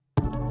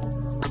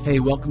Hey,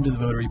 welcome to the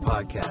Votary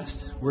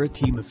Podcast. We're a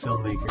team of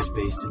filmmakers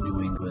based in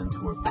New England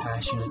who are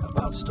passionate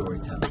about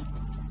storytelling.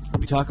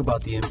 We talk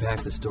about the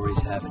impact that stories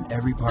have in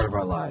every part of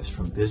our lives,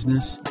 from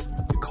business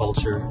to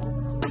culture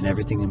and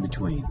everything in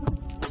between.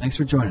 Thanks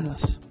for joining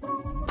us.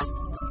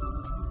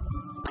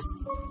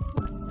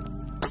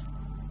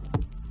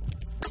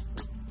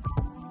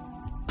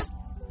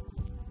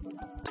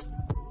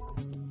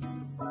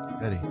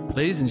 Ready.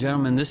 Ladies and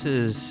gentlemen, this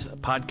is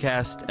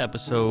podcast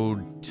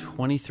episode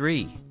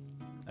 23.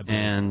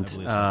 And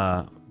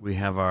so. We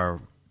have our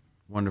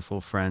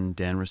wonderful friend,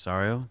 Dan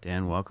Rosario.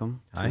 Dan,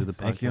 welcome to the podcast.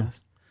 Thank you.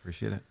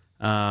 Appreciate it.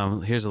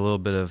 Here's a little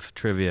bit of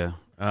trivia,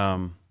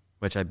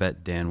 which I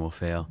bet Dan will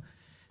fail.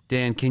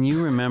 Dan, can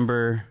you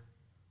remember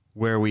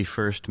where we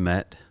first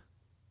met?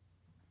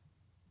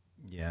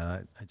 Yeah,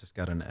 I just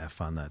got an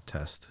F on that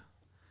test.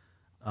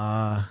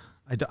 I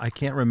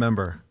can't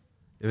remember.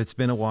 It's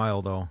been a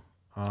while, though.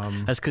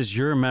 That's because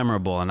you're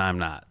memorable and I'm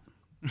not.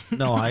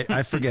 No,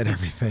 I forget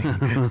everything.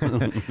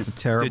 I'm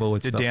terrible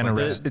with did stuff Dan like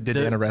arrest, that. Did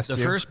Dan arrest you?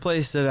 The first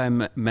place that I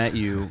met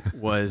you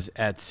was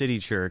at City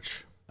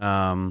Church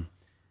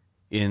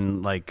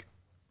in like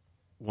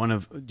one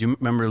of... Do you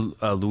remember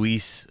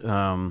Luis? I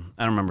don't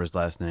remember his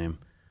last name.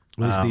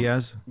 Luis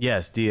Diaz?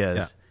 Yes,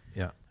 Diaz.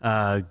 Yeah.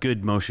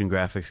 Good motion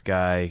graphics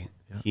guy.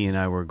 Yeah. He and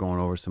I were going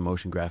over some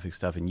motion graphics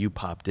stuff, and you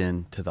popped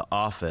into the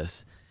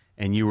office,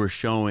 and you were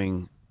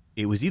showing...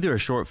 It was either a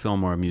short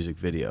film or a music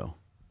video.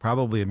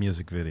 Probably a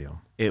music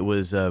video. It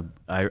was all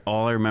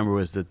I remember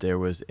was that there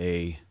was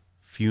a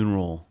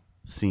funeral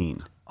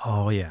scene.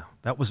 Oh, yeah.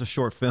 That was a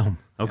short film.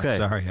 Okay.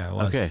 Yeah, sorry, I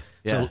was. Okay.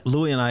 Yeah. So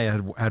Louis and I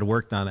had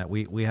worked on it.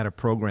 We had a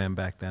program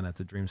back then at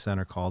the Dream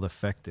Center called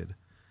Affected,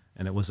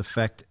 and it was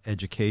Affect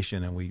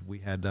Education, and we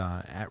had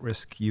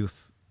at-risk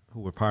youth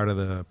who were part of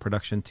the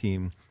production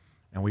team,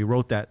 and we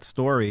wrote that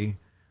story.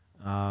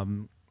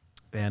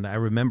 And I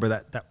remember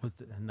that was,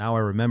 now I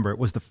remember, it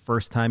was the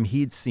first time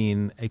he'd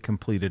seen a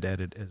completed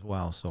edit as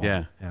well. So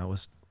yeah, it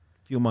was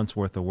a few months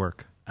worth of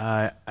work.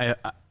 Am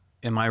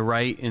I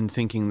right in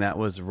thinking that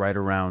was right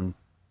around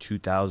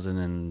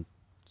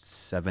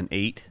 2007,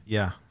 8?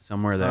 Yeah.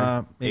 Somewhere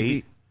there. Maybe,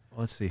 8?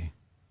 Let's see.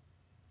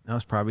 That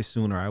was probably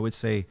sooner. I would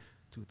say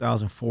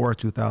 2004 or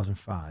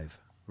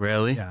 2005.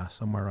 Really? Yeah,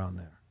 somewhere around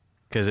there.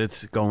 Because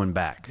it's going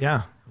back.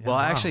 Yeah. Well,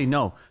 wow. Actually,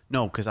 no,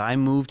 because I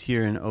moved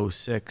here in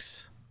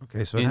 06.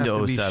 Okay, so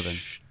into 07.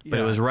 Yeah. But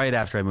it was right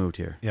after I moved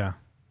here. Yeah.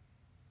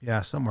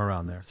 Yeah, somewhere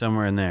around there.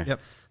 Somewhere in there. Yep.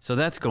 So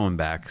that's going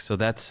back. So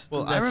that's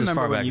I remember as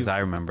far when back you, as I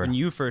remember. When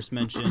you first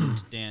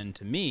mentioned Dan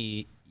to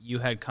me, you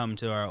had come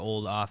to our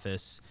old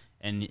office,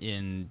 and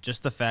in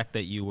just the fact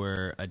that you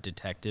were a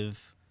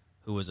detective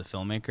who was a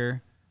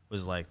filmmaker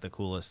was like the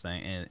coolest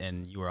thing,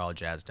 and you were all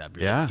jazzed up.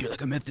 You're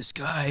like, I met this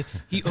guy.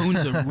 He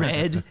owns a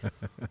Red.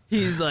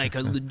 He's like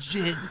a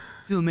legit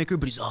filmmaker,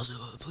 but he's also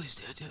a police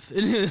detective.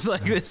 And it was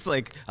like this,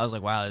 like I was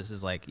like, wow, this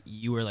is like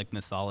you were like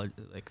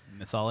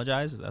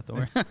mythologized. Is that the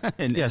word?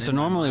 Yeah. So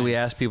normally we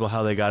ask people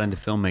how they got into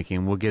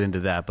filmmaking. We'll get into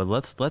that, but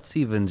let's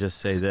even just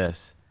say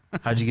this: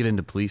 how'd you get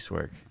into police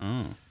work?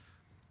 Oh.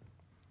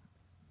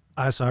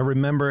 So I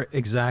remember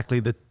exactly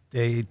the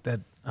day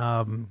that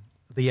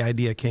the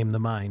idea came to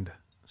mind.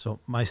 So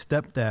my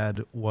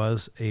stepdad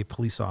was a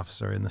police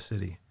officer in the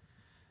city,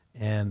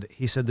 and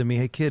he said to me,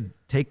 "Hey kid,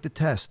 take the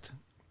test."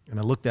 And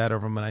I looked at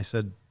him and I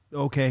said,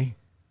 "Okay."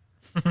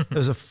 It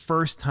was the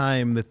first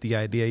time that the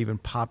idea even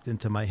popped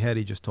into my head.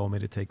 He just told me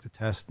to take the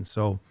test, and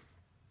so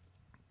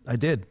I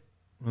did,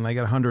 and I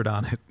got 100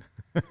 on it.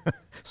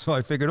 So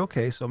I figured,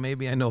 okay, so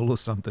maybe I know a little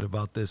something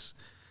about this.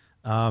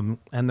 And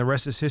the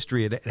rest is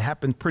history. It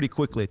happened pretty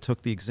quickly. I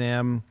took the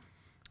exam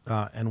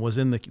and was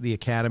in the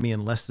academy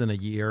in less than a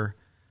year.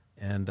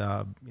 And,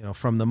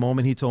 from the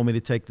moment he told me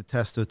to take the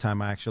test to the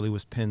time I actually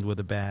was pinned with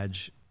a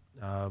badge,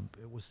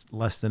 it was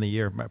less than a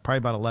year, probably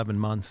about 11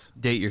 months.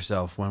 Date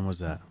yourself. When was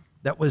that?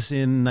 That was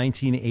in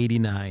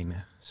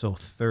 1989, so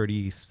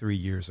 33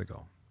 years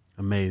ago.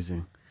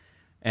 Amazing.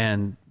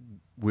 And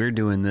we're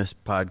doing this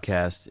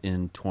podcast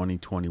in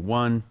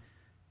 2021,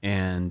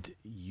 and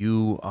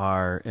you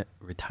are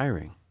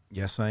retiring.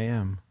 Yes, I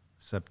am.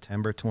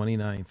 September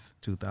 29th,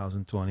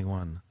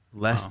 2021.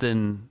 Less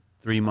than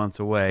 3 months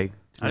away.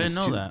 I didn't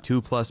know that.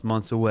 2+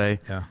 months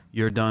away. Yeah.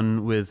 You're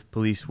done with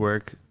police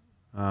work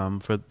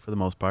for the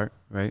most part,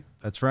 right?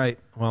 That's right.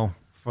 Well,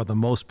 for the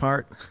most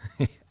part,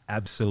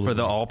 absolutely. For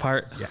the all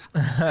part? Yeah.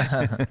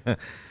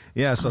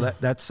 Yeah, so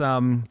that's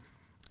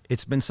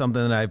it's been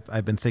something that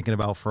I've been thinking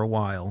about for a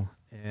while,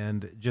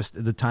 and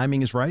just the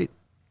timing is right.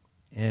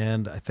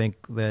 And I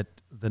think that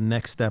the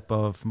next step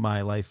of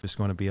my life is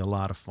going to be a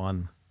lot of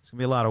fun. It's going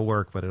to be a lot of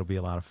work, but it'll be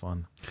a lot of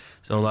fun.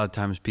 So a lot of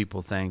times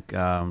people thank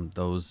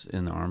those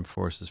in the armed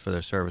forces for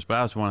their service. But I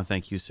also want to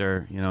thank you,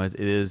 sir. You know, it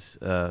is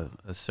a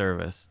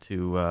service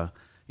to,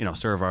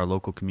 serve our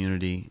local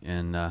community.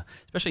 And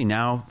especially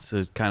now, it's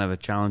a kind of a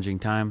challenging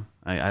time.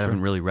 I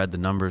haven't really read the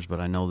numbers, but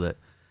I know that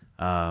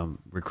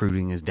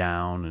recruiting is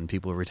down and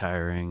people are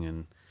retiring.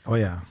 And oh,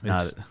 yeah.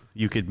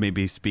 You could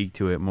maybe speak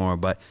to it more.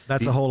 But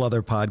that's a whole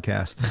other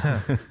podcast.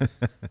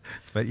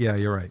 But, yeah,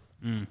 you're right.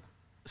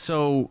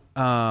 So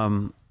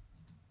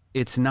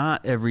it's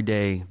not every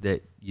day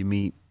that you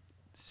meet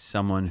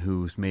someone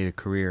who's made a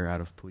career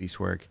out of police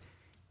work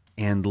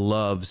and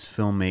loves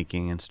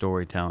filmmaking and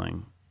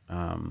storytelling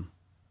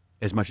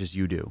as much as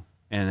you do,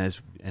 and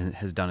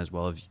has done as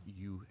well as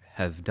you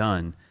have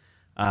done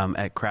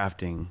at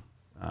crafting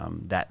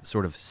that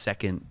sort of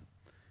second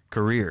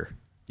career.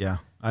 Yeah,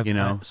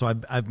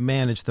 I've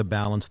managed to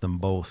balance them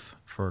both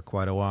for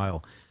quite a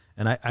while,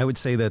 and I would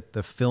say that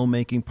the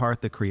filmmaking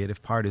part, the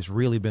creative part, has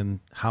really been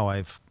how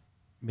I've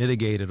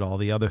mitigated all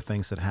the other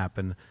things that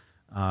happen,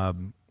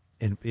 and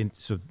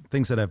so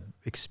things that I've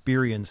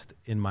experienced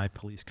in my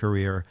police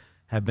career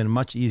have been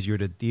much easier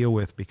to deal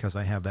with because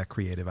I have that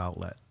creative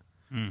outlet,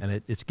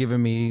 and it's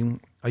given me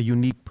a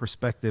unique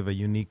perspective, a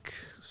unique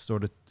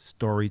sort of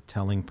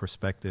storytelling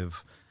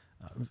perspective.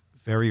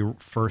 Very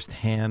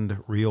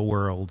firsthand, real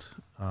world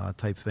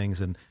type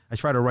things. And I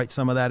try to write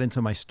some of that into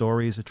my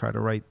stories. I try to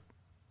write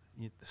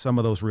some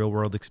of those real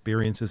world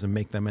experiences and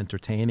make them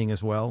entertaining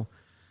as well.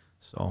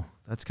 So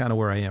that's kind of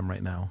where I am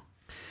right now.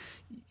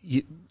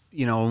 You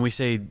know, when we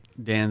say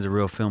Dan's a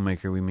real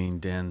filmmaker, we mean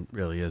Dan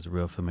really is a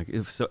real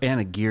filmmaker. So, and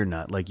a gear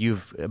nut. Like,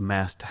 you've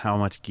amassed how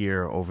much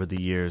gear over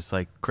the years,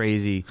 like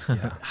crazy,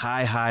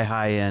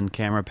 high end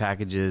camera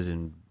packages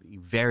and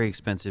very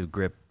expensive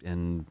grip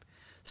and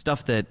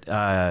stuff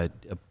that,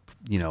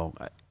 you know,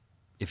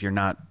 if you're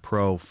not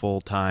pro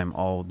full time,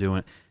 all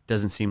doing,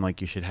 doesn't seem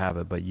like you should have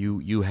it, but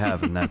you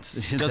have, and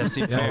that's it doesn't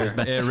seem fair.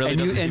 It really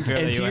doesn't seem fair.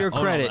 And to your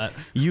credit,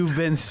 you've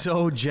been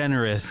so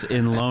generous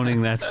in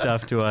loaning that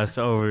stuff to us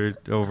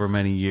over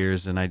many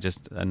years, and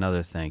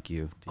another thank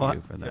you to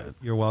you for that.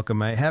 You're welcome.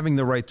 Having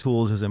the right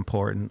tools is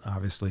important,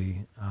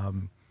 obviously,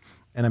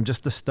 and I'm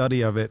just the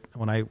study of it.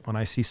 When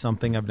I see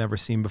something I've never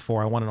seen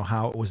before, I want to know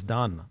how it was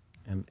done,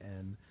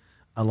 and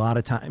a lot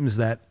of times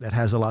that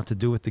has a lot to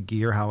do with the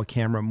gear, how a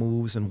camera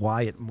moves and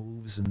why it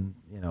moves, and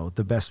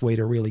the best way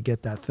to really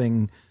get that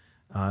thing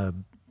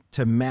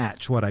to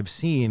match what I've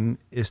seen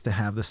is to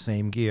have the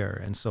same gear.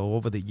 And so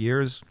over the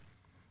years,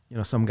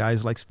 some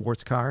guys like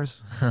sports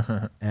cars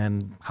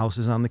and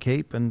houses on the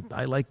Cape, and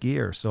I like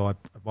gear, so I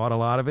bought a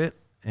lot of it.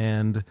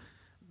 And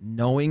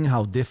knowing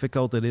how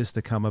difficult it is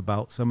to come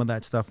about some of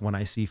that stuff when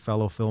I see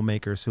fellow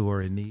filmmakers who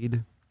are in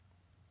need,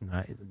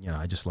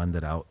 I just lend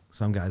it out.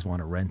 Some guys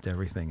want to rent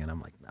everything, and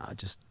I'm like, nah,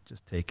 just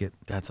take it.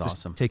 That's just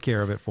awesome. Take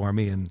care of it for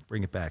me and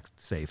bring it back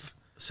safe.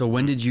 So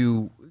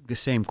the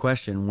same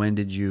question, when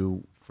did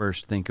you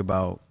first think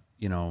about,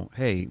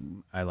 hey,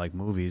 I like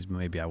movies,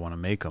 maybe I want to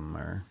make them?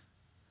 Or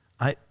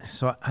I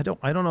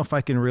don't know if I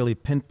can really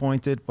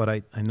pinpoint it, but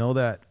I know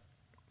that,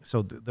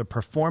 so the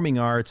performing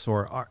arts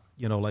or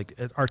like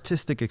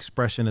artistic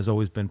expression has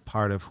always been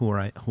part of who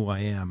I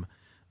am.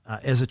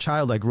 As a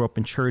child, I grew up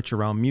in church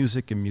around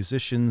music and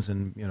musicians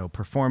and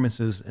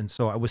performances, and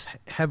so I was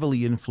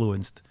heavily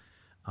influenced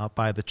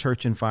by the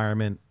church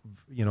environment,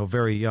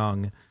 very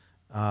young.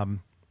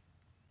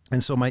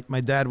 And so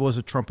my dad was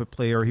a trumpet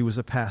player; he was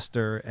a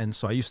pastor, and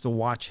so I used to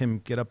watch him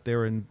get up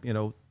there and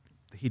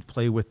he'd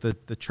play with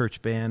the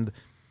church band,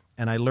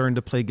 and I learned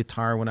to play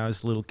guitar when I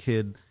was a little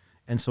kid,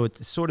 and so it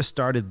sort of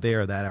started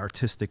there, that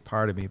artistic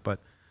part of me.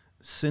 But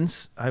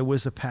since I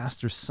was a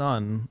pastor's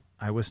son,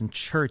 I was in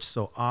church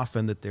so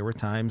often that there were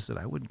times that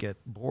I would get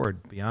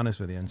bored, to be honest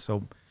with you. And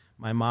so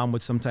my mom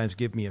would sometimes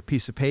give me a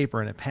piece of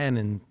paper and a pen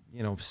and,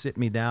 sit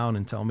me down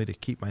and tell me to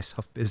keep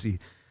myself busy.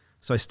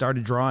 So I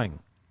started drawing.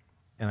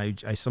 And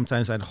I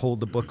sometimes I'd hold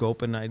the book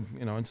open,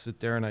 I'd sit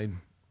there and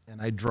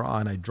I'd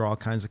draw all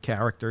kinds of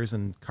characters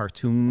and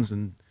cartoons,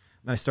 and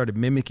I started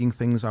mimicking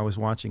things I was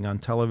watching on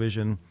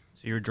television.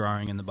 So you're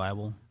drawing in the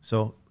Bible?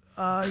 So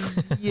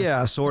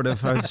yeah, sort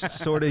of. I was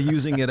sort of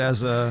using it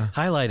as a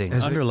highlighting,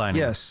 underlining.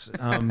 Yes,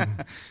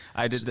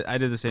 I did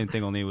the same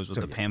thing. Only it was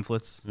with the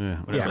pamphlets. Yeah,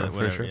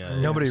 whatever. For sure.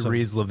 Yeah. Nobody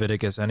reads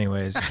Leviticus,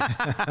 anyways.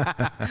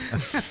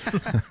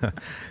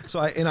 So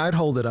I'd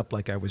hold it up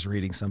like I was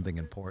reading something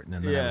important,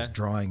 and then I was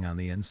drawing on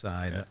the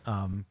inside.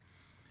 Yeah.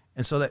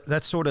 And so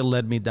that sort of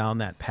led me down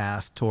that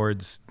path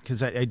towards,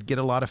 because I'd get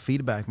a lot of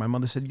feedback. My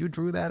mother said, "You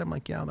drew that?" I'm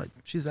like, "Yeah." I'm like,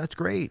 "Geez, that's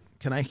great.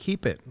 Can I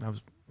keep it?" And I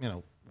was,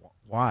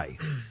 why?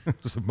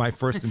 This is my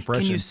first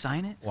impression. Can you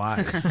sign it?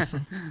 Why?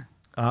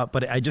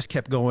 But I just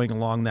kept going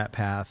along that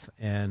path.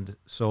 And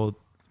so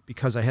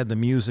because I had the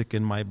music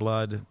in my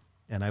blood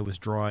and I was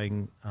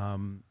drawing,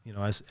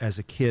 as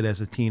a kid, as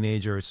a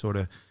teenager, it's sort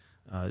of,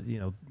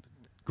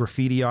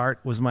 graffiti art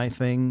was my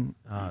thing.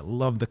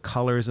 Loved the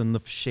colors and the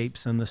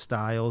shapes and the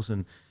styles.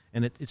 And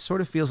it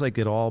sort of feels like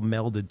it all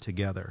melded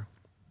together.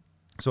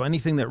 So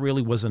anything that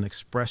really was an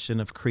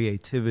expression of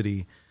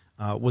creativity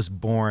was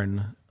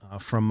born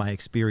from my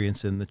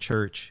experience in the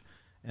church,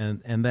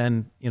 and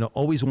then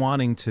always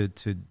wanting to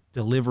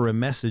deliver a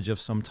message of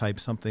some type,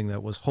 something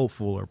that was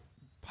hopeful or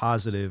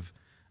positive,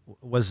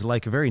 was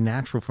like very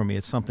natural for me.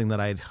 It's something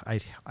that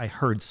I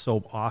heard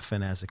so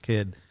often as a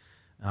kid.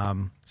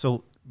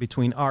 So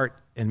between art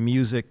and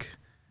music,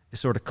 it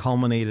sort of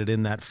culminated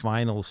in that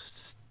final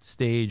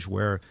stage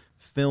where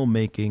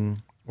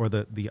filmmaking, or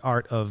the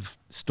art of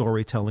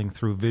storytelling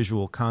through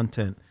visual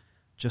content,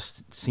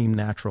 just seemed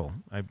natural.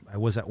 I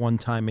was at one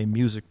time a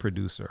music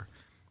producer,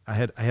 I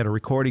had a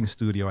recording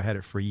studio. I had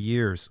it for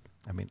years.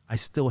 I mean, I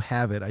still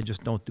have it. I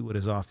just don't do it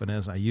as often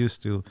as I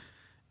used to.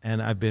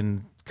 And I've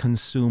been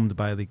consumed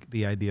by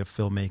the idea of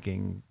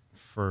filmmaking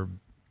for,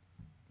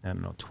 I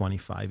don't know,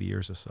 25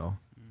 years or so.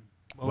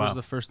 What was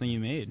the first thing you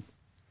made?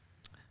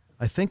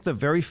 I think the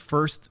very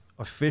first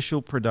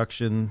official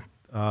production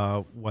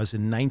was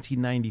in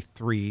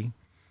 1993.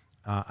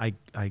 I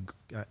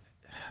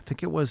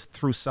think it was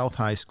through South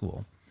High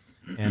School.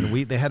 And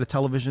they had a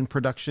television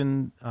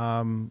production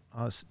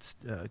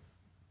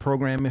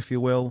program, if you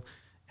will.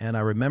 And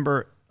I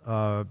remember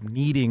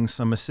needing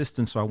some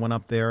assistance, so I went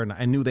up there, and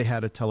I knew they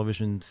had a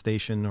television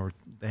station or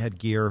they had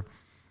gear.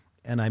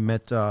 And I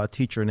met a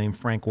teacher named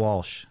Frank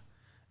Walsh.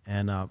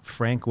 And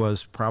Frank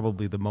was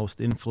probably the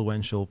most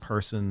influential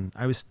person.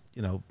 I was,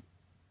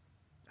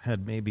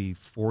 had maybe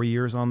 4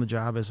 years on the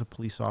job as a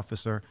police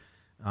officer.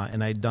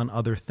 And I'd done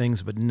other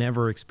things, but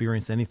never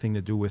experienced anything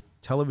to do with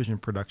television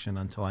production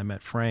until I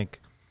met Frank.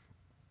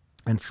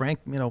 And Frank,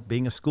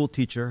 being a school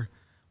teacher,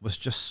 was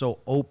just so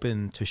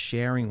open to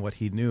sharing what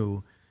he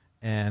knew.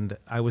 And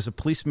I was a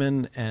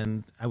policeman,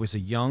 and I was a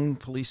young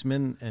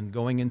policeman, and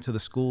going into the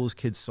schools,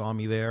 kids saw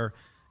me there.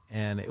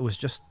 And it was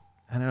just,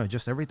 I don't know,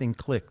 just everything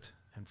clicked.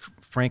 And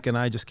Frank and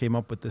I just came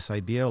up with this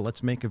idea,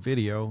 let's make a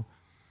video.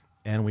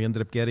 And we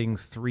ended up getting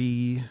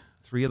three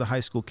of the high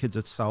school kids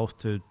at South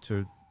to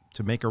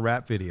make a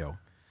rap video.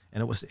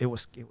 And it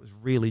was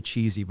really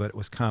cheesy, but it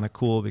was kind of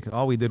cool because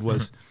all we did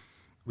was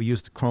we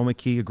used the chroma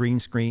key, a green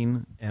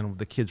screen, and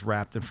the kids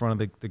rapped in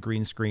front of the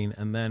green screen.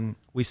 And then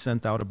we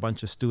sent out a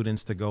bunch of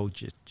students to go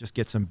just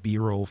get some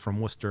B-roll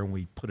from Worcester, and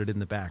we put it in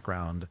the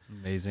background.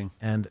 Amazing.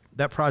 And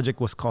that project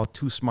was called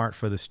Too Smart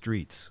for the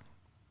Streets.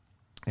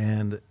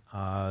 And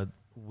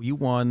we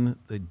won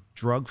the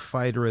Drug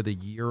Fighter of the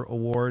Year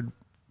award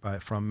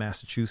from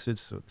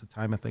Massachusetts. So at the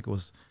time, I think it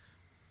was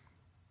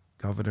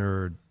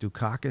Governor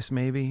Dukakis,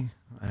 maybe.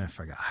 I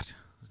forgot.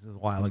 It was a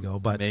while ago,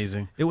 but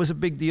amazing. It was a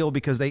big deal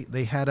because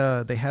they had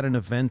an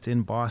event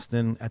in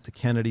Boston at the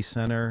Kennedy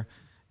Center,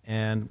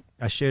 and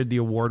I shared the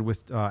award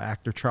with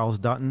actor Charles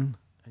Dutton.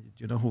 Do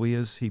you know who he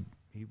is? He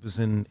was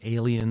in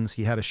Aliens.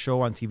 He had a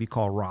show on TV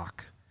called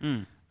Rock.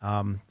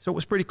 So it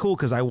was pretty cool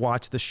because I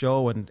watched the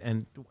show,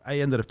 and I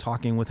ended up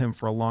talking with him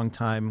for a long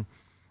time,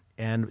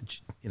 and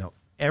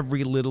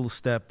every little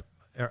step,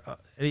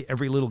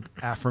 every little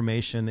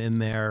affirmation in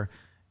there,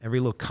 every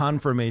little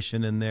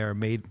confirmation in there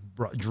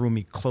drew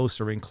me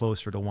closer and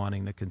closer to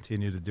wanting to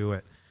continue to do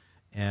it.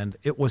 And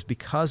it was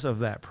because of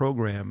that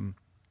program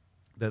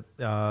that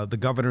the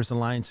Governor's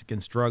Alliance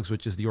Against Drugs,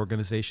 which is the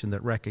organization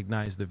that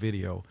recognized the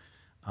video,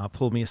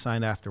 pulled me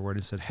aside afterward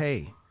and said,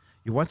 "Hey,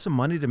 you want some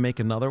money to make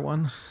another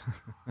one?"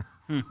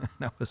 And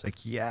I was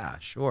like, "Yeah,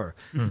 sure.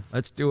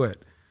 Let's do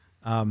it."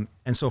 And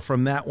so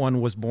from that one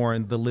was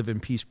born the Live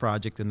in Peace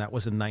Project, and that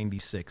was in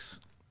 '96.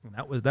 And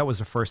that was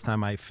the first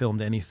time I filmed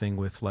anything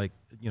with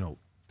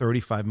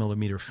 35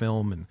 millimeter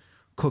film and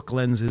Cook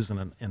lenses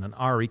and an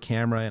RE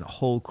camera and a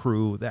whole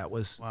crew. That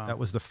was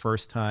the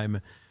first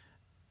time,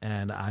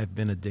 and I've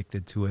been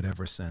addicted to it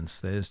ever since.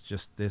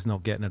 There's no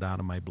getting it out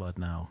of my blood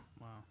now.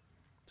 Wow.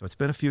 So it's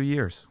been a few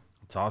years.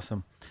 It's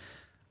awesome.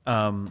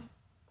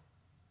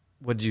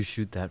 What did you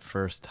shoot that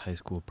first high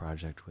school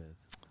project with?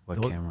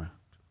 What camera?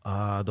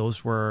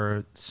 Those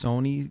were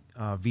Sony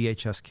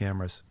VHS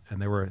cameras,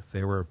 and they were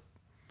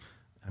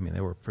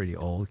pretty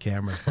old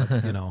cameras, but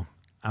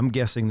I'm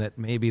guessing that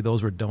maybe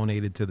those were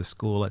donated to the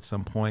school at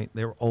some point.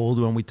 They were old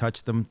when we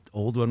touched them,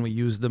 old when we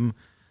used them,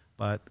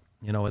 but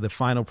the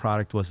final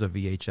product was a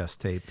VHS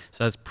tape.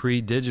 So that's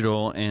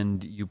pre-digital,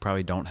 and you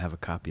probably don't have a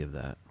copy of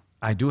that.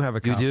 I do have a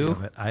copy do?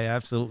 of it. I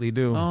absolutely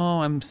do. Oh,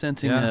 I'm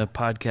sensing a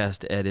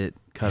podcast edit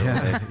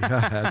cutaway.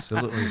 Yeah,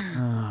 absolutely.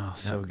 Oh,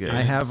 so good.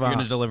 I have. You're going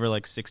to deliver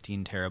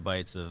 16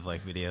 terabytes of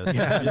videos.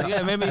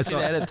 Yeah, maybe you can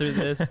edit through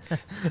this.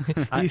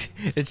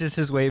 It's just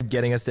his way of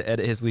getting us to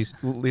edit his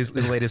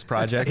latest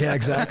project. Yeah,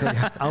 exactly.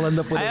 I'll end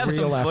up with a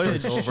reel after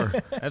it's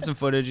over. I have some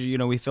footage.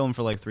 We filmed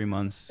for 3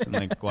 months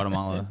in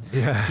Guatemala.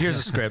 Yeah. Here's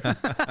a script.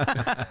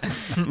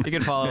 You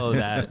can follow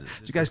that.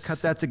 If you guys cut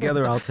that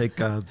together, I'll take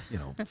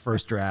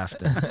first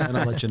draft and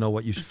I'll let you know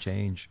what you should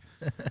change.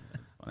 That's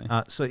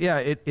funny. So yeah,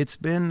 it's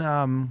been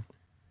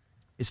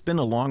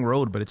a long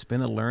road, but it's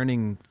been a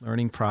learning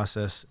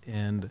process,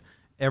 and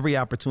every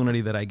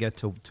opportunity that I get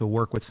to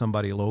work with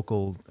somebody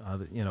local,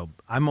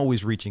 I'm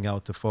always reaching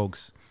out to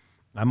folks.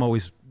 I'm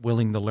always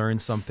willing to learn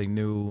something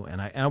new,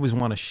 and I always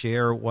want to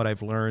share what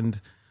I've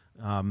learned.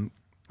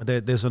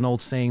 There's an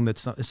old saying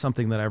that's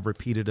something that I've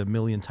repeated a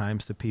million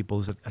times to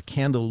people: is that a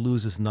candle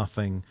loses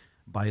nothing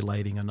by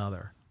lighting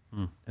another.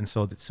 And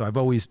so I've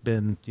always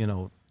been,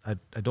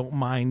 I don't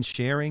mind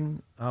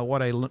sharing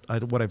what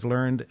I've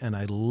learned, and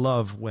I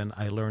love when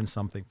I learn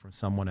something from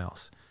someone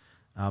else.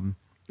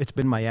 It's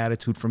been my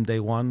attitude from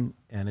day one,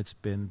 and it's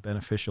been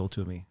beneficial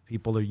to me.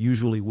 People are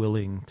usually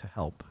willing to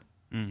help.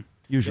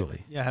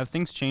 Usually. Yeah, have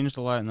things changed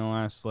a lot in the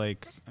last,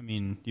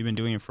 you've been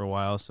doing it for a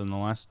while, so in the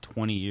last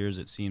 20 years,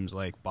 it seems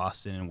like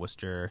Boston and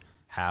Worcester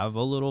have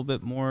a little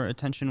bit more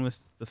attention with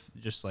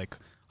just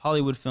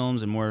Hollywood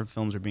films, and more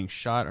films are being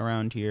shot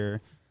around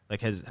here.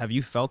 Like, have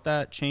you felt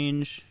that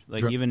change?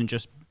 Like, even in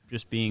just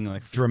being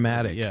like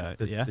dramatic. Yeah,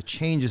 The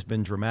change has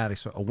been dramatic.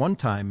 So at one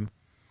time,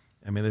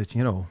 I mean, it's,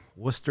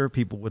 Worcester,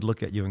 people would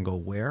look at you and go,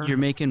 "Where you're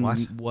making what?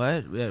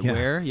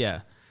 Where?"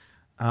 Yeah.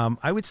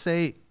 I'd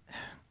say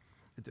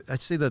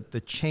that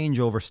the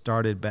changeover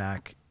started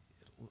back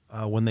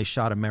when they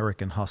shot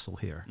American Hustle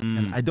here,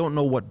 and I don't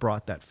know what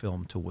brought that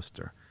film to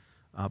Worcester,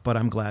 but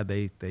I'm glad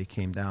they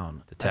came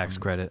down. The tax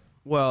credit.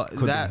 Well, Could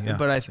be, yeah,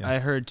 but yeah. I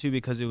heard too,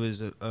 because it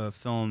was a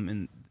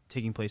film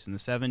taking place in the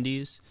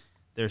 70s.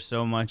 There's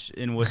so much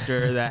in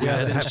Worcester that Yeah,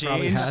 hasn't that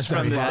probably changed has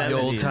from the changed. 70s. The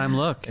old time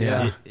look.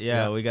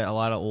 Yeah. We got a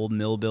lot of old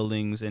mill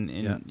buildings and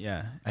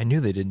I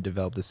knew they didn't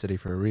develop the city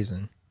for a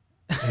reason.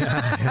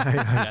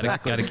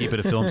 Got to keep it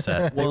a film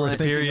set. They were It's a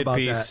thinking period about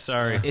piece. that.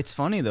 Sorry. It's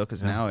funny though,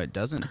 because now it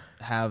doesn't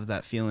have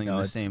that feeling in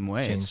the it's same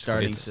way. changed. It's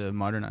starting It's- to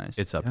modernize.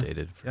 It's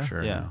updated for Yeah.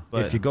 sure. Yeah. now.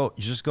 But If you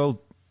just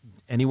go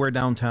anywhere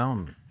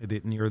downtown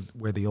near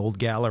where the old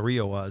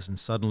Galleria was, and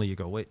suddenly you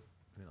go, wait,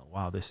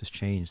 wow, this has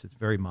changed. It's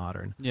very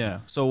modern. yeah.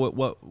 So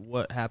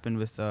what happened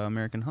with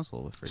American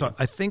Hustle? For So you?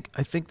 I think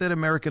that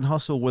American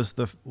Hustle was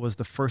the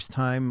first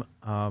time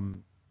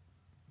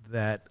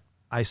that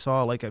I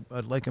saw like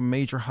a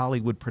major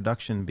Hollywood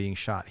production being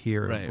shot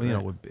here.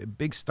 Right, with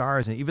big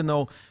stars, and even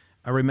though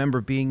I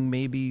remember being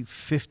maybe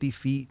 50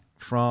 feet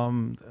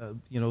from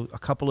a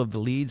couple of the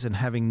leads and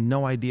having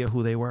no idea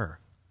who they were.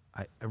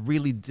 I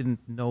really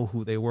didn't know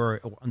who they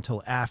were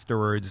until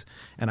afterwards,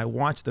 and I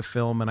watched the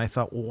film and I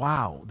thought,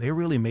 wow, they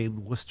really made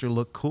Worcester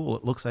look cool.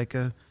 It looks like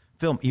a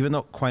film, even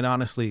though, quite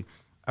honestly,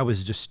 I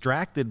was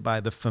distracted by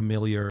the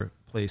familiar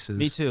places.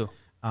 Me too.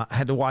 I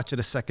had to watch it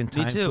a second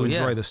time to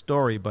enjoy the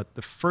story, but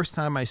the first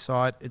time I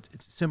saw it,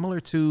 it's similar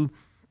to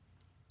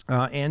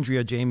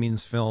Andrea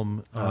Jamien's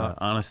film,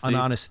 Honest An Thief.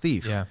 Honest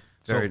Thief. Yeah.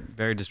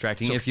 Very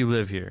distracting if you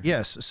live here.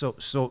 Yes.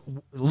 So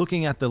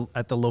looking at the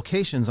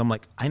locations, I'm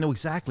like, I know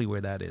exactly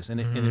where that is, and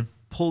it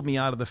pulled me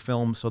out of the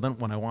film. So then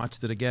when I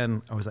watched it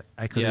again, I was like,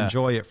 I could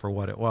enjoy it for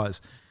what it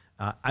was.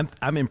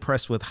 I'm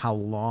impressed with how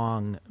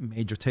long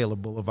Major Taylor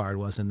Boulevard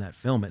was in that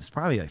film. It's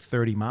probably like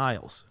 30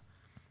 miles,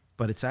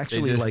 but it's They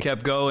actually just like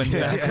kept going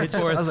back it and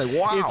just- forth. I was like,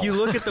 wow. If you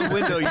look at the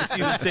window, you see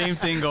the same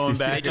thing going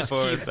back and just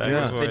forth. keep- back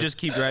and forth. They just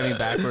keep driving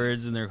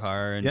backwards in their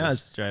car and yeah,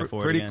 just it's drive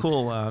forward. pretty again.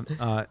 cool.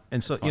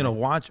 And so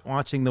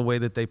watching the way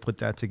that they put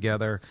that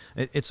together,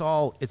 it's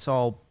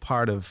all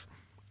part of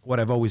what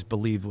I've always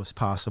believed was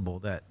possible,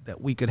 that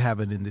we could have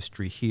an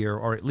industry here,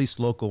 or at least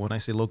local. When I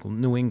say local,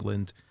 New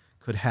England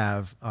could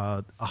have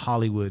a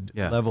Hollywood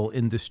level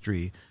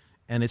industry,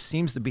 and it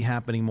seems to be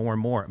happening more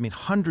and more. I mean,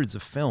 hundreds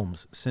of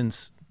films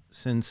since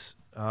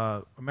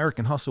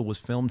American Hustle was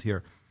filmed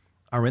here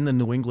are in the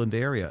New England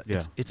area.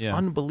 It's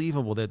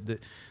unbelievable that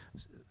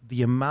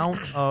the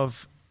amount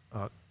of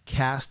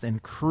cast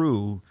and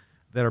crew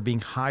that are being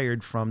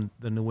hired from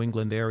the New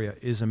England area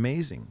is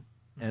amazing,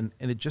 and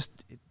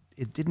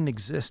it didn't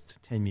exist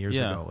 10 years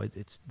ago.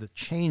 It's the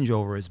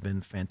changeover has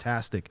been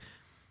fantastic,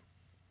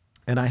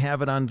 and I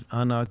have it on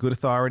good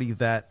authority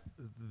that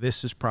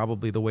this is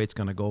probably the way it's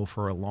going to go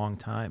for a long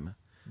time.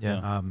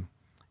 Yeah.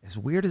 As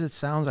weird as it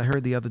sounds, I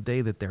heard the other day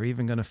that they're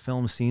even going to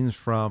film scenes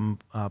from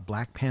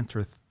Black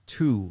Panther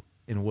 2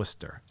 in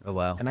Worcester. Oh,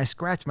 wow. And I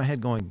scratched my head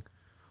going,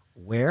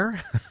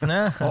 where?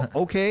 Nah. Oh,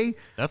 okay.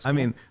 That's I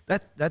mean,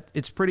 that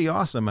it's pretty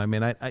awesome. I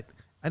mean, I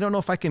don't know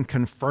if I can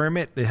confirm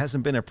it. There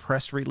hasn't been a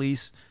press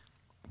release,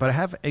 but I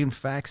have in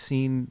fact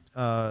seen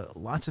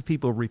lots of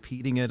people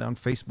repeating it on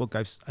Facebook.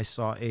 I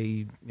saw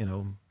a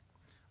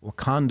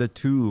Wakanda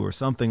 2 or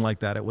something like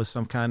that. It was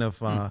some kind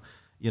of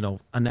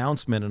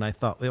announcement, and I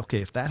thought,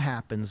 okay, if that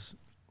happens,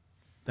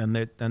 then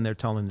they're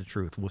telling the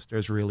truth.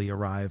 Worcester's really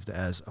arrived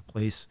as a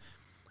place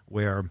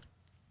where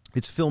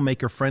it's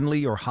filmmaker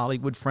friendly or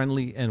Hollywood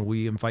friendly, and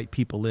we invite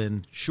people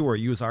in. Sure,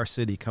 use our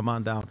city. Come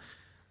on down.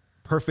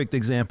 Perfect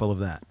example of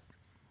that.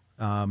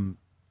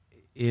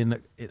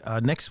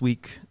 Next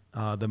week,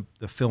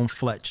 the film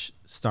Fletch,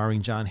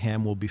 starring John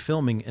Hamm, will be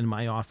filming in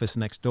my office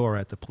next door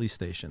at the police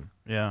station.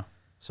 Yeah.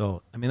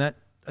 So, I mean,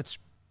 that's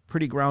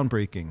pretty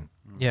groundbreaking.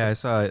 Yeah, I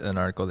saw an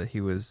article that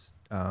he was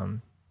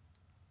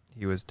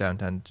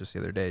downtown just the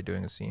other day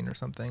doing a scene or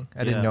something.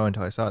 I didn't know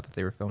until I saw it that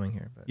they were filming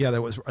here. But. Yeah,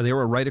 they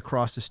were right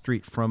across the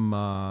street from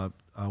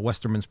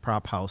Westerman's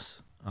Prop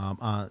House,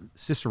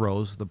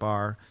 Cicero's, the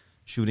bar,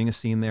 shooting a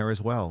scene there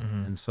as well.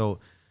 Mm-hmm. And so,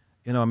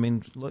 I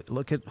mean,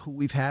 look at who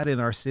we've had in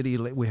our city.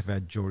 We have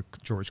had George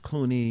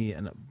Clooney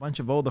and a bunch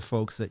of other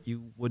folks that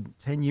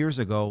 10 years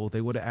ago,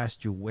 they would have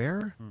asked you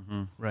where?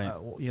 Mm-hmm. Right.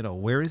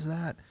 Where is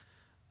that?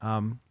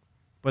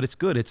 But it's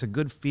good. It's a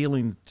good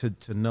feeling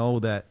to know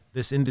that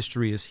this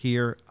industry is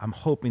here. I'm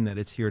hoping that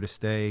it's here to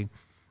stay,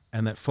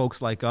 and that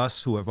folks like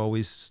us who have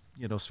always,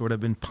 sort of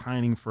been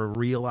pining for a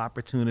real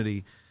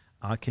opportunity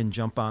can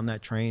jump on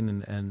that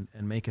train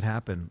and make it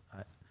happen.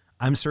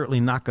 I'm certainly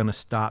not going to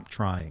stop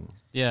trying.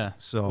 Yeah.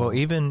 So, Well,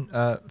 even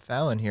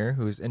Fallon here,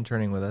 who's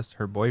interning with us,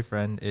 her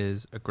boyfriend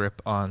is a grip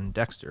on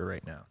Dexter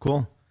right now.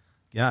 cool.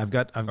 Yeah, I've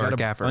got a a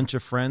gaffer. bunch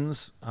of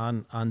friends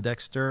on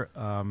Dexter,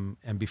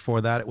 and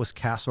before that it was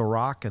Castle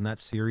Rock, and that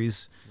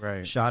series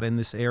Right. shot in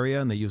this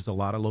area, and they used a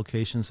lot of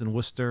locations in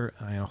Worcester.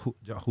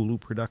 Hulu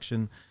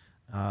production.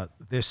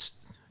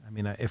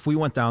 If we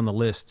went down the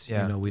list,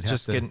 we'd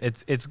have to.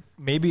 It's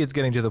maybe it's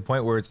getting to the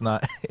point where it's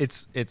not.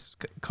 It's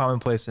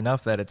commonplace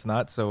enough that it's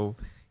not so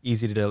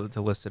easy to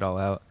list it all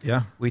out.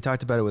 Yeah, we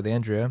talked about it with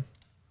Andrea,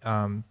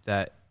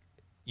 that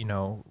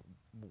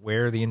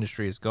where the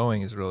industry is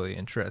going is really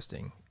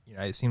interesting.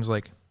 It seems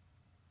like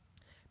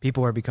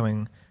people are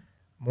becoming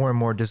more and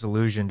more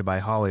disillusioned by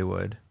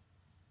Hollywood,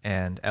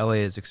 and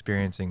LA is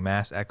experiencing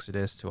mass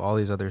exodus to all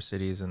these other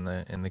cities in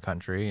the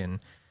country, and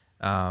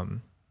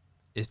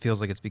it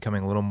feels like it's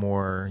becoming a little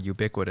more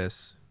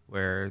ubiquitous,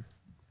 where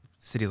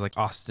cities like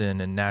Austin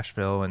and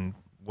Nashville and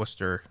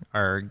Worcester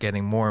are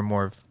getting more and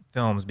more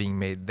films being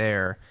made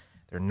there.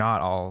 They're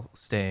not all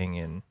staying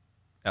in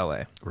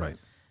LA. right.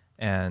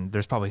 And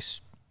there's probably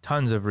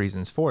tons of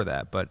reasons for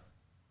that, but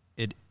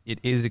it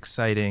is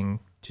exciting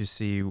to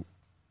see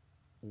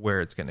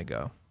where it's going to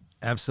go.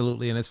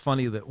 Absolutely, and it's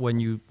funny that when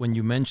you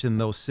mention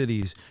those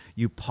cities,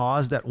 you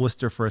paused at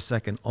Worcester for a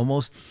second,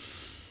 almost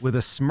with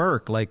a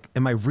smirk, like,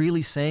 "Am I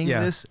really saying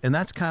this?" And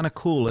that's kind of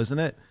cool, isn't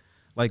it?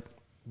 Like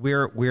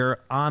we're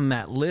on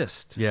that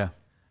list. Yeah.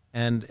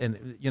 And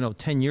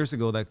 10 years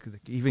ago, that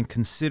even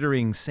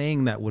considering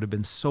saying that would have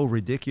been so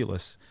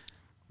ridiculous.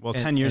 Well,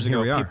 And- 10 years and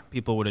here we ago, are.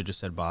 people would have just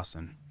said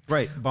Boston.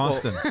 Right,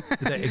 Boston.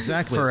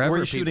 Exactly. Forever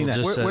We're shooting people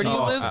that. just said, Where do you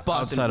 "Oh, live,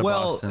 Boston?" outside of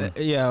Well, Boston.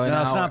 yeah,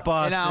 No, it's not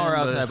Boston. An hour but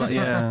outside. it's-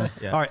 Yeah.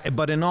 yeah. All right,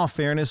 but in all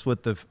fairness,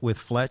 with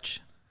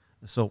Fletch,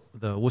 so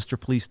the Worcester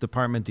Police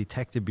Department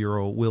Detective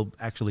Bureau will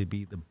actually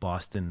be the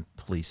Boston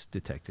Police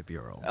Detective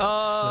Bureau.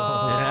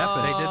 Oh, It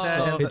happened. They did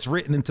that. So it's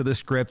written into the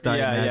script. I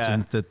Yeah, imagine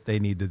yeah. that they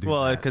need to do.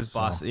 Well, that, because so,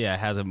 Boston,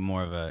 has a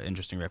more of an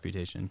interesting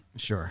reputation.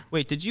 Sure.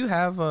 Wait, did you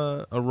have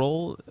a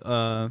role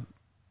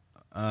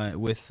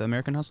with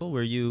American Hustle?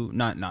 Were you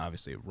not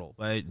obviously a role,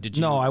 but did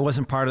you? No, I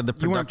wasn't part of the You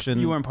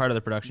production. weren't part of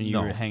the production. You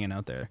No. were hanging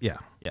out there. Yeah.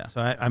 Yeah.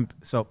 So I'm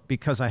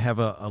because I have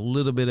a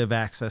little bit of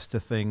access to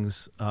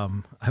things.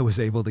 I was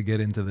able to get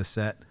into the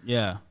set.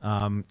 Yeah.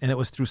 And it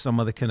was through some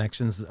of the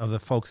connections of the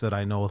folks that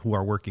I know who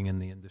are working in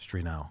the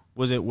industry now.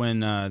 Was it when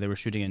they were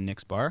shooting in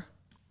Nick's Bar?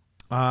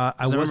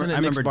 I wasn't I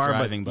at Nick's remember Bar,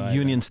 driving but by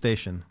Union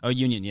Station. Oh,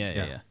 Union.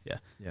 Yeah.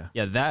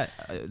 Yeah. That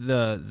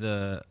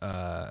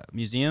the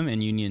museum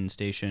and Union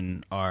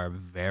Station are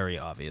very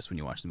obvious when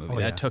you watch the movie. Oh,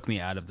 That yeah. took me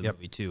out of the Yep.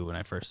 movie too when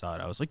I first saw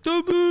it. I was like,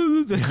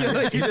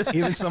 like, you just-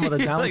 Even some of the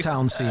you're like-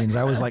 downtown scenes,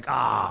 I was like,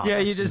 Yeah,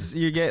 that's-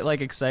 you get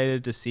like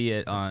excited to see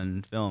it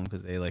on film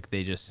because they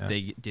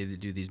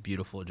do these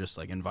beautiful just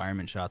like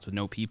environment shots with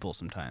no people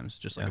sometimes,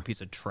 just like Yeah. a piece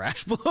of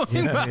trash blowing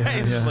Yeah, by. yeah,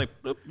 And just yeah. like,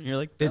 bloop, and you're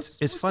like,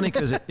 It's funny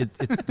because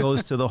it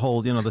goes to the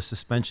whole, the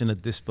suspension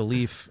of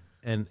disbelief,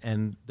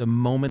 and the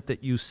moment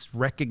that you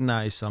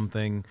recognize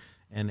something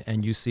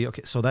and you see,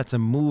 okay, so that's a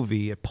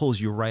movie, it pulls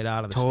you right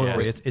out of the Totally.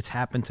 story. It's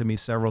happened to me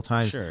several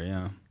times. sure,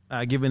 yeah.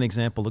 I'll give you an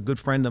example. A good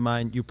friend of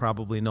mine, you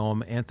probably know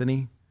him,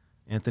 Anthony.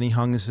 Anthony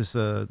Hung is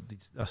a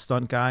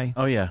stunt guy.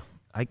 Oh yeah.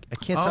 I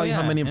can't Oh, tell you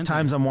how yeah, many Anthony.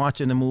 times I'm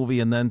watching a movie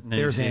and then And you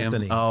there's see him.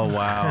 Anthony. Oh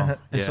wow.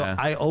 And so Yeah.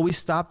 I always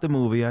stop the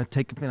movie. I'll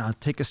take a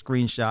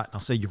screenshot. And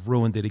I'll say, "You've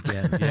ruined it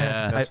again."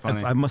 Yeah. That's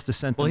funny. I must have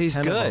sent him Well, he's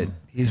 10 of good. them.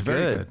 He's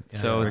very good. Yeah,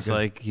 So very it's good.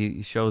 like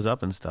he shows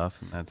up and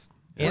stuff, and that's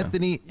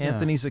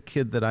Anthony's a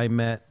kid that I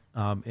met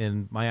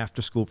in my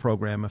after school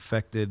program,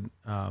 Affected.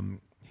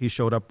 He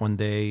showed up one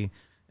day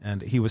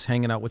and he was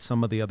hanging out with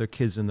some of the other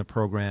kids in the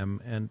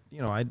program. And,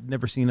 I'd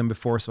never seen him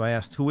before. So I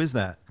asked, "Who is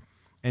that?"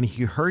 And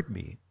he heard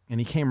me and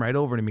he came right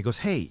over to me. He goes,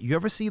 "Hey, you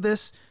ever see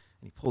this?"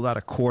 And he pulled out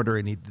a quarter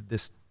and he did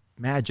this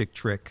magic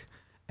trick.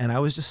 And I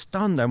was just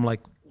stunned. I'm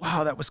like,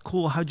 "Wow, that was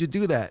cool. How'd you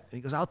do that?" And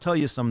he goes, "I'll tell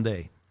you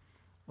someday."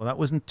 Well, that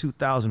was in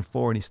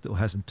 2004 and he still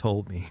hasn't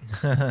told me.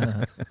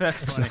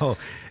 That's funny.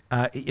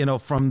 So,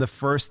 from the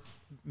first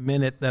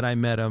minute that I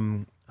met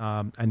him,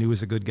 I knew he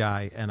was a good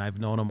guy, and I've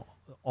known him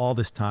all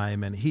this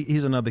time. And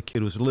he's another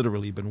kid who's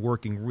literally been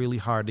working really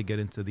hard to get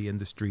into the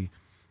industry.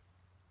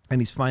 And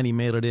he's finally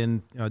made it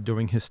in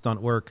during his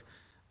stunt work.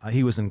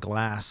 He was in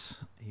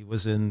Glass.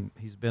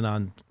 He's been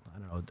on, I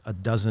don't know, a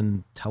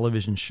dozen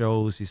television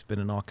shows. He's been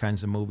in all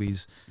kinds of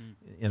movies.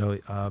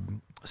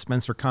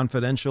 Spencer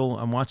Confidential,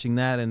 I'm watching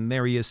that, and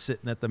there he is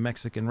sitting at the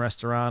Mexican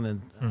restaurant.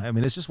 And I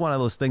mean, it's just one of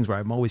those things where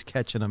I'm always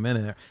catching him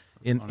in there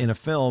in a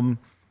film.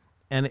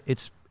 And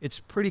it's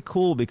pretty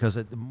cool because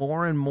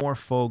more and more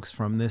folks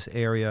from this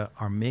area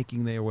are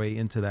making their way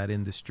into that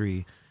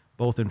industry,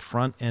 both in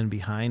front and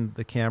behind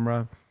the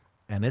camera.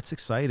 And it's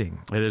exciting.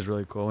 It is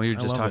really cool. When you were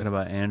I just love talking it.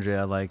 about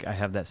Andrea, like I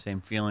have that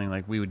same feeling.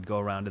 Like we would go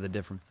around to the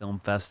different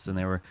film fests, and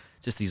they were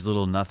just these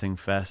little nothing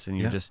fests, and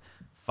you're Yeah. just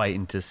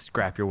fighting to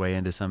scrap your way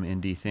into some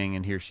indie thing.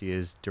 And here she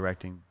is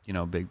directing,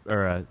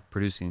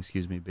 producing,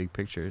 big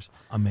pictures.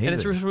 Amazing. And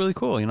it's really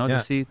cool, Yeah.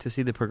 to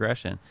see the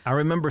progression. I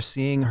remember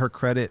seeing her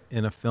credit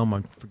in a film.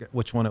 I forget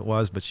which one it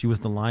was, but she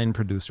was the line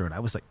producer, and I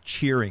was like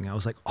cheering. I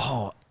was like,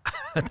 "Oh,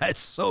 that's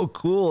so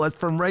cool! That's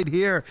from right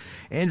here."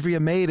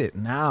 Andrea made it.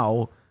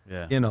 Now,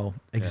 Yeah.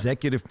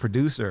 executive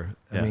producer.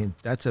 I Yeah. mean,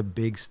 that's a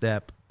big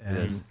step. It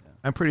is. And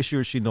I'm pretty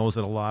sure she knows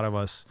that a lot of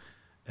us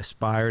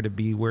aspire to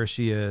be where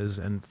she is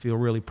and feel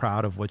really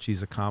proud of what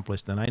she's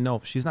accomplished. And I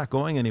know she's not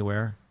going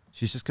anywhere.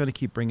 She's just going to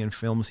keep bringing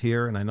films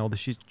here. And I know that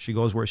she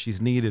goes where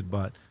she's needed,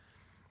 but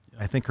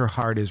I think her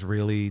heart is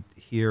really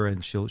here,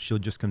 and she'll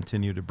just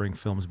continue to bring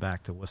films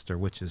back to Worcester,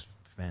 which is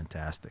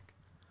fantastic.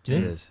 Do you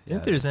It think, is. think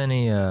Yeah. there's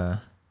any?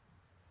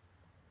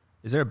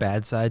 Is there a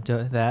bad side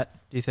to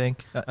that? Do you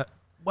think?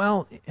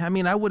 Well, I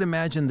mean, I would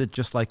imagine that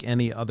just like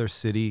any other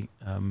city,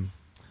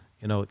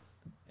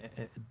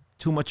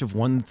 too much of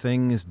one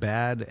thing is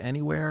bad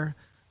anywhere,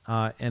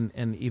 and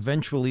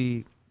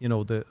eventually,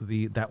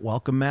 that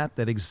welcome mat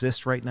that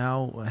exists right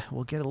now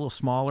will get a little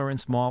smaller and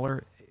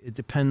smaller. It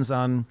depends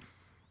on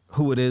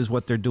who it is,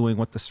 what they're doing,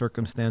 what the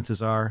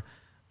circumstances are.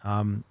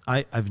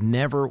 I've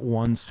never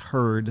once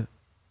heard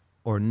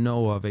or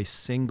know of a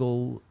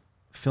single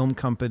film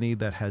company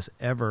that has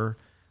ever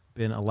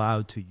been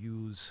allowed to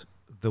use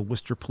the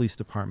Worcester Police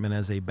Department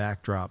as a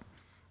backdrop.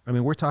 I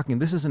mean, we're talking,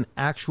 this is an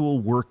actual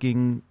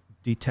working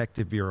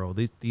detective bureau.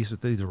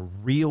 These are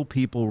real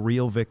people,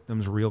 real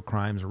victims, real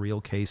crimes,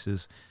 real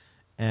cases.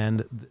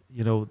 And,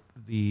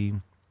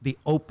 the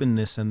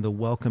openness and the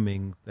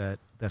welcoming that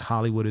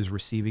Hollywood is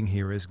receiving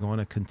here is going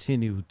to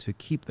continue to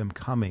keep them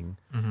coming.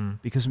 Mm-hmm.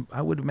 Because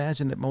I would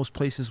imagine that most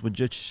places would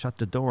just shut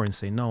the door and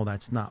say, no,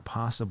 that's not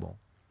possible.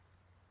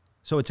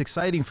 So it's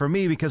exciting for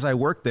me because I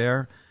work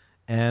there,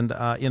 and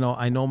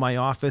I know my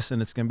office,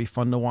 and it's going to be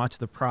fun to watch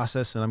the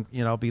process, and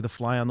I'll be the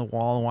fly on the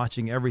wall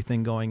watching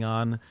everything going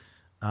on.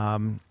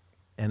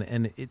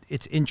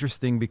 It's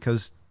interesting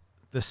because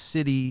the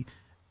city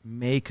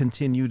may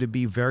continue to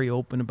be very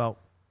open about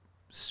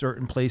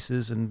certain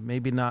places and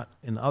maybe not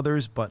in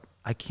others, but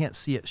I can't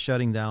see it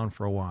shutting down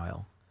for a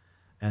while.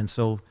 And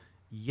so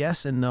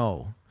yes and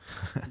no.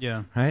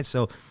 Yeah. Right.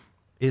 So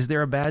is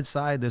there a bad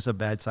side? There's a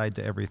bad side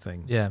to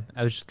everything. Yeah,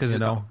 I was just because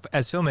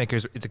as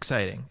filmmakers, it's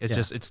exciting. It's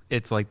just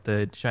it's like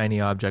the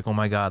shiny object. Oh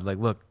my God! Like,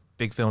 look,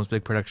 big films,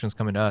 big productions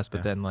coming to us.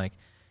 But then like,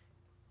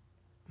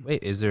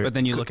 wait, is there? But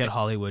then you look at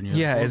Hollywood and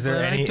you're Yeah, like, is there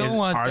well, any? I don't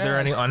want Are there that.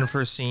 any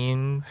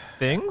unforeseen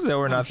things that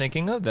we're not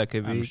thinking of? That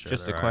could be I'm sure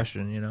just a there are.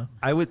 question.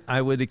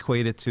 I would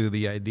equate it to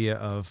the idea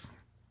of,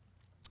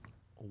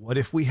 what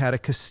if we had a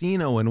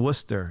casino in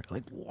Worcester?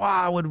 Like,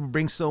 wow, it would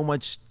bring so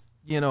much,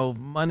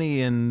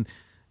 money,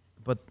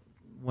 but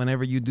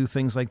whenever you do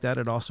things like that,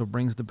 it also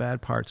brings the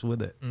bad parts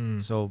with it.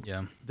 So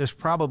Yeah. there's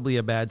probably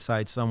a bad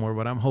side somewhere,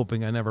 but I'm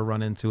hoping I never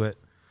run into it.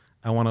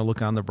 I want to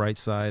look on the bright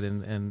side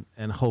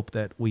and hope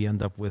that we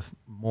end up with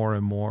more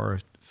and more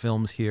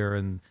films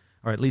here,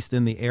 or at least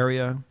in the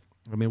area.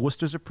 I mean,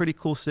 Worcester's a pretty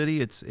cool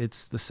city. It's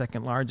the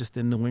second largest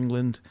in New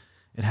England.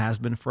 It has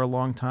been for a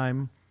long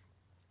time.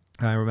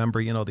 I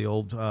remember, the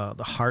old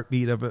the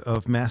heartbeat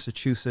of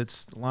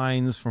Massachusetts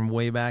lines from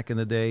way back in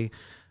the day.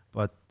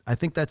 But I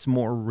think that's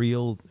more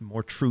real,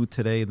 more true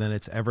today than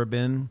it's ever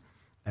been.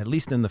 At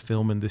least in the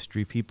film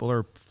industry, people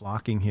are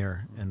flocking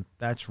here, and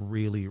that's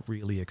really,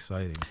 really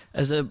exciting.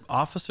 As an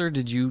officer,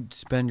 did you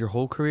spend your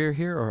whole career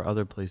here or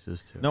other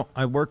places too? No,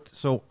 I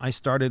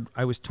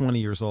was 20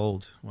 years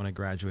old when I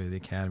graduated the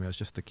academy. I was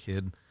just a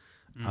kid.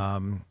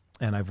 And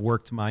I've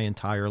worked my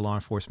entire law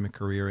enforcement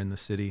career in the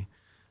city.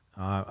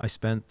 I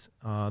spent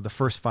the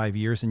first 5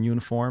 years in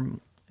uniform,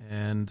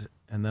 and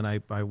then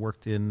I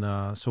worked in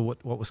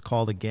what was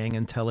called a gang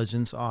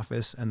intelligence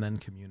office, and then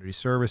community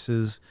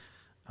services.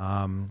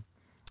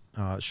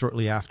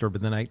 Shortly after,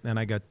 but then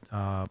I got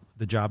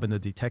the job in the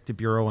detective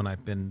bureau, and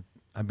I've been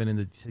in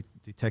the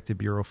detective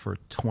bureau for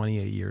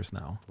 28 years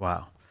now.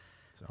 Wow.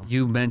 So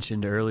You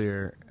mentioned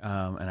earlier,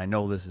 and I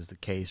know this is the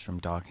case from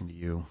talking to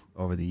you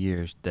over the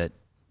years, that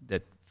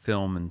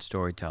film and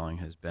storytelling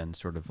has been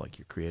sort of like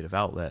your creative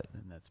outlet,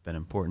 and that's been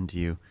important to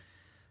you.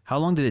 How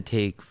long did it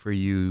take for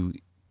you,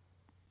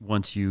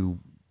 once you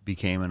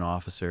became an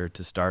officer,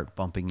 to start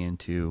bumping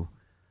into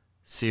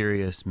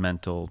serious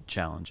mental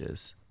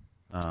challenges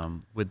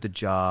with the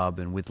job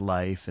and with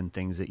life and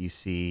things that you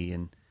see?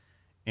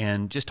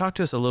 And just talk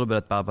to us a little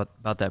bit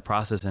about that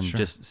process and Sure.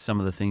 just some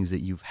of the things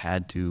that you've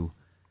had to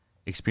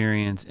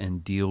experience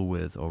and deal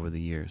with over the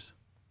years.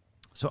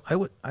 So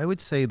I would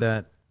say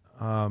that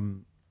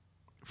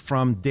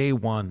from day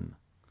one,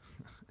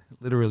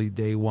 literally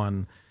day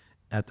one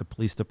at the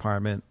police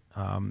department,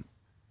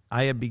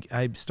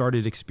 I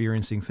started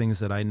experiencing things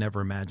that I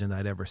never imagined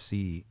I'd ever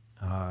see.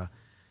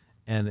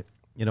 And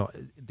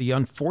the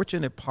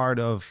unfortunate part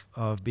of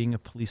being a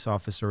police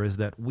officer is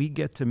that we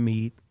get to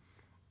meet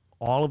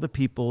all of the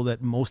people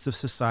that most of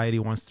society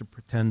wants to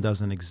pretend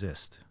doesn't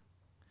exist.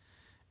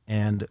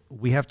 And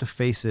we have to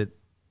face it,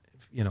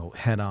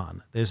 head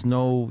on.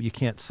 You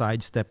can't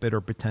sidestep it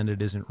or pretend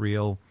it isn't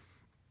real.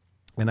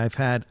 And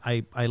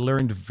I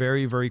learned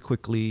very, very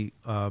quickly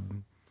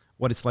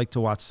what it's like to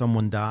watch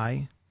someone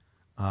die,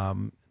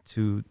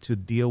 to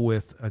deal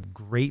with a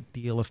great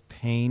deal of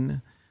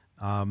pain,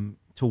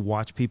 to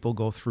watch people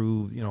go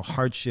through,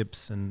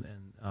 hardships and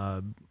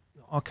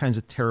all kinds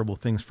of terrible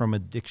things, from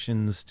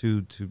addictions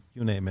to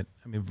you name it.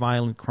 I mean,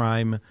 violent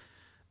crime.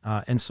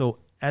 And so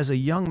as a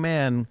young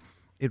man,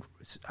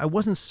 I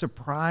wasn't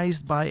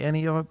surprised by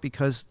any of it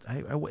because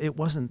it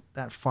wasn't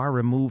that far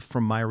removed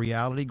from my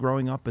reality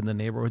growing up in the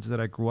neighborhoods that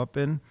I grew up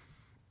in.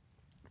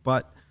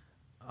 But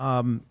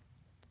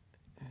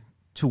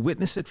to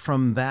witness it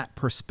from that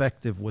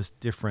perspective was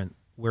different,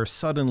 where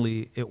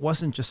suddenly it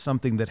wasn't just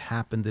something that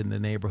happened in the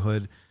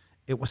neighborhood.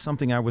 It was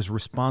something I was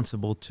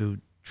responsible to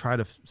try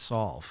to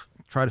solve,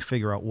 try to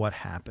figure out what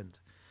happened.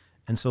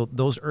 And so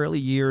those early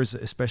years,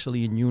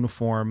 especially in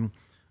uniform,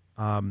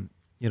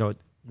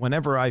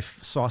 whenever I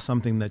saw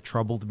something that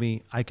troubled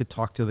me, I could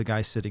talk to the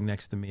guy sitting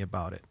next to me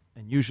about it.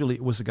 And usually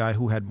it was a guy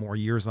who had more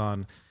years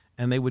on,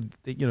 and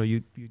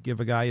you give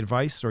a guy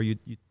advice, or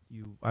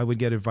I would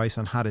get advice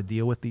on how to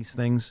deal with these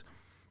things.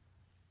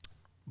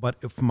 But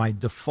if my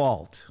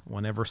default,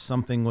 whenever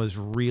something was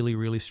really,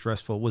 really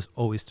stressful, was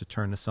always to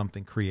turn to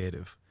something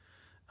creative.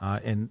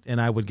 And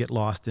I would get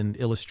lost in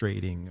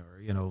illustrating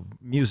or,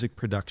 music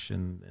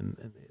production.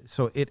 And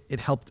so it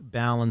helped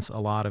balance a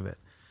lot of it.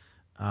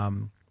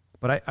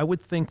 But I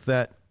would think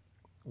that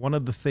one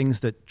of the things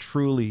that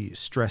truly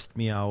stressed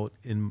me out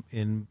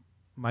in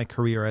my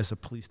career as a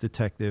police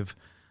detective,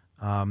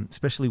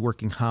 especially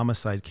working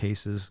homicide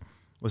cases,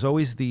 was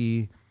always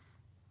the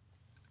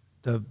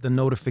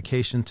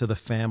notification to the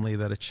family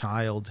that a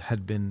child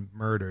had been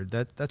murdered.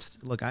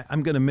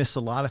 I'm going to miss a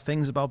lot of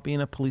things about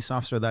being a police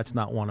officer. That's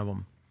not one of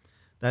them.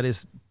 That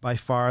is by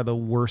far the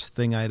worst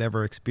thing I'd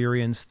ever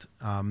experienced,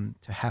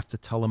 to have to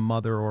tell a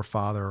mother or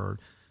father or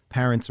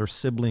parents or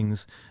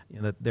siblings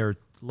that their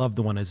loved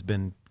one has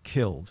been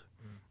killed.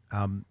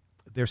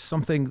 There's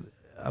something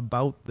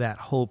about that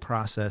whole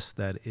process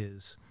that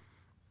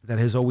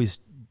has always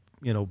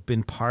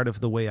been part of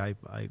the way I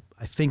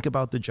think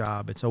about the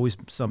job. It's always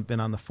been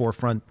on the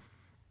forefront.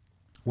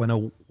 When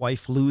a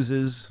wife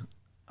loses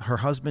her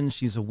husband,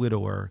 she's a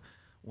widower.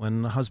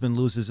 When a husband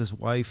loses his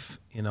wife,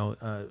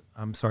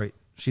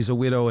 she's a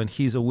widow and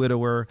he's a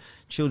widower.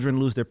 Children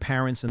lose their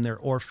parents and they're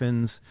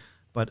orphans.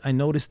 But I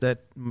noticed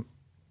that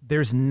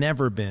there's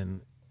never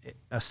been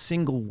a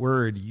single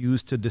word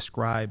used to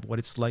describe what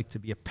it's like to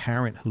be a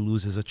parent who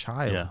loses a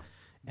child.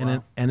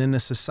 Yeah. And in a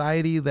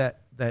society that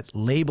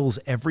labels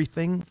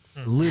everything,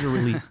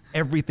 literally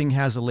everything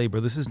has a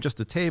label. This isn't just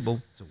a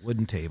table, it's a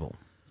wooden table.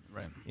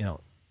 Right.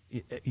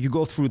 You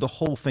go through the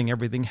whole thing,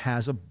 everything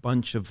has a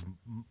bunch of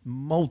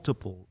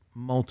multiple,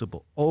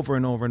 over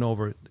and over and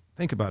over.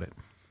 Think about it.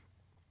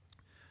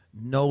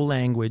 No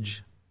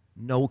language,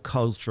 no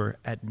culture,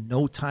 at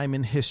no time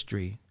in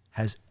history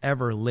has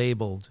ever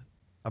labeled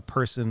a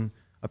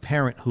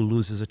parent who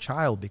loses a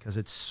child, because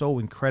it's so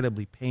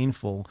incredibly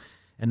painful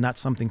and not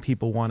something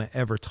people want to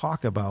ever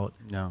talk about.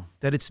 No.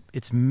 That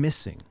it's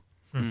missing.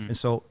 And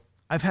so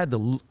I've had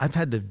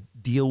to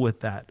deal with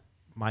that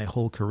my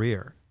whole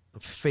career,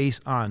 face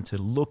on, to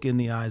look in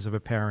the eyes of a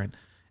parent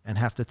and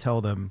have to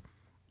tell them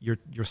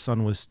your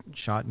son was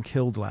shot and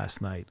killed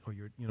last night, or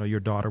your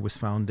daughter was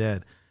found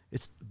dead.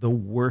 It's the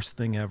worst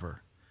thing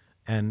ever.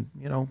 And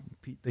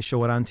they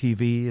show it on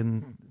TV,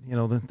 and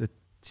the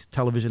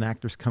television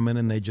actors come in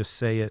and they just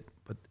say it,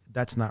 but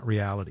that's not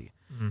reality.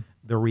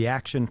 The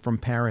reaction from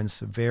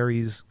parents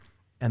varies,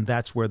 and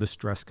that's where the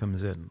stress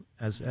comes in.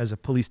 As a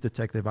police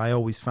detective, I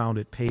always found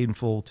it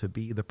painful to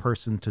be the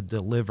person to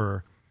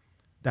deliver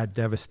that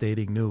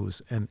devastating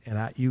news, and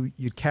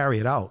you carry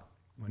it out.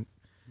 When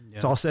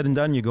it's all said and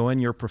done, you go in,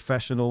 you're a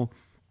professional.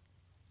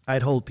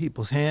 I'd hold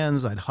people's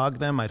hands, I'd hug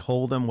them, I'd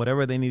hold them,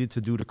 whatever they needed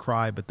to do to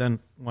cry. But then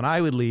when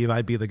I would leave,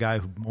 I'd be the guy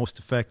who most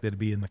affected, to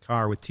be in the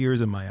car with tears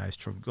in my eyes,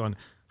 going,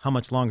 how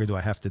much longer do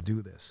I have to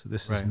do this?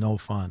 This is no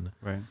fun.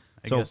 Right.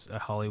 I guess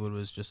Hollywood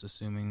was just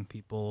assuming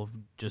people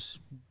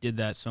just did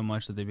that so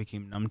much that they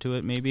became numb to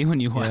it. Maybe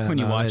when you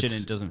watch it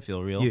and it doesn't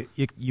feel real.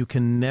 You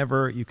can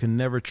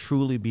never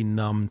truly be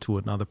numb to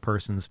another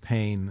person's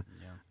pain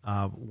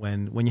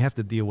when you have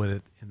to deal with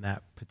it in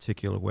that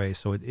particular way.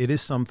 So it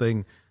is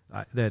something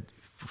that,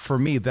 for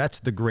me, that's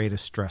the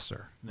greatest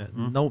stressor.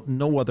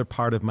 No other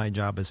part of my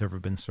job has ever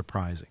been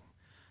surprising.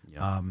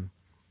 Yeah.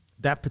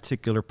 That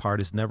particular part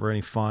is never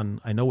any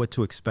fun. I know what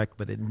to expect,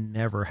 but it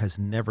has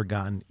never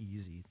gotten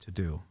easy to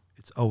do.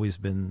 It's always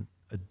been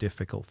a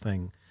difficult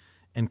thing.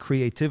 And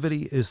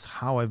creativity is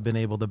how I've been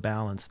able to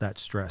balance that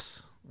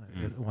stress.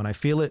 When I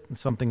feel it,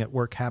 something at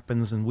work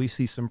happens, and we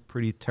see some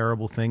pretty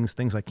terrible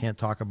things I can't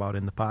talk about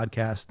in the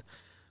podcast,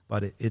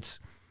 but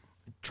it's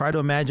try to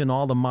imagine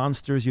all the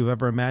monsters you've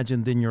ever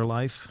imagined in your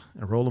life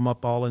and roll them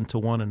up all into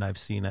one, and I've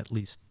seen at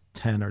least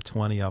 10 or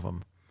 20 of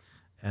them.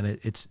 And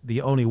it's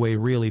the only way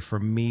really for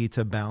me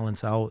to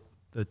balance out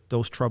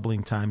those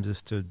troubling times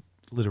is to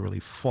literally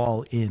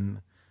fall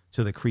in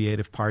to the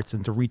creative parts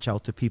and to reach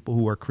out to people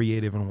who are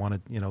creative and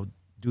want to,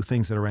 do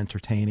things that are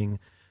entertaining.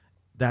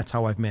 That's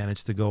how I've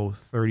managed to go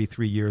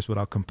 33 years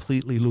without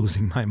completely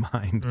losing my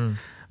mind.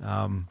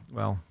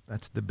 Well,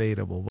 that's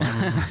debatable.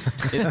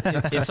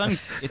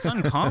 It's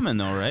uncommon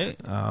though, right?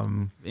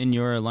 In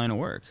your line of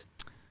work.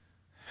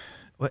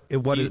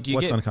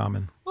 What's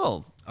uncommon?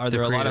 Well, are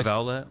there a lot of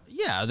outlet?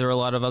 Yeah, are there a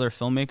lot of other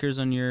filmmakers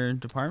in your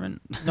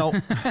department? No,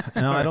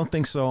 I don't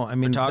think so. I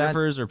mean,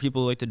 photographers or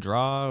people who like to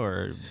draw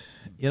or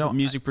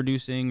music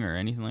producing or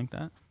anything like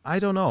that. I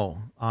don't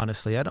know,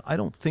 honestly. I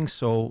don't think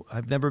so.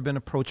 I've never been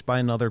approached by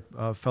another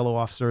fellow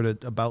officer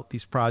about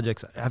these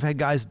projects. I've had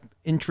guys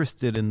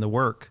interested in the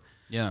work,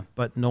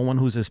 but no one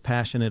who's as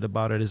passionate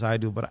about it as I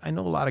do. But I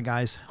know a lot of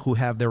guys who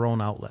have their own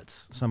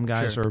outlets. Some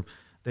guys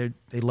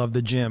they love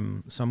the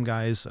gym. Some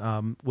guys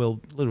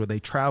will literally, they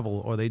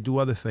travel or they do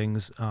other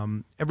things.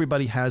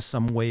 Everybody has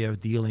some way of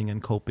dealing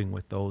and coping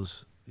with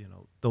those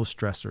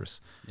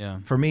stressors. Yeah.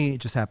 For me, it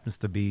just happens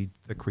to be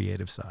the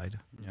creative side.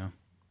 Yeah.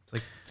 It's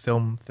like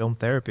film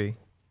therapy.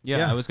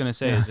 Yeah. I was going to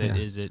say,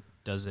 is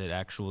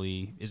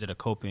it a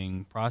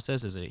coping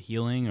process? Is it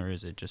healing, or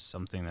is it just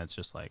something that's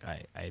just like,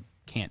 I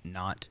can't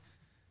not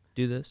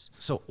do this?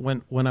 So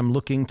when I'm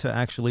looking to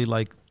actually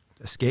like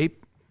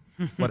escape,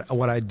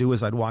 what I'd do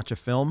is I'd watch a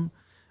film,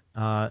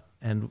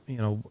 and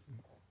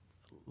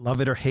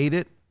love it or hate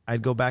it,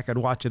 I'd go back, I'd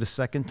watch it a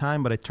second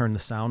time, but I'd turn the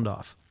sound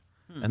off.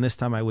 And this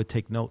time I would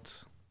take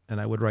notes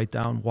and I would write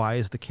down, why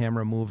is the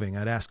camera moving?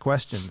 I'd ask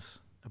questions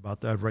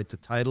about that. I'd write the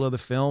title of the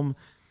film.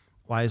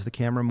 Why is the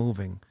camera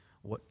moving?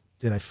 What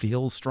did I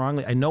feel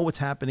strongly? I know what's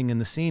happening in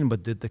the scene,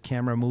 but did the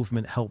camera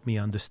movement help me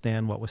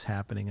understand what was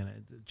happening? And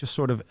just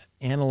sort of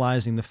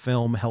analyzing the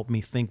film helped me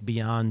think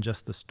beyond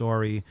just the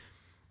story,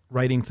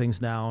 writing things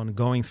down,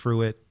 going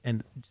through it,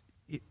 and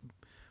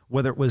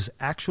whether it was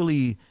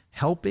actually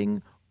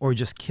helping or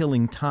just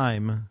killing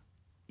time,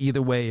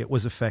 either way, it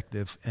was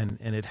effective, and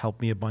it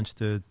helped me a bunch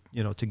to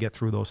get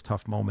through those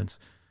tough moments.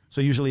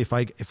 So usually if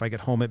I get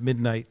home at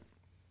midnight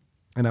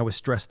and I was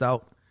stressed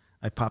out,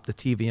 I'd pop the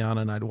TV on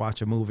and I'd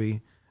watch a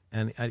movie,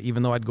 and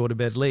even though I'd go to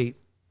bed late,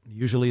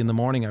 usually in the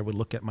morning I would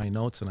look at my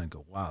notes and I'd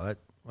go, wow,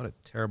 what a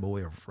terrible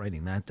way of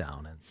writing that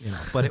down. And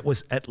but it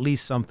was at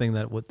least something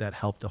that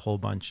helped a whole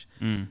bunch.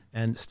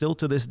 And still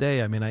to this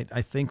day, I mean,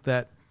 I think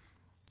that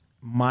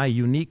my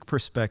unique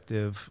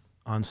perspective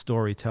on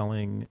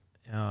storytelling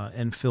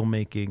and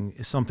filmmaking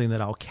is something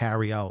that I'll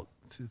carry out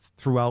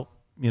throughout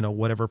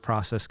whatever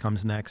process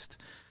comes next.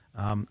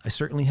 I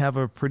certainly have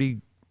a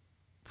pretty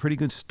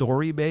good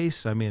story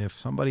base. I mean, if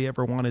somebody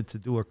ever wanted to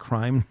do a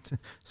crime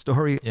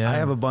story, I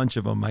have a bunch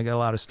of them. I got a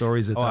lot of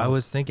stories to tell. I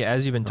was thinking,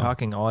 as you've been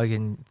talking, all I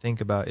can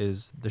think about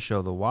is the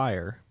show The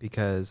Wire,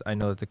 because I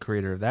know that the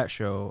creator of that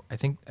show, I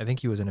think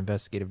he was an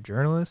investigative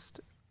journalist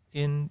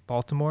in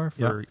Baltimore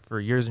for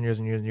years and years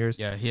and years and years.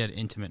 Yeah, he had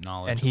intimate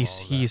knowledge. And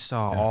he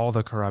saw all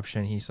the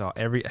corruption. He saw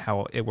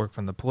how it worked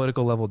from the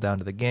political level down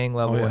to the gang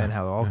level, and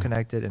how it all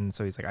connected. And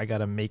so he's like, I got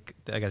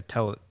to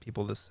tell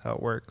people this how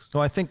it works.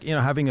 So I think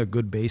having a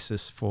good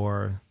basis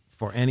for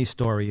any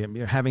story,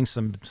 having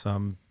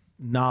some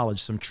knowledge,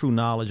 some true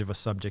knowledge of a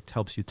subject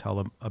helps you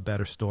tell a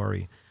better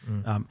story.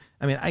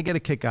 I mean, I get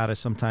a kick out of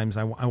sometimes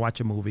I watch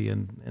a movie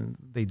and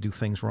they do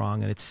things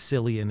wrong and it's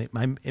silly and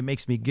it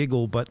makes me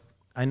giggle, but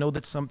I know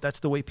that that's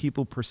the way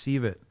people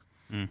perceive it.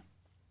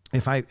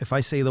 If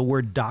I say the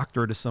word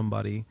doctor to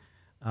somebody,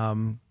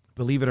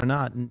 believe it or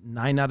not,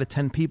 9 out of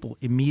 10 people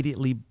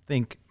immediately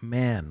think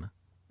man.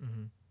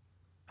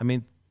 I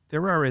mean,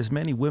 there are as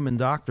many women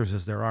doctors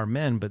as there are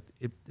men, but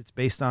it's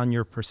based on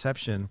your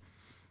perception.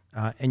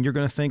 And you're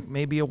going to think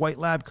maybe a white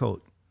lab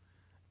coat,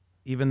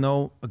 even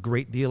though a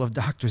great deal of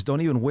doctors don't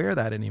even wear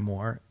that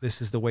anymore.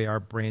 This is the way our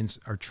brains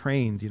are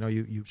trained.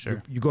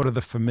 You go to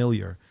the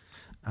familiar.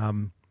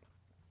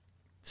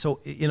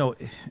 So,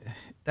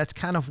 that's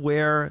kind of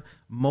where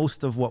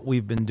most of what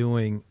we've been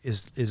doing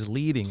is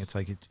leading. It's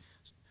like,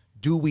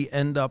 do we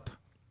end up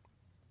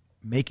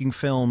making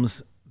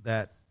films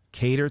that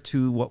cater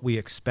to what we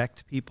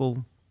expect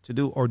people to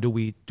do, or do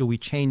we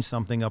change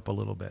something up a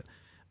little bit?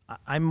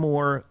 I'm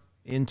more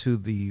into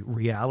the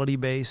reality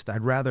based.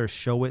 I'd rather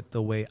show it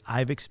the way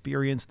I've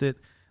experienced it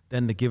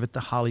than to give it the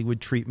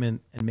Hollywood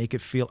treatment and make it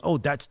feel, oh,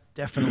 that's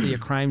definitely a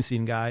crime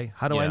scene guy.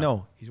 How do I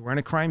know? He's wearing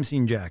a crime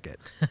scene jacket.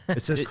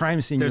 It says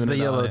crime scene there's unit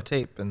the yellow on it.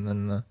 tape, and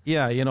then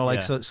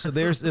so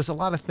there's a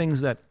lot of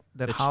things that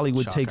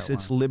Hollywood takes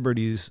its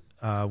liberties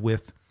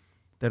with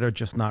that are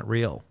just not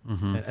real.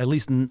 At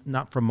least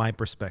not from my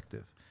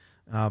perspective.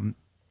 I've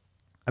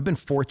been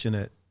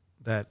fortunate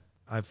that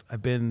I've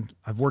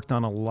worked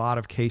on a lot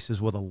of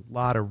cases with a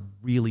lot of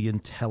really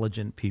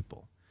intelligent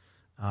people.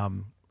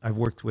 I've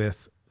worked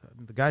with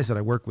the guys that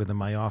I work with in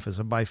my office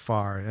are by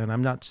far, and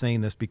I'm not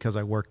saying this because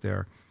I work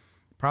there,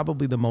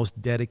 probably the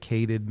most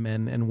dedicated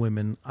men and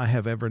women I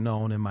have ever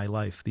known in my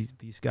life.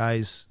 These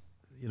guys,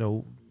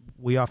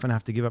 we often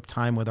have to give up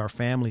time with our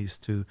families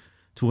to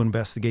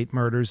investigate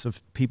murders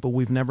of people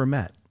we've never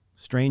met,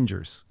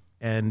 strangers.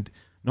 And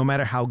no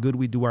matter how good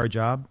we do our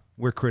job,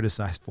 we're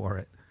criticized for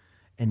it.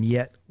 And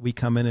yet we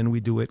come in and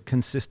we do it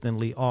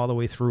consistently all the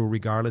way through,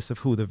 regardless of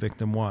who the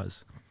victim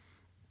was.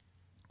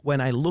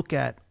 When I look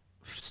at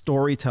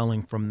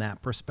storytelling from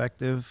that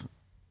perspective,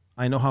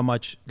 I know how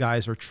much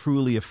guys are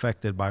truly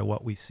affected by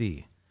what we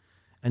see.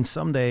 And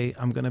someday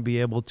I'm going to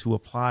be able to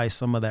apply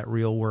some of that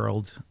real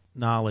world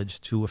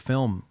knowledge to a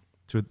film,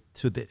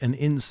 an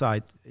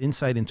insight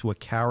into a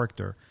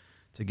character,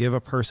 to give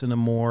a person a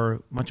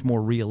much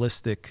more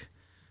realistic,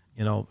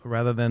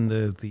 rather than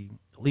the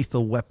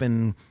lethal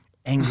weapon,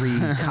 angry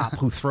cop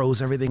who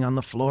throws everything on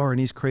the floor and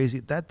he's crazy.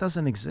 That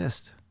doesn't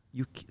exist.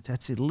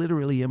 That's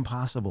literally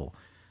impossible.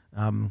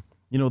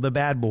 The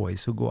bad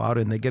boys who go out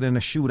and they get in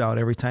a shootout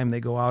every time they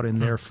go out in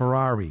their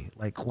Ferrari.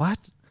 Like,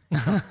 what?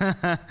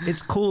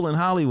 It's cool in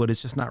Hollywood.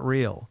 It's just not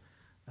real.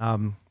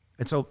 And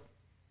so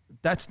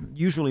that's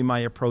usually my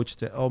approach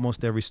to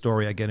almost every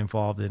story I get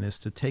involved in, is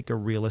to take a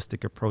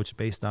realistic approach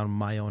based on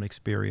my own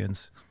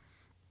experience.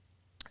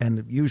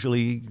 And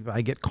usually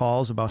I get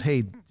calls about,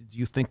 hey, do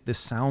you think this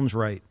sounds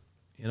right?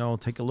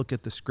 Take a look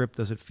at the script.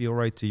 Does it feel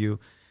right to you?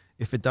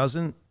 If it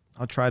doesn't,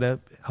 I'll try to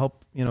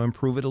help,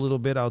 improve it a little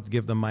bit. I'll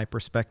give them my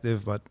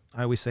perspective, but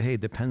I always say, hey,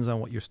 it depends on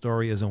what your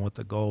story is and what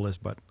the goal is,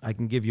 but I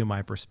can give you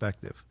my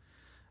perspective.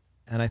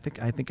 And I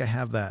think I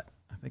have that.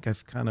 I think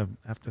I've kind of,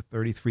 after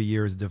 33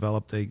 years,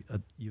 developed a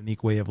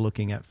unique way of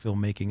looking at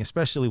filmmaking,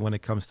 especially when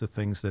it comes to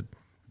things that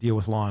deal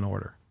with law and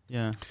order.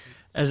 Yeah.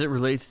 As it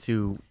relates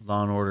to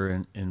law and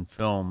order in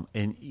film,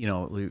 and,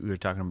 we were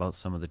talking about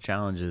some of the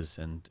challenges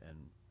and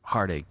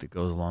heartache that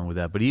goes along with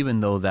that. But even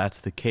though that's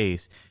the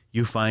case,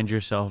 you find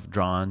yourself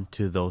drawn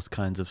to those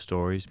kinds of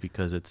stories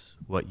because it's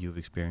what you've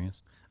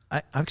experienced?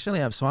 I actually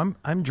have. So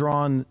I'm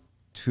drawn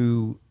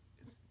to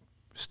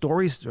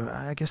stories,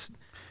 I guess.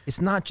 It's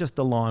not just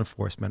the law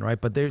enforcement, right?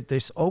 But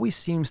there's always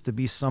seems to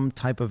be some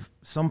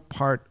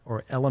part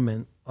or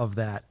element of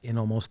that in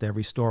almost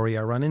every story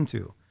I run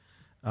into.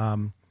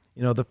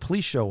 The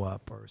police show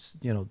up, or,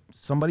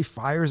 somebody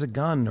fires a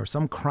gun, or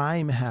some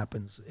crime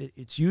happens.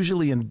 It's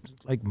usually in,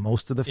 like,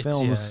 most of the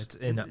films. It's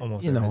in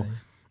almost everything.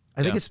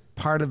 I think it's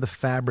part of the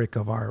fabric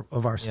of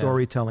our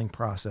storytelling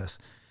process.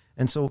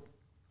 And so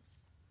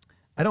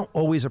I don't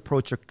always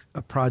approach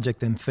a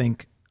project and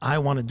think, I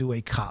want to do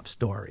a cop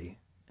story.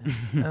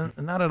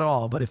 Not at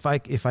all. But if I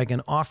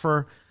can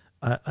offer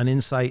an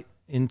insight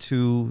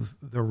into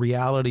the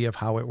reality of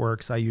how it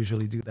works, I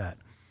usually do that.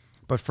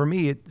 But for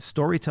me,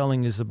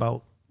 storytelling is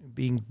about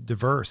being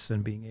diverse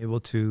and being able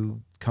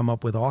to come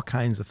up with all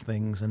kinds of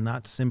things and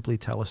not simply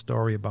tell a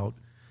story about,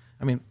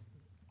 do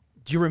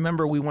you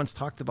remember we once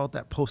talked about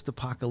that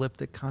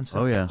post-apocalyptic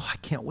concept? Oh, yeah. I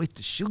can't wait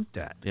to shoot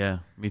that. Yeah,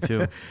 me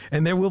too.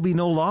 And there will be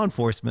no law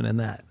enforcement in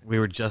that. We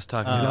were just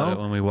talking about it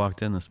when we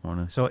walked in this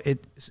morning. So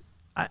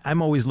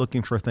I'm always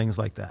looking for things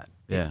like that.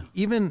 Yeah.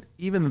 Even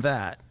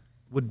that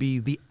would be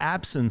the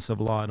absence of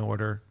law and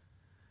order.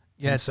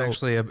 Yeah, it's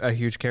actually a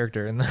huge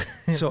character in the.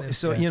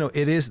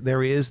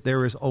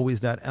 There is always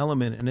that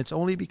element, and it's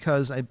only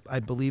because I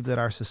believe that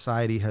our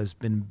society has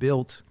been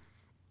built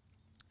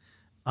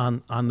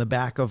on the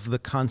back of the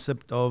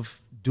concept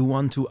of do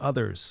unto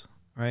others,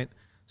 right?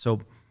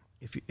 So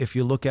if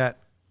you look at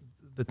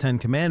the 10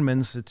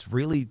 Commandments, it's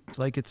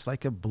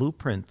like a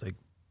blueprint. Like,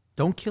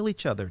 don't kill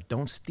each other,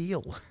 don't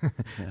steal,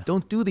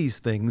 don't do these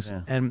things.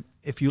 Yeah. And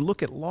if you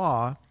look at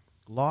law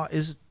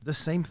is the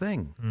same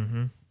thing.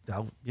 Mm-hmm.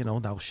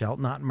 Thou shalt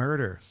not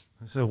murder.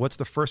 So what's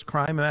the first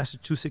crime in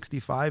Massachusetts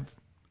 265?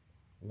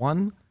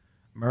 1,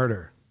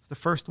 murder. It's the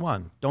first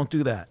one. Don't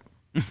do that.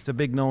 It's a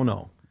big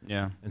no-no.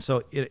 Yeah. And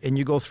so, and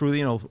you go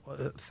through,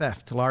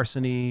 theft,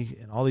 larceny,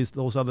 and all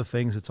those other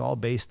things. It's all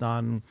based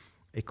on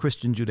a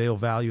Christian Judeo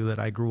value that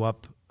I grew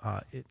up,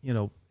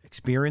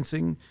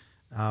 experiencing.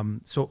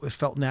 So it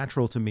felt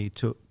natural to me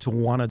to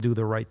want to do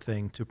the right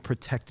thing, to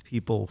protect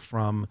people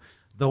from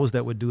those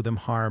that would do them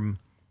harm.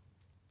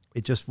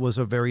 It just was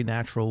a very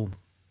natural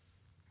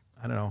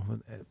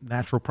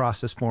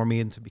process for me,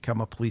 and to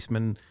become a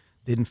policeman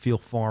didn't feel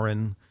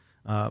foreign.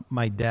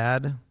 My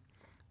dad,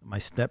 my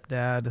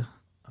stepdad,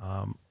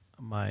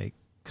 my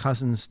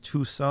cousin's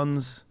 2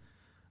 sons.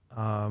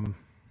 I've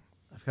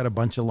got a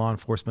bunch of law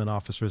enforcement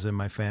officers in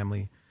my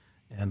family,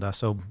 and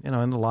and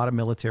a lot of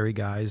military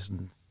guys,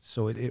 and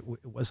so it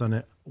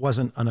wasn't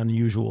an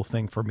unusual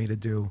thing for me to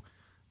do.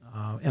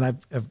 And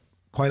I've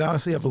quite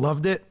honestly, I've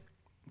loved it,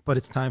 but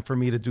it's time for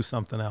me to do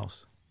something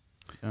else.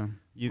 Yeah.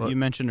 You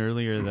mentioned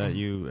earlier that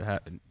you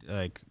had,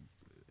 like,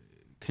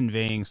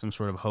 conveying some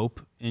sort of hope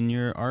in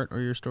your art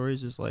or your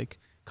stories is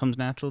comes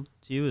natural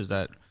to you. Is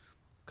that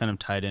kind of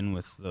tied in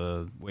with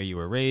the way you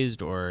were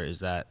raised, or is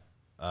that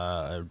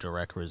a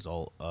direct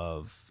result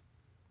of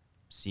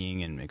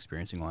seeing and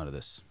experiencing a lot of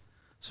this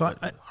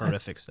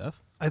horrific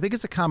stuff? I think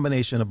it's a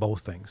combination of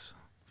both things.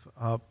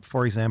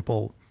 For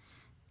example,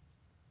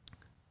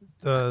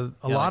 a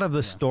lot of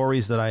the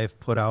stories that I've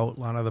put out, a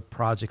lot of the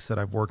projects that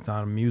I've worked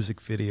on, music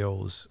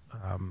videos,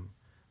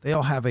 they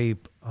all have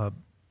I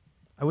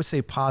would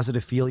say,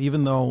 positive feel,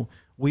 even though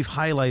we've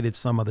highlighted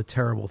some of the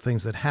terrible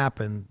things that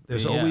happen.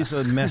 There's always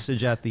a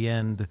message at the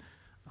end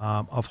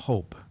of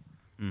hope,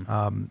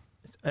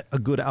 a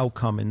good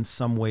outcome in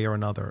some way or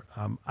another.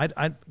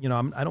 I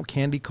don't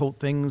candy coat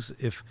things.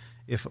 If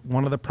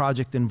one of the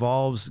project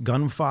involves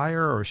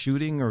gunfire or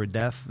shooting or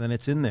death, then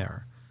it's in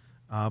there.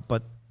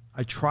 But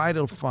I try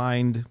to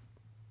find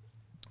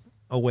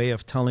a way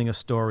of telling a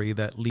story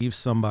that leaves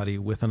somebody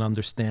with an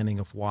understanding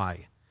of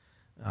why.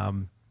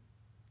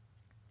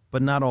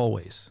 But not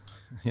always.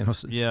 You know,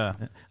 Yeah.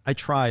 I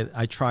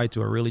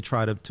really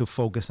try to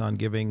focus on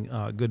giving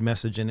a good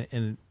message,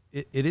 and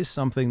it is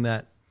something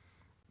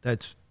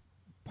that's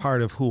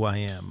part of who I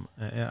am.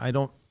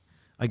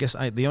 I guess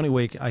the only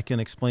way I can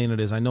explain it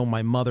is I know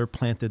my mother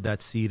planted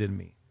that seed in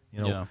me.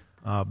 You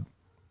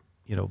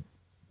know,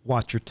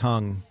 watch your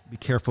tongue, be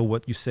careful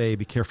what you say,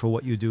 be careful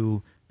what you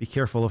do, be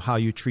careful of how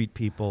you treat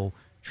people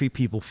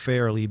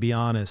fairly, be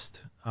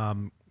honest.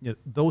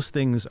 Those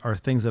things are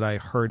things that I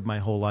heard my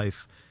whole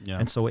life. Yeah.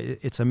 And so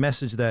it's a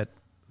message that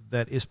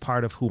is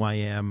part of who I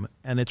am,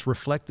 and it's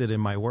reflected in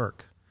my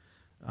work.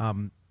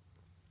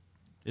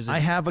 I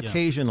have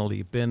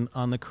occasionally been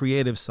on the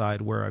creative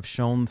side where I've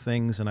shown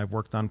things and I've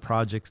worked on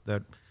projects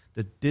that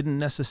didn't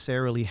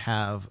necessarily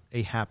have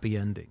a happy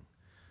ending.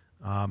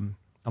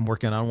 I'm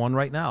working on one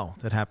right now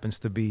that happens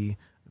to be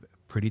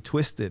pretty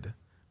twisted,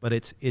 but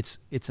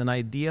it's an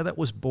idea that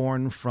was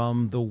born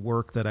from the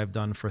work that I've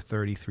done for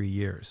 33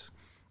 years.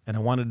 And I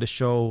wanted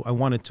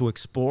to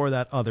explore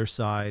that other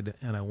side,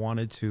 and I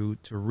wanted to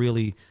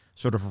really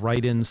sort of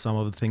write in some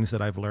of the things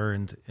that I've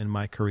learned in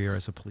my career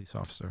as a police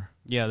officer.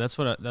 Yeah, that's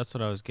what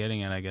I was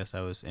getting at. I guess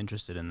I was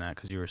interested in that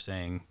because you were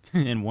saying,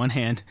 in one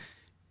hand,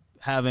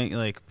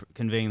 having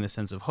conveying the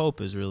sense of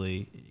hope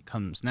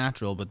comes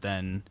natural, but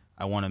then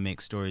I want to make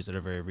stories that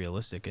are very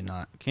realistic and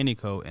not candy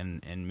coat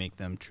and make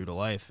them true to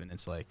life. And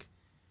it's like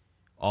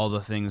all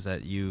the things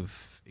that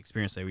you've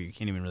experienced that you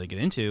can't even really get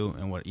into,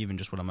 and what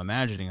I'm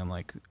imagining. I'm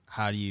like,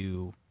 how do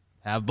you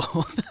have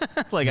both?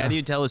 How do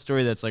you tell a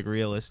story that's like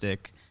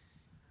realistic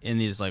in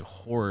these like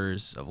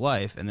horrors of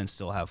life and then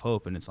still have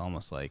hope? And it's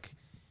almost like,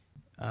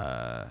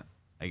 I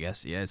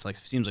guess, it's like,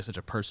 seems like such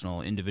a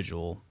personal,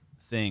 individual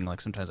thing.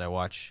 Like sometimes I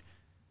watch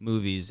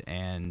movies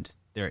and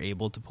they're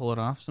able to pull it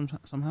off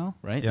somehow,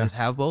 right? Yeah. Just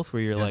have both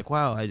where you're like,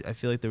 wow, I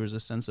feel like there was a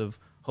sense of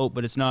hope,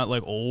 but it's not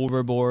like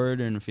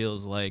overboard and it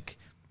feels like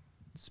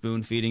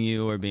spoon feeding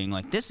you or being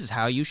like, this is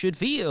how you should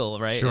feel,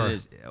 right? Sure.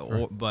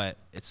 But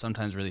it's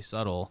sometimes really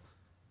subtle.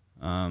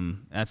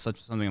 That's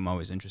something I'm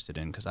always interested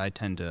in because I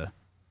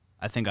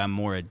think I'm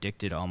more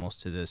addicted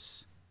almost to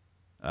this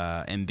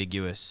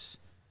ambiguous,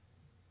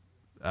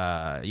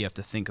 you have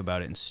to think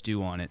about it and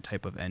stew on it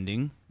type of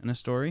ending in a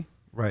story.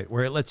 Right,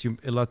 where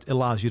it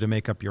allows you to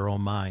make up your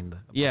own mind.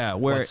 Yeah,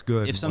 where what's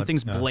good, if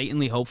something's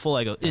blatantly hopeful,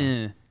 I go,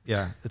 eh.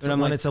 Yeah, it's But I'm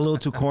when like- it's a little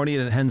too corny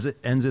and it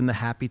ends in the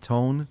happy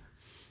tone.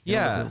 You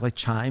know, Yeah. with the, like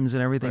chimes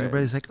and everything. Right.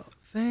 Everybody's like, oh,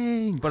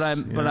 thanks. But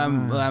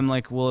I'm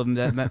like, well,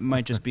 that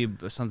might just be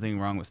something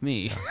wrong with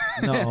me.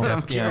 No,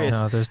 I'm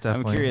curious. No, there's I'm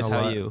definitely curious a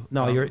how lot. you.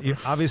 No, you're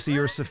obviously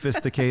you're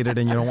sophisticated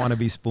and you don't want to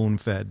be spoon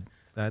fed.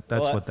 That's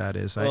Well, what that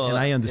is, well, and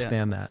I yeah.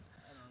 understand that.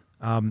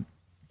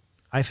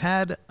 I've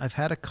had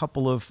a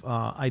couple of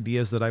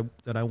ideas that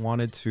I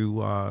wanted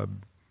to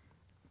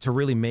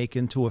really make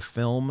into a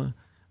film,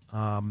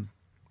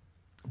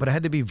 but I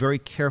had to be very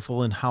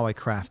careful in how I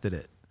crafted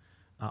it,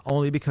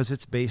 only because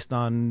it's based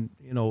on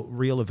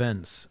real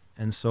events,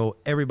 and so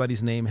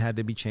everybody's name had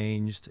to be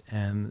changed,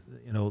 and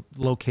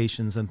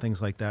locations and things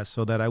like that,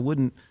 so that I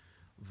wouldn't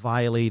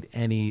violate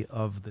any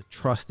of the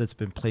trust that's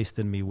been placed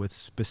in me with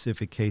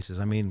specific cases.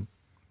 I mean,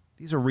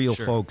 these are real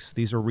Sure. folks,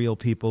 these are real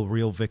people,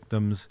 real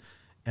victims.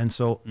 And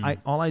so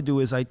all I do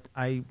is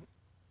I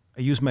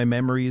use my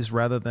memories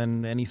rather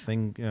than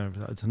anything.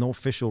 It's no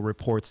official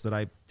reports that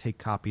I take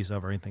copies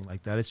of or anything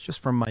like that. It's just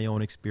from my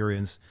own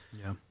experience.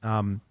 Yeah.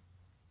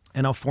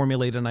 And I'll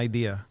formulate an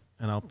idea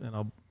and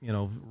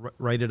I'll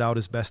write it out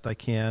as best I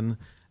can.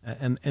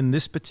 And in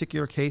this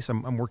particular case,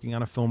 I'm working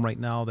on a film right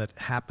now that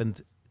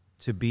happened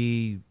to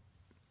be,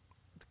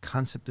 the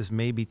concept is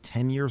maybe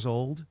 10 years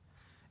old.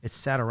 It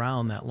sat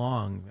around that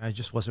long. I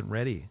just wasn't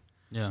ready.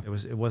 Yeah.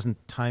 It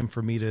wasn't time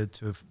for me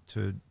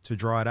to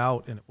draw it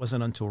out, and it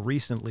wasn't until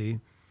recently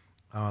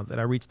that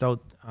I reached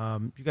out.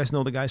 You guys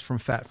know the guys from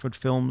Fat Foot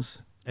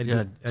Films?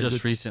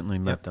 Just recently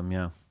met them.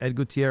 Yeah, Ed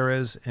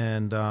Gutierrez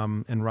and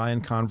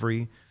Ryan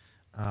Convery.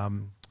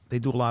 They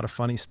do a lot of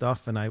funny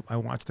stuff, and I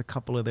watched a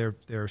couple of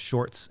their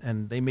shorts,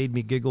 and they made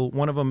me giggle.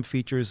 One of them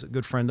features a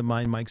good friend of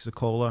mine, Mike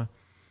Ziccola,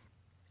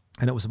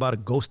 and it was about a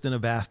ghost in a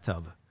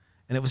bathtub,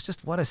 and it was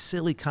just what a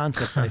silly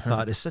concept. I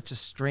thought it's such a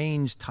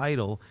strange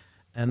title.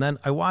 And then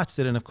I watched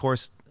it, and of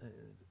course,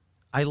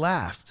 I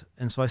laughed.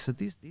 And so I said,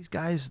 these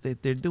guys,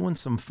 they're doing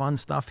some fun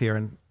stuff here.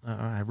 And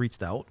I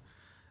reached out,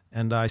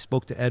 and I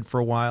spoke to Ed for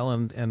a while,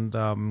 and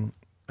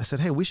I said,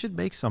 hey, we should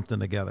make something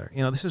together.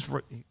 This is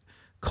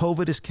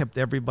COVID has kept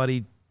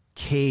everybody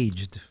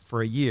caged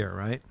for a year,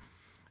 right?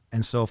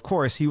 And so, of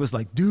course, he was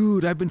like,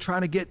 dude, I've been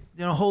trying to get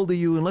hold of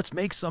you, and let's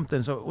make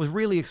something. So it was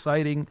really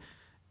exciting.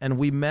 And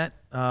we met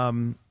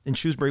in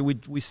Shrewsbury.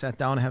 We sat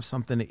down to have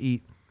something to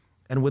eat.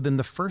 And within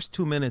the first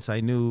 2 minutes,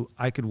 I knew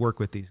I could work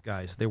with these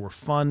guys. They were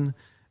fun.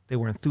 They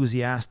were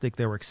enthusiastic.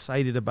 They were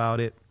excited about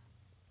it.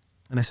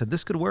 And I said,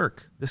 this could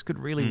work. This could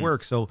really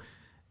work. So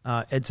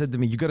Ed said to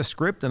me, you got a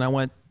script? And I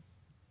went,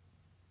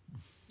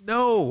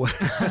 no.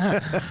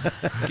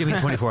 give me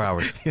 24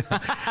 hours.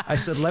 I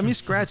said, let me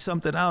scratch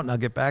something out and I'll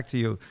get back to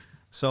you.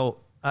 So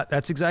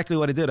that's exactly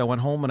what I did. I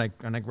went home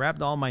and I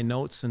grabbed all my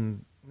notes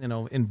and,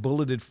 in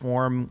bulleted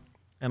form,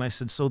 And I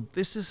said, so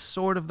this is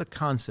sort of the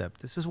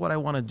concept. This is what I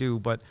want to do,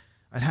 but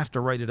I'd have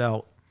to write it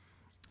out.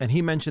 And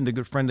he mentioned a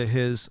good friend of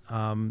his,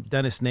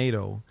 Dennis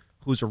Nato,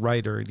 who's a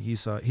writer. And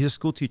he's a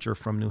school teacher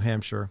from New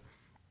Hampshire.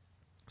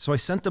 So I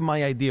sent him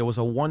my idea. It was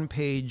a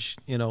one-page,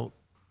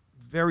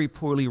 very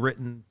poorly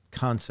written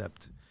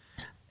concept.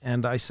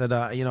 And I said,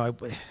 I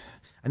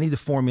need to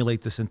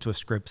formulate this into a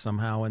script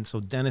somehow. And so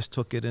Dennis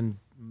took it and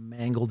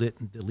mangled it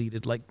and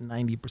deleted like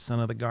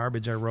 90% of the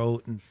garbage I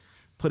wrote and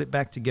put it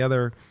back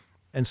together.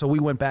 And so we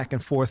went back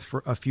and forth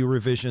for a few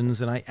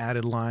revisions, and I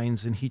added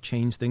lines, and he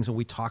changed things, and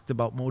we talked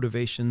about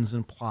motivations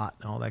and plot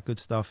and all that good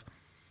stuff.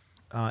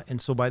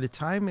 And so by the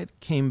time it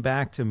came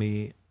back to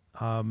me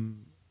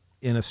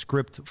in a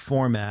script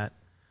format,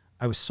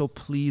 I was so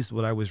pleased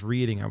what I was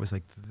reading. I was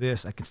like,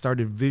 this, I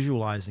started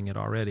visualizing it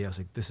already. I was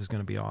like, this is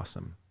going to be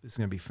awesome. This is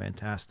going to be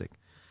fantastic.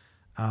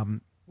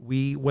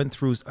 We went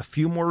through a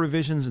few more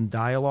revisions and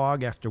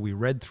dialogue after we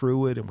read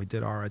through it and we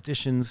did our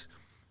auditions.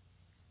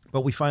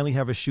 But we finally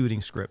have a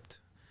shooting script.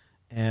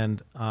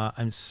 And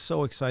I'm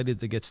so excited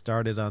to get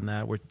started on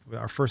that.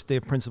 Our first day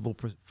of principal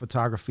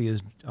photography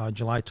is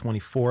July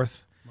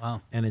 24th.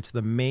 Wow. And it's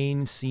the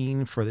main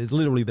scene it's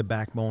literally the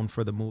backbone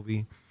for the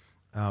movie.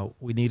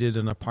 We needed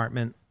an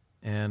apartment,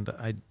 and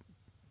I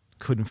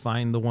couldn't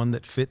find the one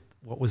that fit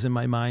what was in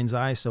my mind's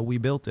eye, so we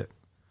built it.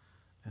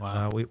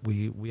 Wow.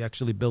 We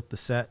actually built the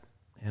set,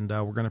 and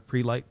we're going to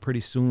pre-light pretty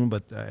soon,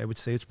 but I would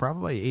say it's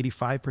probably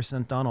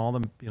 85% done. All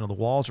the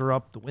walls are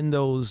up, the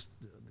windows,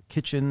 the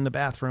kitchen, the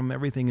bathroom,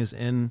 everything is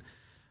in.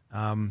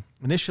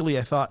 Initially,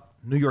 I thought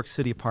New York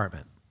City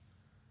apartment,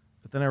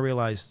 but then I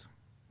realized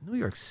New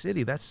York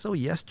City, that's so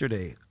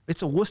yesterday.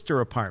 It's a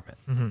Worcester apartment.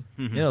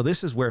 Mm-hmm. Mm-hmm.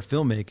 This is where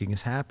filmmaking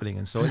is happening,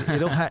 and so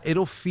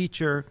it'll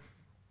feature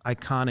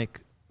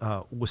iconic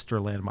Worcester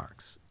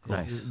landmarks.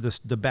 Nice.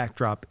 The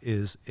backdrop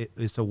is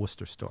a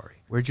Worcester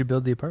story. Where'd you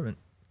build the apartment?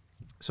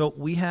 So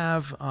we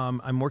have,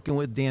 I'm working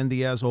with Dan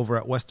Diaz over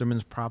at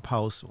Westerman's Prop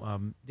House.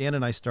 Dan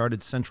and I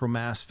started Central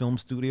Mass Film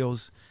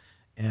Studios,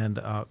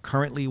 and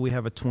currently we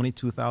have a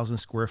 22,000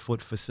 square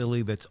foot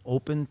facility that's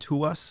open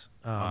to us.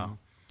 Wow.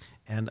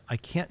 And I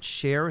can't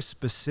share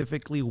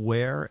specifically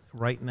where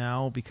right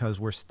now because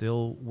we're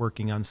still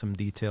working on some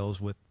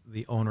details with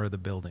the owner of the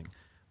building.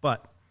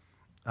 But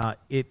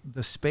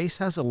the space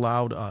has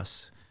allowed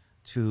us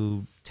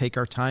to take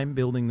our time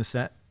building the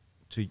set.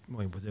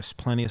 There's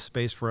plenty of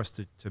space for us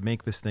to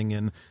make this thing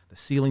in. The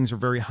ceilings are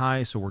very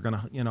high, so we're going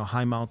to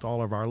high mount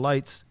all of our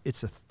lights.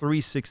 It's a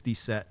 360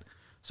 set.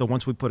 So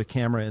once we put a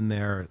camera in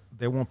there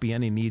won't be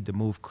any need to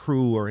move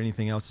crew or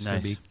anything else. It's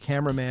going to be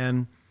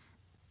cameraman.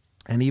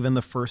 And even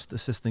the first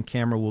assistant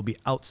camera will be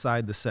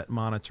outside the set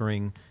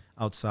monitoring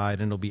outside,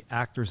 and it'll be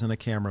actors and a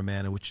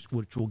cameraman, which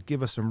will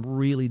give us some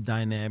really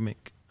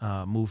dynamic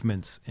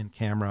movements in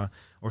camera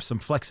or some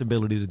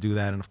flexibility to do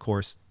that. And of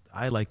course,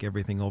 I like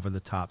everything over the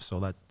top,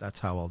 so that's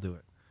how I'll do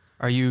it.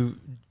 Are you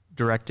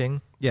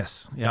directing?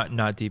 Yes. Yeah.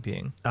 Not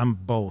DPing? I'm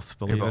both,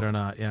 believe it or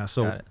not. Yeah.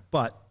 So,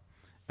 but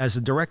as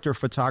a director of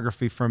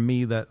photography, for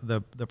me,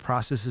 the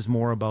process is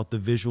more about the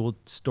visual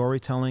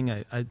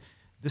storytelling.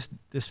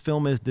 This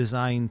film is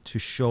designed to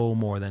show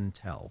more than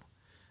tell.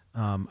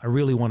 I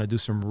really want to do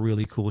some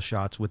really cool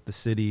shots with the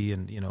city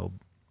and,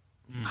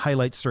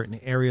 highlight certain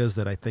areas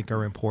that I think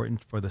are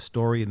important for the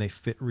story, and they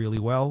fit really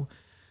well.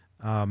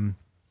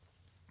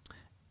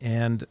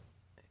 And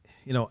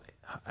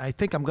I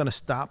think I'm going to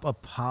stop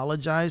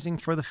apologizing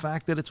for the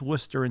fact that it's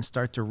Worcester and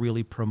start to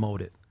really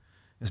promote it.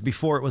 As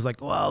before, it was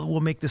like, well, we'll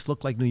make this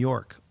look like New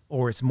York,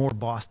 or it's more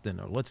Boston,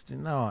 or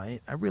I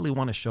really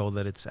want to show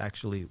that it's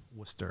actually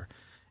Worcester.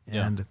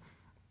 And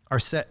our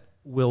set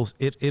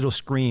it'll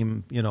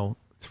scream,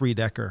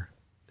 3-decker.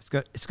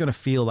 It's going to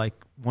feel like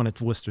one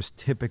of Worcester's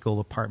typical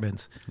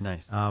apartments.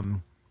 Nice.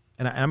 And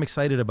I'm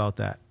excited about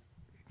that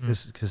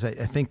because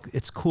I think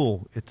it's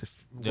cool.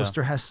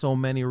 Worcester has so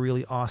many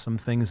really awesome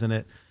things in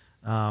it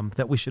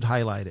that we should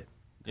highlight it.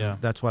 Yeah.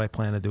 That's what I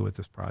plan to do with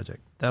this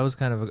project. That was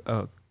kind of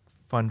a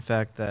fun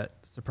fact that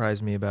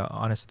surprised me about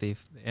Honest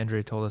Thief.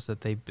 Andrea told us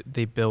that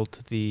they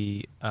built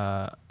the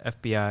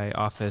FBI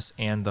office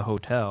and the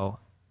hotel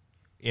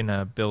in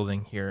a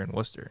building here in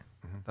Worcester.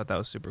 Thought that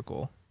was super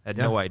cool. I had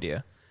no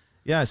idea.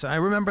 Yeah, so I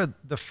remember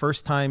the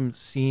first time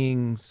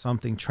seeing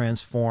something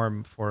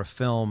transform for a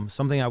film,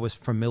 something I was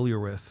familiar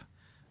with.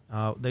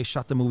 They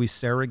shot the movie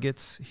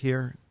Surrogates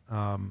here.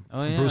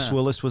 Bruce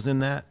Willis was in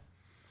that.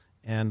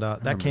 And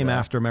that came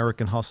after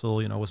American Hustle,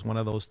 was one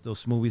of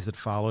those movies that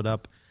followed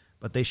up.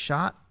 But they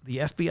shot, the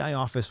FBI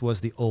office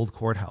was the old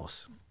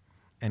courthouse.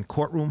 And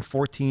courtroom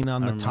 14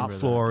 on the top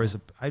floor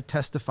I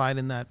testified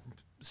in that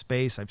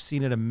space. I've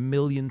seen it a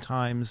million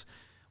times.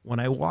 When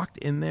I walked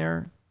in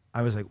there,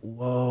 I was like,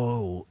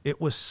 whoa,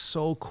 it was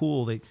so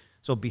cool.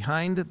 So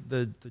behind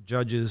the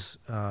judge's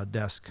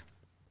desk,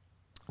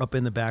 up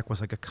in the back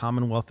was like a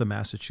Commonwealth of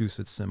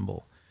Massachusetts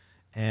symbol.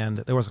 And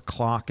there was a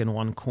clock in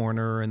one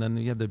corner, and then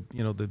you had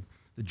the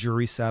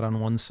jury sat on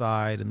one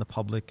side and the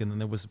public, and then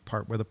there was a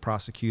part where the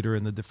prosecutor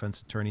and the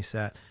defense attorney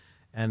sat.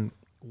 And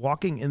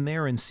walking in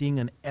there and seeing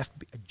a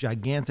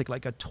gigantic,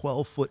 like a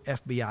 12-foot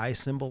FBI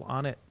symbol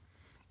on it,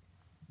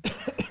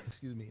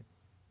 excuse me,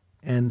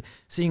 and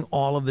seeing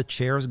all of the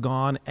chairs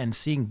gone and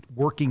seeing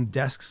working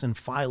desks and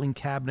filing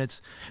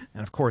cabinets.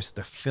 And of course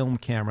the film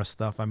camera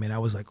stuff. I mean, I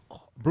was like,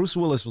 oh, Bruce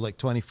Willis was like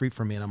 20 feet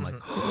from me. And I'm like,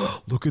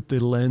 oh, look at the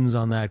lens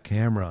on that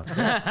camera.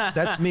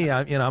 That's me.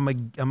 I'm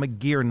a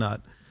gear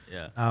nut.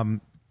 Yeah.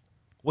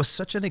 Was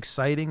such an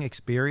exciting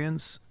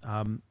experience.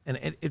 And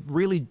it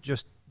really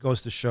just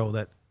goes to show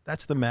that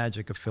that's the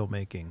magic of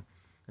filmmaking.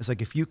 It's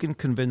like if you can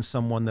convince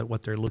someone that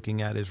what they're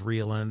looking at is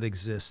real and it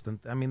exists, then,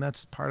 I mean,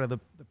 that's part of the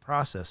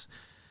process.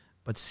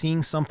 But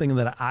seeing something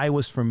that I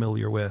was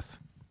familiar with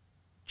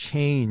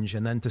change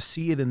and then to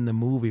see it in the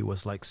movie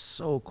was like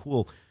so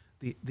cool.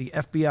 The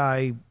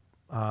FBI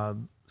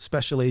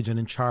special agent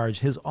in charge,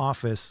 his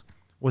office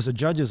was a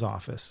judge's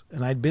office.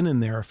 And I'd been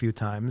in there a few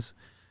times.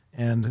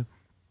 And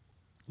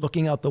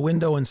looking out the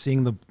window and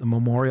seeing the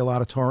Memorial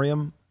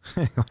Auditorium,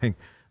 going,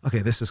 okay,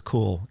 this is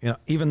cool. You know,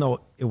 even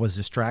though it was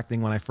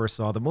distracting when I first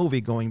saw the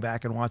movie, going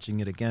back and watching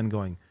it again,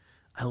 going,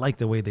 I like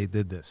the way they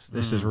did this.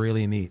 This is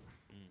really neat.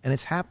 And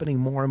it's happening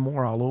more and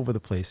more all over the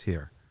place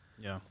here.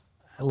 Yeah.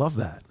 I love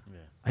that.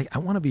 Yeah. I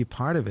want to be a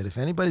part of it. If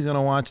anybody's going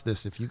to watch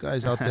this, if you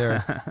guys out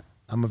there,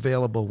 I'm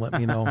available. Let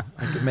me know.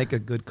 I can make a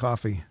good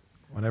coffee,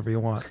 whatever you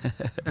want.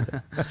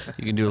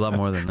 You can do a lot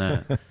more than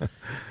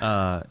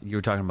that. You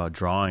were talking about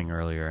drawing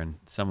earlier, and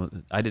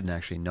I didn't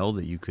actually know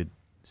that you could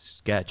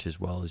sketch as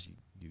well as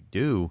you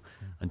do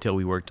until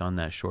we worked on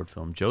that short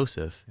film,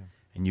 Joseph,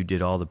 and you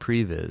did all the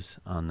previs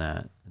on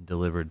that and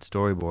delivered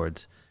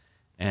storyboards.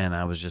 And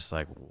I was just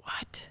like,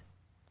 what?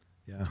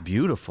 Yeah. It's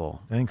beautiful.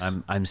 Thanks.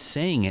 I'm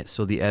saying it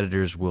so the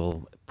editors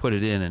will put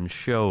it in and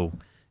show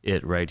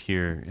it right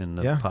here in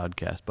the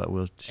podcast, but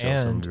we'll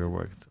show some of your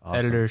work. It's awesome.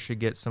 Editors should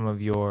get some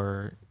of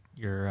your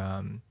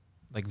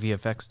like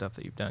VFX stuff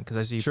that you've done, because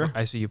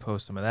I see you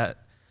post some of that.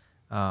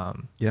 A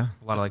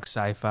lot of like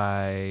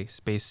sci-fi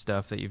space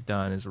stuff that you've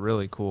done is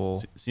really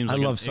cool. Seems I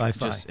like love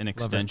sci-fi. Just an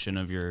extension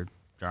of your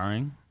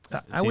drawing.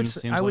 I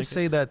would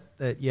say that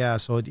yeah.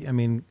 So I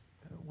mean,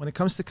 when it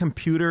comes to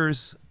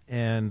computers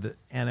and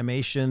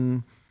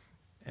animation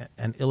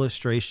and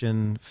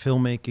illustration,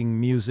 filmmaking,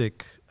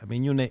 music, I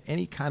mean,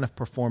 any kind of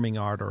performing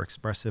art or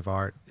expressive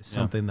art is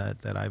something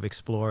that I've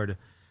explored.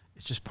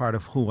 It's just part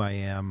of who I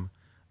am.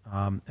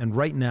 And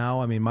right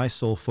now, I mean, my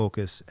sole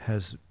focus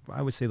has,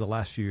 I would say the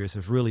last few years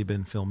have really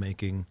been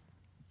filmmaking,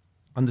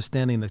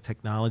 understanding the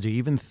technology,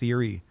 even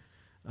theory.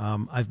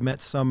 I've met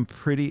some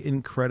pretty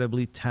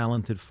incredibly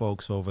talented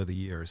folks over the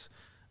years,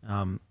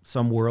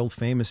 some world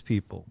famous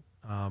people.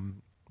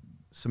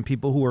 Some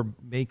people who are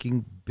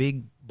making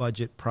big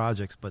budget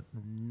projects, but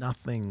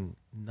nothing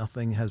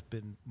has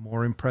been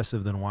more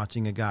impressive than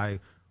watching a guy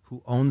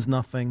who owns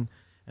nothing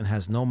and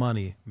has no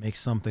money make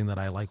something that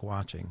I like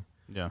watching.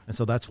 Yeah. And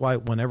so that's why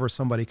whenever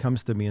somebody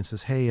comes to me and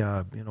says, hey,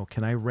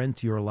 can I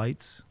rent your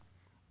lights?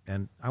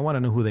 And I want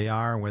to know who they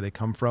are and where they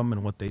come from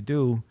and what they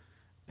do.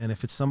 And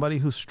if it's somebody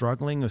who's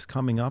struggling, who's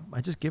coming up, I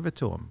just give it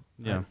to them.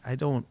 Yeah. I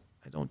don't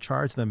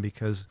charge them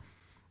because,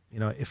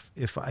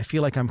 if I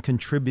feel like I'm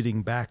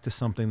contributing back to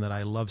something that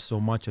I love so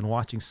much, and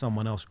watching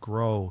someone else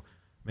grow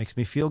makes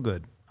me feel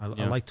good. I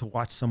like to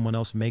watch someone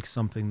else make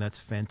something that's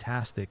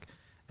fantastic.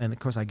 And of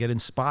course I get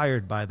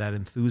inspired by that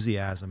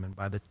enthusiasm and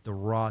by the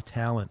raw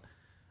talent.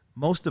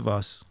 Most of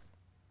us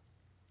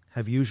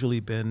have usually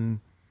been,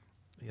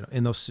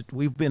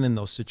 we've been in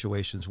those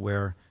situations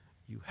where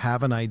you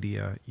have an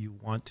idea, you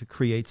want to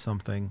create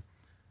something,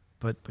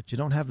 but you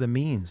don't have the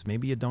means.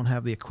 Maybe you don't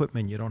have the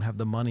equipment, you don't have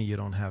the money, you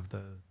don't have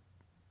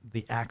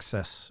the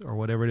access or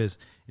whatever it is.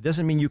 It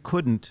doesn't mean you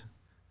couldn't,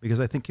 because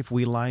I think if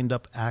we lined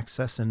up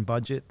access and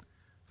budget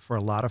for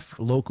a lot of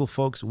local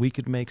folks, we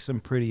could make some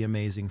pretty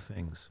amazing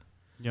things.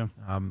 Yeah.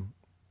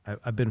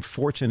 I've been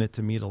fortunate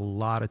to meet a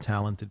lot of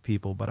talented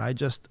people, but I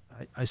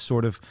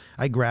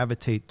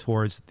gravitate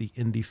towards the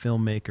indie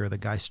filmmaker, the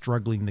guy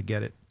struggling to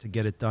get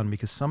it done,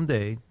 because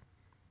someday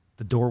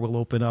the door will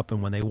open up,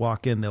 and when they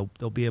walk in,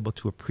 they'll be able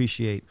to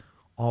appreciate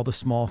all the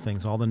small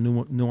things, all the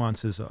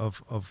nuances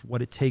of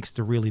what it takes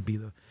to really be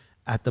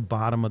at the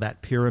bottom of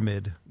that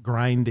pyramid,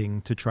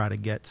 grinding to try to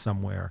get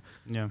somewhere.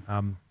 Yeah.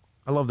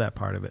 I love that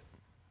part of it.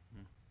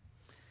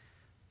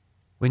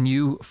 When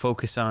you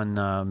focus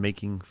on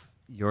making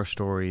your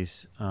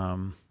stories, I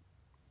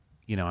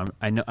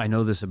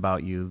know this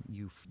about you.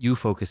 You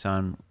focus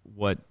on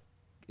what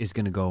is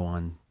going to go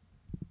on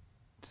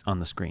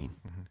the screen.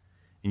 Mm-hmm.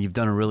 And you've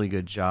done a really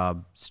good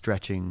job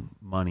stretching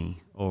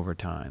money over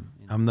time.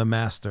 I'm the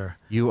master.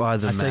 You are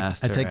the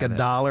master. I take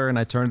 $1 and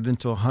I turn it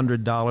into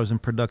 $100 in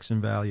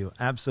production value.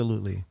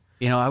 Absolutely.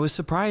 I was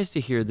surprised to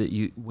hear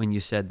that when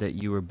you said that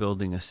you were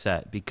building a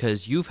set,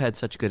 because you've had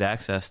such good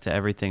access to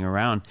everything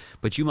around,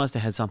 but you must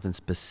have had something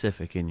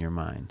specific in your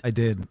mind. I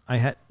did. I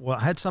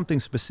had something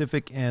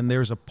specific, and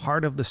there's a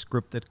part of the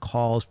script that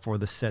calls for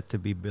the set to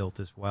be built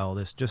as well.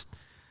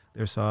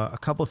 There's a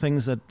couple of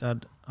things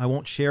that I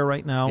won't share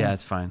right now. Yeah,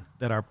 it's fine.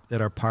 That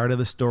are part of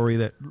the story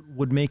that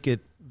would make it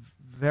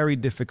very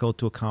difficult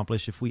to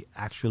accomplish if we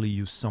actually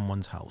use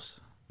someone's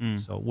house.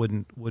 So it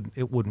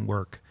wouldn't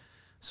work.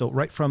 So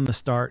right from the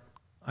start,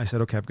 I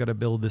said, okay, I've got to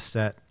build this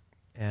set,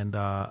 and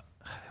I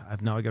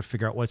I've now got to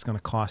figure out what it's going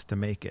to cost to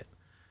make it.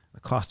 The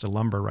cost of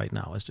lumber right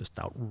now is just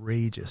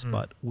outrageous,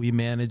 but we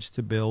managed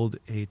to build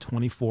a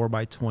 24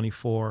 by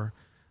 24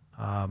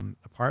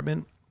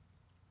 apartment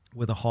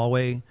with a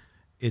hallway.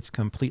 It's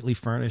completely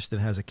furnished. It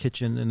has a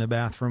kitchen and a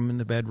bathroom and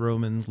the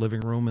bedroom and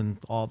living room and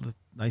all the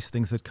nice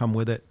things that come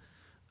with it.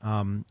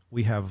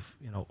 We have,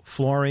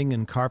 flooring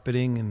and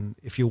carpeting. And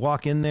if you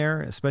walk in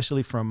there,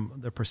 especially from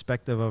the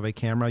perspective of a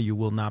camera, you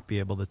will not be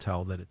able to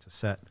tell that it's a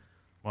set.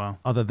 Wow.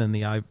 Other than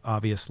the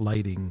obvious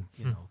lighting,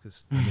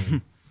 because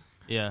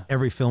Yeah.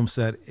 every film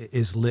set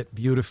is lit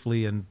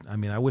beautifully. And I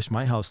mean, I wish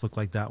my house looked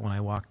like that when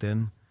I walked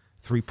in.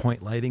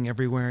 3-point lighting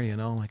everywhere,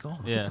 like, oh,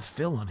 look at the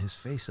fill on his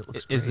face. It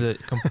looks great. Is it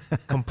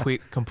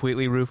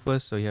completely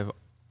roofless? So you have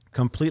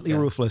Completely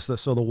roofless.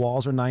 So the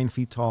walls are 9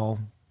 feet tall.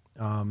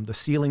 The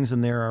ceilings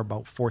in there are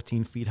about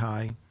 14 feet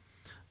high.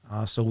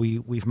 So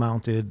we've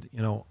mounted,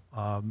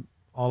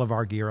 all of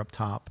our gear up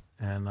top,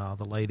 and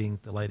the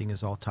lighting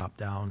is all top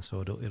down.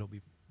 So it'll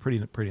be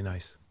pretty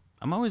nice.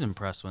 I'm always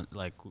impressed when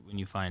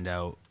you find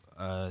out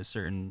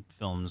certain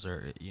films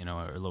or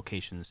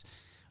locations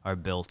are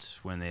built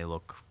when they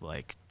look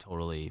like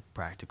totally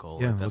practical.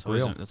 Yeah, That's look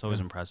real. always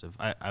impressive.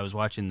 I was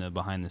watching the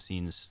behind the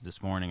scenes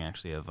this morning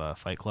actually of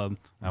Fight Club.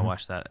 Mm-hmm. I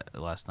watched that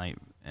last night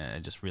and I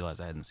just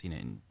realized I hadn't seen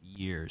it in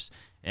years.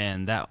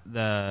 And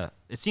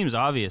it seems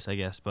obvious, I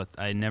guess, but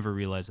I never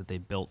realized that they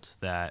built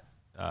that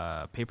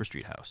Paper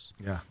Street house.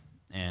 Yeah.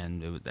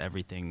 And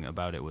everything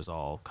about it was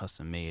all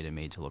custom made and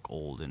made to look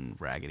old and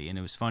raggedy. And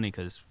it was funny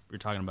because we were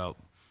talking about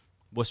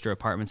Worcester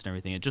apartments and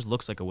everything. It just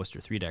looks like a Worcester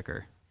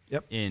 3-decker.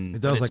 Yep. but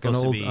It does, it's like an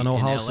supposed to old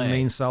be house LA. in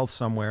Maine South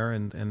somewhere,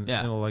 and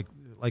Yeah. like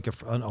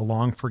a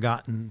long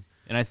forgotten.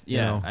 And I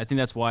think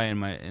that's why in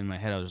my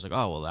head I was just like,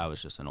 oh well, that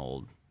was just an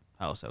old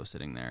house that was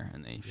sitting there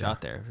and they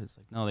shot there. It's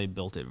like, no, they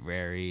built it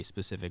very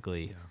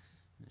specifically. Yeah.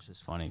 It's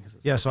just funny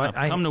because So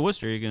I come to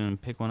Worcester, you can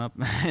pick one up.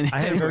 I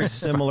had a very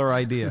similar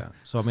idea.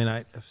 So I mean,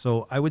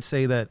 I would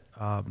say that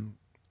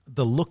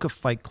the look of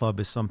Fight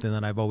Club is something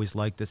that I've always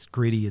liked. It's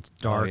gritty, it's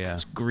dark,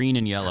 It's green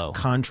and yellow,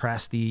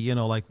 contrasty.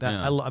 Like that.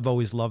 Yeah. I've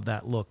always loved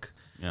that look.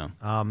 Yeah.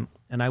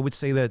 And I would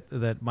say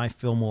that my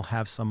film will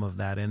have some of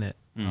that in it,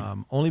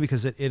 only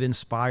because it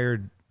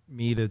inspired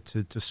me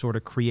to sort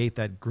of create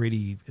that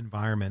gritty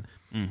environment.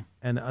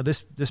 And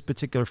this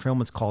particular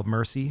film, it's called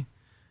Mercy,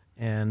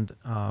 and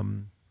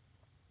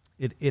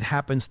it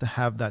happens to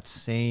have that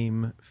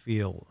same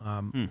feel.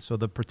 So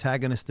the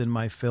protagonist in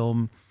my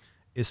film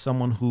is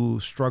someone who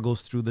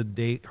struggles through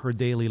her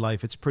daily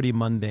life. It's pretty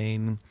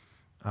mundane.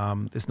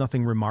 There's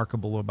nothing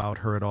remarkable about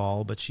her at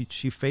all, but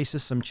she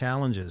faces some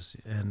challenges,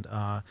 and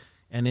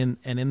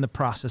in the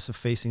process of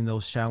facing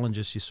those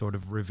challenges, she sort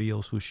of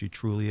reveals who she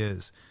truly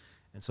is.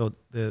 And so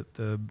the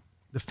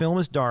film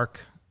is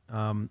dark.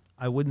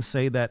 I wouldn't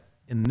say that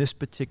in this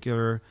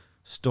particular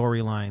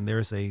storyline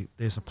there's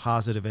a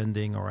positive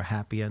ending or a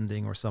happy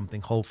ending or something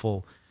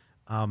hopeful,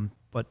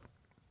 but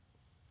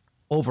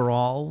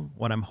overall,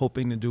 what I'm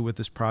hoping to do with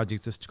this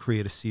project is to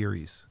create a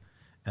series.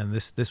 And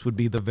this would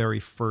be the very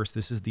first.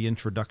 This is the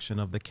introduction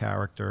of the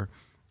character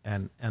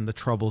and the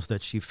troubles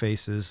that she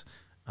faces.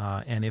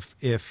 And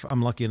if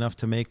I'm lucky enough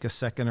to make a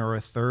second or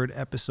a third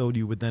episode,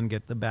 you would then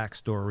get the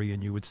backstory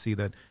and you would see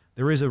that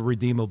there is a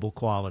redeemable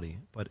quality.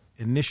 But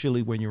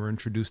initially, when you're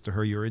introduced to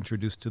her, you're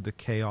introduced to the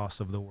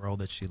chaos of the world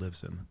that she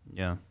lives in.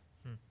 Yeah.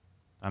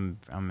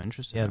 I'm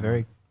interested. Yeah,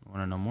 very. I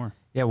want to know more.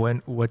 Yeah,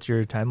 what's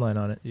your timeline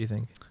on it, do you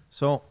think?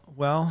 So,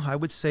 well, I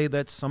would say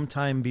that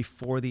sometime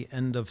before the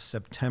end of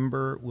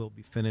September, we'll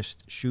be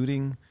finished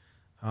shooting.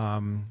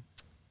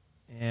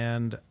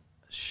 And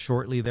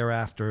shortly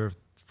thereafter,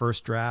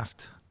 first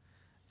draft.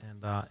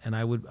 And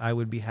I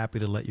would be happy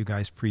to let you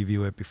guys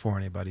preview it before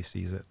anybody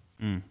sees it.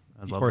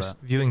 I'd love Of course,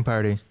 that. Viewing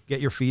party.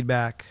 get your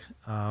feedback.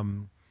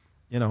 I'm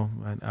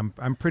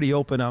pretty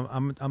open.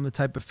 I'm the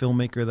type of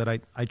filmmaker that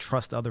I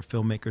trust other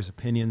filmmakers'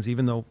 opinions,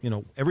 even though,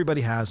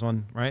 everybody has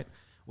one, right?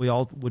 We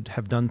all would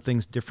have done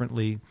things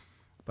differently,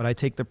 but I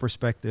take the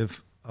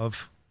perspective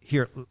of,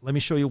 here, let me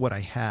show you what I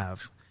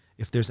have.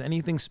 If there's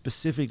anything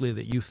specifically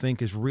that you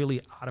think is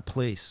really out of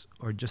place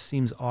or just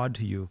seems odd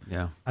to you,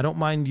 Yeah. I don't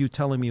mind you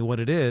telling me what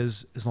it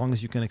is as long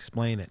as you can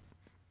explain it.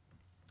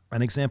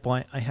 An example,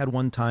 I had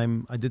one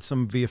time, I did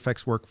some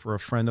VFX work for a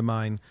friend of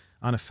mine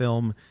on a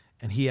film,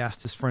 and he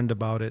asked his friend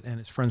about it, and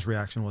his friend's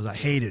reaction was, I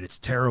hate it. It's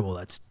terrible.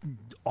 That's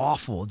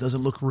awful. It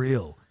doesn't look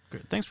real.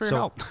 Great. Thanks for your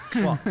help.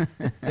 Well,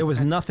 there was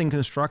nothing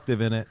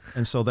constructive in it.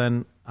 And so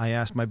then I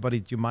asked my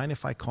buddy, do you mind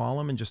if I call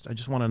him? And I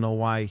just want to know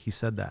why he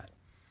said that.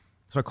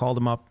 So I called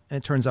him up, and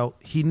it turns out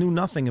he knew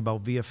nothing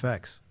about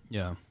VFX.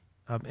 Yeah.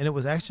 And it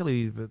was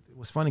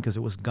funny because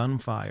it was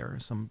gunfire,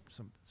 some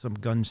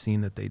gun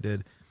scene that they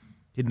did.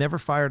 He'd never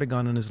fired a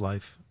gun in his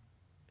life.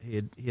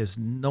 He has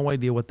no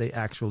idea what they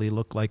actually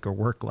look like or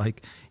work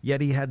like. Yet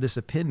he had this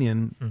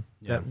opinion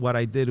that what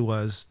I did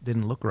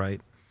didn't look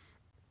right.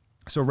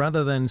 So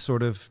rather than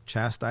sort of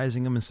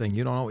chastising him and saying,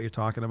 you don't know what you're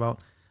talking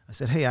about, I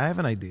said, hey, I have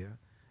an idea.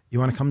 You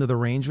want to come to the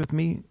range with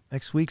me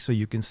next week so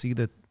you can see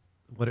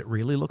what it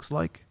really looks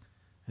like?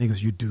 And he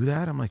goes, you do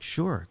that? I'm like,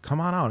 sure,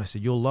 come on out. I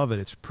said, you'll love it.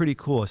 It's pretty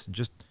cool. I said,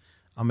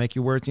 I'll make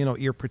you wear,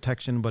 ear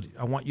protection, but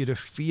I want you to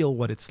feel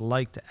what it's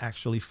like to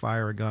actually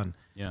fire a gun.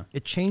 Yeah.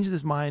 It changed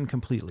his mind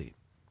completely.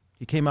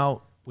 He came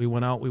out, we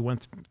went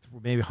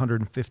through maybe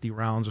 150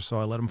 rounds or so.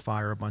 I let him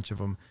fire a bunch of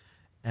them.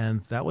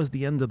 And that was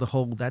the end of the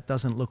whole, that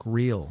doesn't look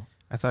real.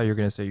 I thought you were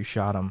going to say you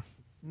shot him.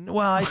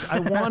 Well, I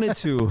wanted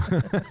to.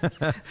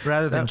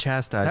 Rather than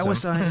chastise that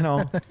him.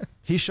 was,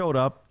 he showed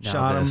up, Now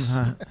shot this.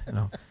 him.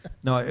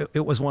 No,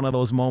 it was one of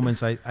those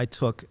moments I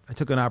took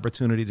an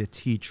opportunity to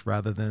teach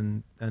rather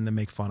than to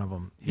make fun of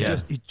him.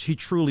 He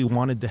truly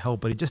wanted to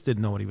help, but he just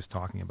didn't know what he was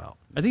talking about.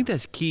 I think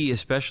that's key,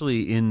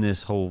 especially in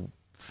this whole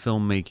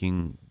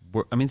filmmaking.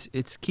 I mean,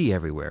 it's key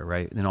everywhere,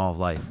 right, in all of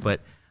life.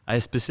 But I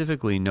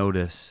specifically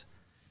notice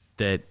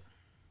that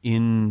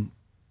in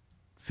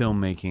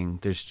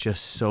filmmaking, there's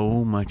just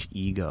so much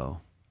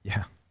ego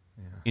Yeah.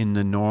 in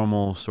the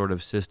normal sort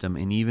of system,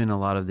 and even a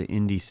lot of the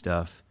indie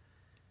stuff.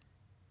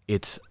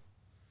 It's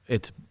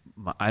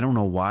I don't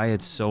know why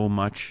it's so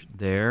much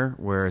there,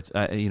 where it's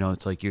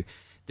it's like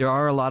there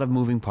are a lot of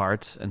moving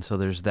parts, and so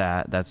there's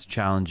that's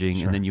challenging.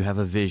 Sure. And then you have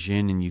a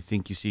vision, and you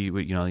think you see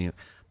what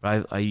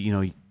but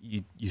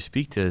you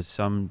speak to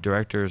some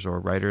directors or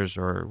writers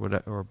or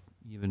whatever, or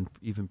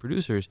even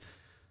producers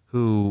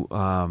who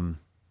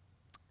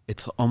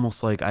it's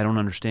almost like I don't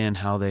understand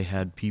how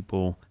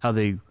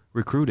they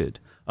recruited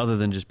other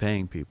than just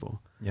paying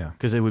people. Yeah.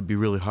 Because it would be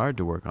really hard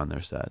to work on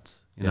their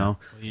sets, you know?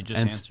 Well, you just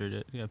answered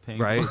it. Yeah, paying.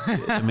 Right?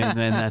 I mean,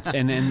 and that's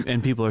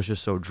and people are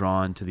just so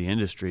drawn to the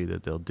industry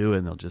that they'll do it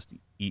and they'll just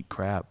eat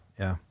crap,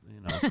 Yeah.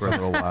 for a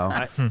little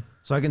while.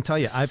 So I can tell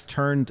you, I've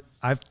turned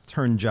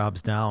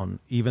jobs down,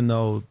 even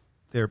though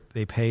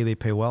they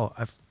pay well.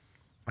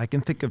 I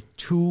can think of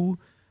 2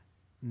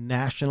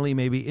 nationally,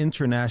 maybe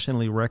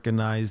internationally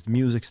recognized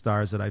music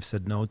stars that I've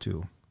said no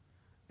to,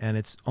 and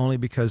it's only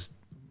because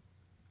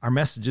our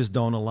messages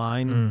don't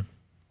align.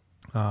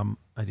 I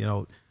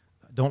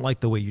don't like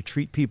the way you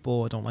treat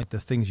people. I don't like the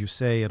things you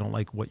say. I don't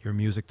like what your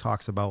music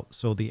talks about.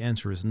 So the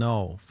answer is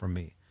no from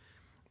me.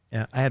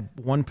 And I had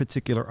one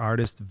particular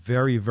artist,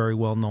 very, very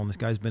well known. This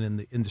guy's been in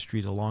the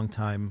industry a long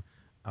time.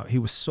 He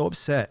was so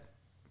upset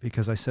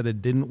because I said I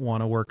didn't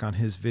want to work on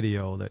his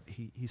video that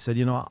he said,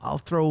 I'll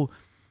throw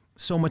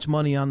so much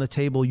money on the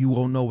table, you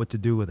won't know what to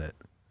do with it.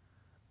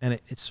 And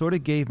it sort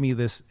of gave me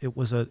this, it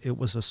was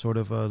a sort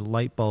of a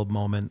light bulb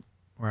moment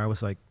where I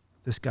was like,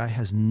 this guy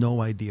has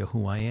no idea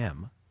who I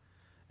am.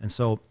 And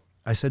so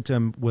I said to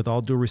him, with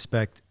all due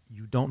respect,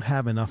 you don't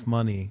have enough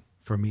money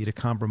for me to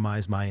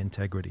compromise my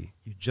integrity.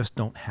 You just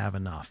don't have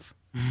enough.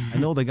 I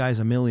know the guy's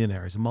a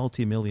millionaire, he's a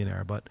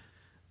multimillionaire, but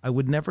I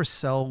would never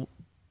sell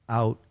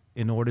out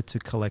in order to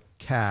collect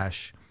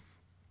cash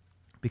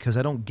because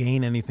I don't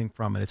gain anything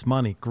from it. It's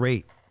money,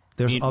 great.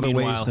 There's other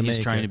ways to make it.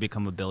 He's trying to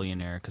become a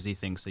billionaire because he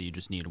thinks that you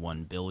just need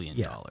 $1 billion.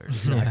 Yeah,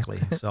 exactly.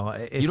 So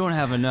you don't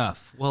have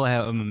enough. Well,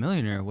 I'm a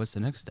millionaire. What's the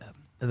next step?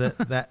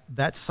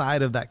 that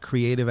side of that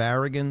creative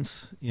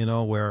arrogance,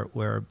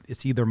 where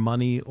it's either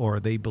money or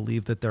they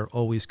believe that they're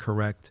always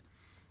correct.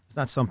 It's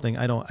not something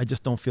I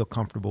just don't feel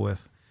comfortable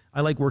with. I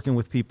like working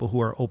with people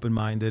who are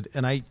open-minded,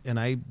 and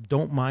I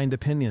don't mind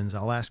opinions.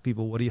 I'll ask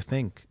people, "What do you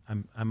think?"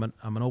 I'm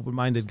an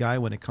open-minded guy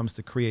when it comes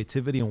to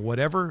creativity, and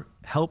whatever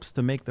helps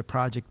to make the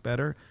project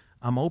better,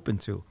 I'm open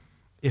to.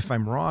 If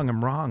I'm wrong,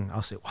 I'm wrong.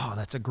 I'll say, "Wow,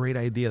 that's a great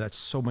idea. That's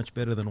so much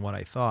better than what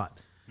I thought."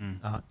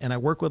 And I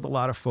work with a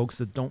lot of folks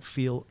that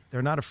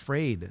they're not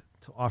afraid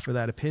to offer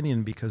that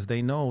opinion because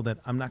they know that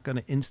I'm not going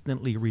to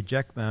instantly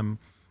reject them,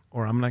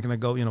 or I'm not going to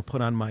go,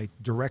 put on my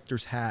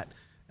director's hat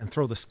and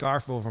throw the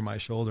scarf over my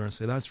shoulder and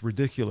say that's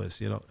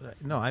ridiculous.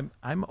 No,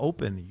 I'm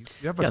open.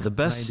 You have the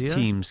best idea?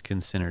 Teams can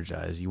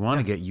synergize. You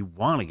want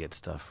to get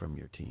stuff from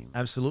your team.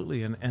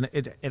 Absolutely, and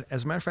it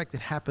as a matter of fact,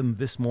 it happened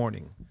this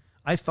morning.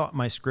 I thought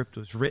my script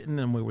was written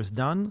and we was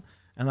done,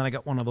 and then I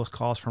got one of those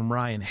calls from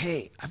Ryan.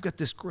 Hey, I've got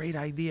this great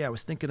idea. I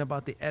was thinking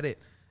about the edit,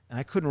 and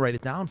I couldn't write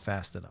it down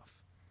fast enough.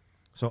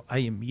 So I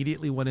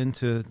immediately went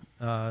into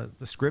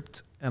the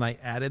script and I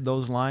added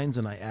those lines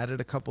and I added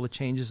a couple of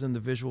changes in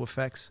the visual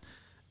effects.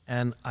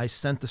 And I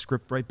sent the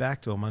script right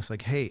back to him. I was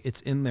like, "Hey,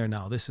 it's in there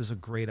now. This is a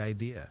great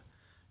idea."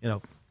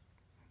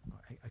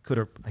 I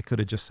could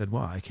have just said,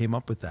 "Well, I came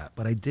up with that,"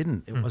 but I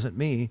didn't. It wasn't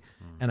me.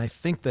 And I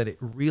think that it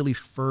really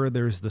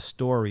furthers the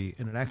story,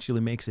 and it actually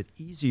makes it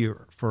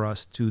easier for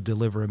us to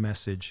deliver a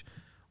message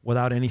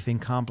without anything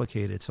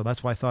complicated. So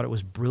that's why I thought it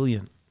was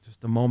brilliant.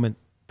 Just the moment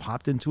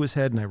popped into his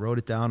head, and I wrote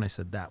it down. I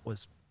said,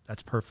 "That's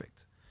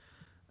perfect."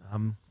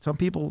 Some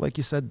people, like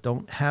you said,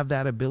 don't have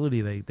that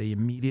ability. They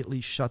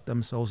immediately shut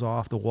themselves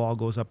off. The wall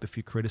goes up if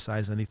you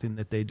criticize anything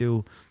that they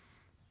do.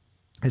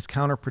 It's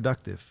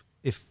counterproductive.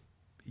 If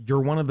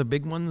you're one of the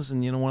big ones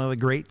and one of the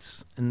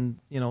greats,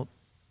 and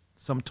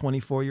some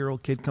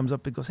 24-year-old kid comes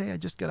up and goes, "Hey, I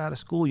just got out of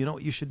school. You know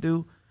what you should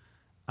do?"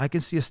 I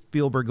can see a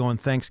Spielberg going,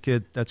 "Thanks,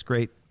 kid. That's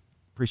great.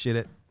 Appreciate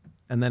it,"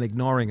 and then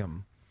ignoring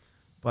him.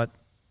 But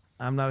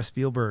I'm not a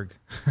Spielberg.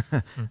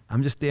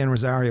 I'm just Dan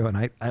Rosario, and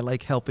I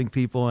like helping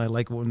people. I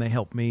like when they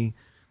help me,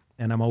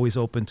 and I'm always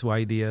open to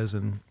ideas.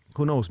 And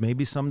who knows,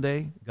 maybe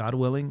someday, God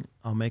willing,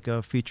 I'll make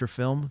a feature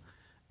film,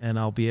 and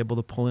I'll be able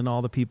to pull in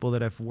all the people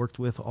that I've worked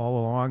with all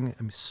along.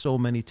 I mean, so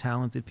many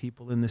talented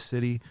people in this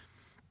city.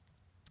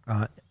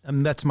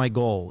 And that's my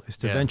goal, is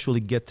to eventually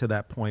get to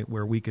that point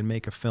where we can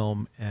make a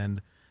film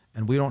and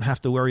we don't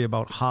have to worry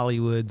about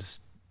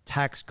Hollywood's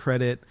tax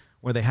credit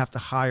where they have to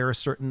hire a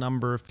certain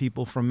number of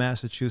people from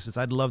Massachusetts.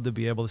 I'd love to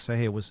be able to say,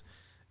 hey,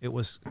 it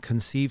was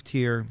conceived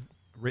here,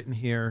 written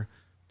here,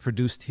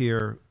 produced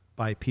here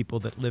by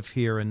people that live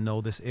here and know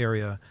this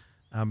area.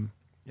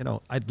 You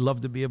know, I'd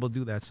love to be able to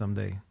do that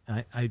someday.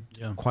 I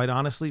quite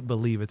honestly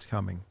believe it's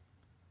coming.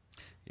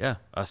 Yeah,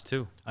 us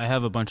too. I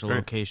have a bunch of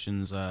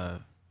locations.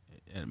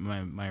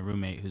 My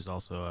roommate, who's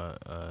also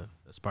a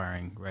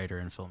aspiring writer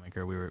and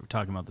filmmaker, we were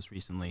talking about this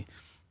recently.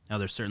 Now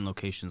there's certain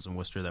locations in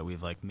Worcester that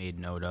we've like made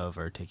note of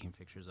or taking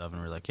pictures of,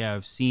 and we're like, yeah, I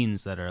have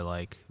scenes that are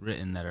like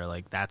written that are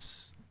like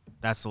that's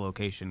the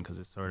location because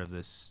it's sort of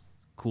this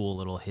cool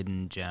little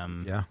hidden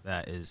gem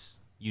that is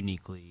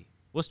uniquely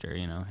Worcester.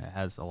 You know, it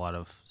has a lot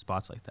of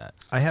spots like that.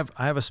 I have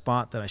a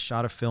spot that I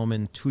shot a film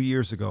in 2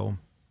 years ago.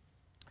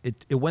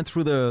 It went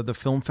through the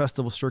film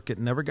festival circuit,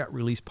 never got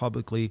released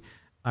publicly.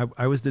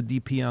 I was the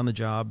DP on the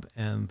job,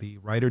 and the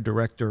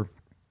writer-director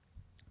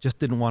just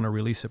didn't want to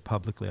release it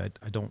publicly.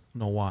 I don't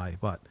know why,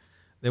 but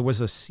there was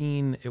a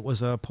scene. It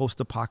was a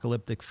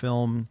post-apocalyptic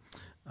film,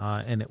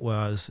 and it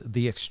was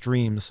the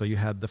extremes. So you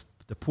had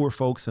the poor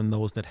folks and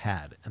those that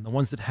had. And the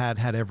ones that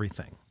had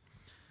everything.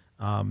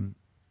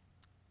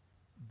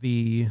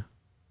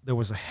 There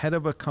was a head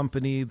of a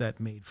company that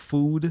made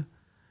food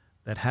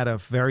that had a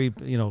very,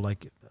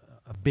 like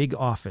a big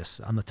office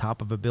on the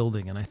top of a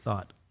building. And I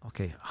thought,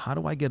 okay, how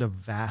do I get a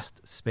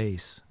vast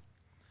space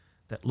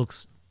that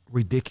looks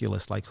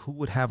ridiculous? Like, who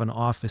would have an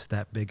office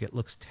that big? It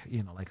looks,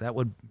 like that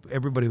would,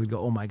 everybody would go,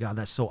 oh my God,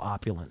 that's so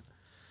opulent.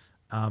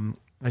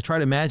 I tried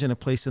to imagine a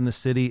place in the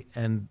city,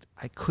 and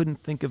I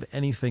couldn't think of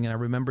anything. And I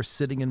remember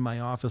sitting in my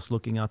office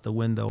looking out the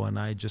window, and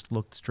I just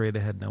looked straight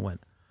ahead and I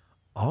went,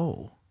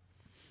 oh,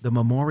 the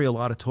Memorial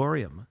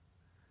Auditorium.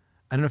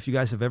 I don't know if you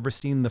guys have ever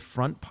seen the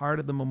front part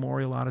of the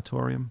Memorial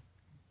Auditorium.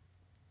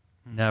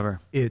 Never.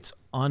 It's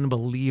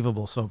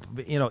unbelievable. So,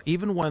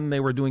 even when they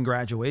were doing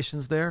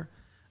graduations there,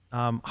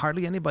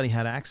 hardly anybody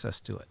had access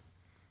to it.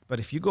 But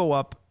if you go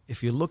up,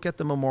 if you look at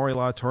the Memorial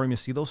Auditorium, you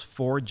see those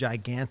 4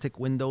 gigantic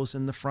windows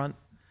in the front.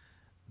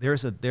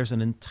 There's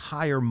an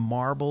entire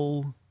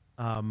marble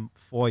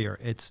foyer.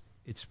 It's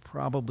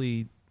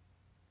probably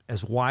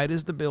as wide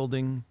as the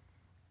building,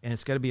 and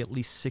it's got to be at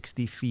least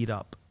 60 feet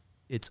up.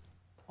 It's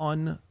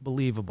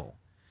unbelievable.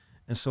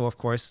 And so, of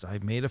course, I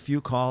made a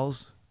few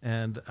calls,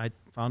 and I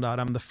found out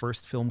I'm the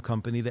first film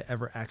company to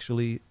ever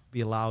actually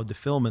be allowed to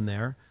film in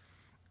there.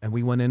 And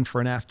we went in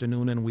for an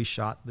afternoon, and we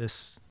shot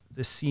this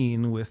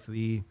scene with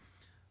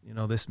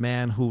this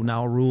man who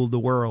now ruled the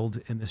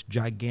world in this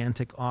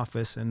gigantic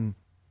office. And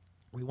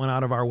we went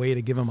out of our way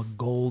to give him a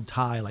gold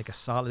tie, like a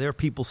solid. There are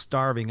people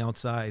starving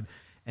outside,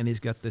 and he's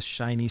got this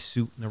shiny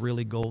suit and a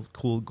really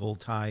cool gold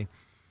tie.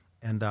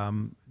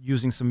 And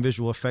using some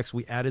visual effects,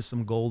 we added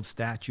some gold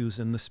statues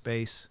in the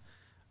space.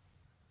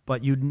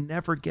 But you'd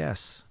never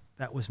guess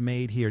that was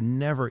made here.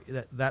 Never.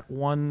 That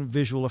one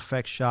visual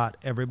effect shot,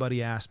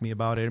 everybody asked me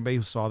about it. Everybody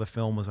who saw the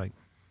film was like,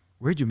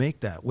 where'd you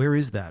make that? Where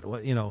is that?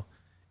 What,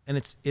 And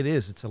it's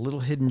a little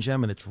hidden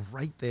gem, and it's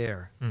right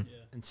there. Yeah.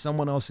 And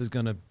someone else is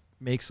going to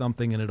make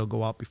something, and it'll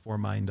go out before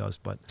mine does.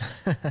 But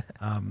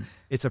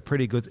it's a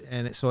pretty good.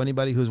 And so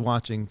anybody who's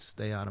watching,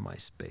 stay out of my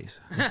space.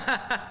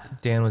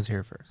 Dan was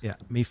here first. Yeah,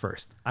 me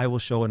first. I will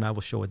show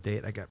a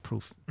date. I got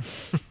proof.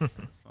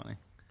 That's funny.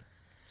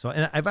 So,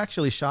 and I've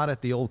actually shot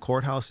at the old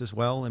courthouse as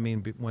well. I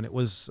mean, when it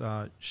was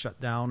shut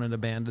down and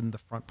abandoned, the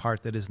front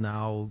part that is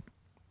now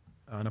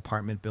an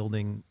apartment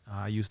building,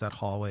 I used that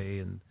hallway,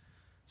 and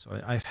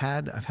so I've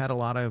had a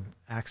lot of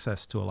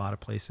access to a lot of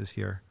places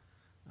here.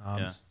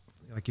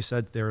 Like you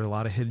said, there are a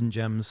lot of hidden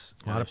gems,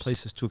 a lot of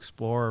places to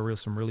explore,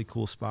 some really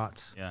cool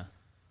spots. Yeah.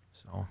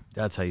 So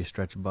that's how you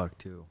stretch a buck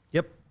too.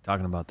 Yep.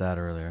 Talking about that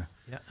earlier.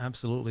 Yeah,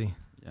 absolutely.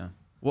 Yeah.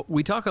 Well,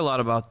 we talk a lot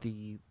about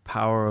the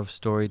power of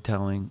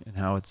storytelling and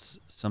how it's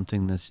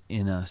something that's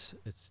in us.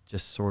 It's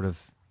just sort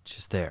of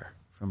just there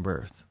from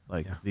birth,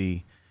 like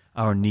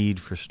our need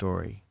for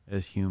story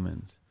as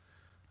humans.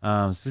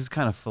 So this is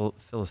kind of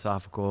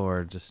philosophical,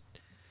 or just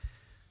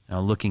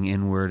looking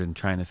inward and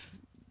trying to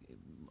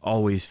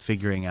always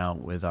figuring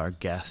out with our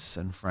guests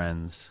and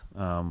friends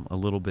a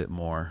little bit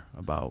more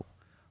about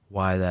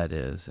why that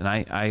is. And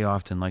I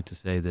often like to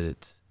say that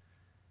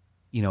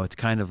it's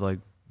kind of like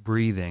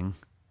breathing.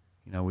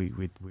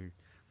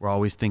 We're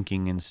always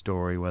thinking in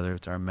story, whether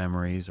it's our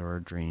memories or our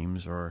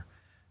dreams or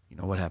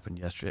what happened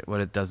yesterday,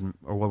 what it doesn't,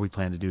 or what we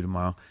plan to do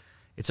tomorrow.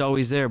 It's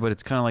always there, but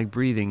it's kind of like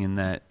breathing in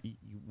that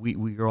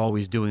we are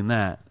always doing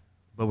that,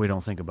 but we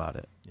don't think about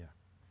it. Yeah.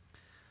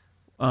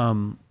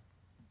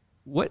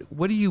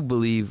 What do you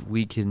believe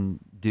we can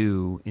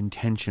do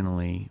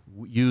intentionally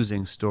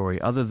using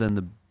story, other than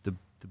the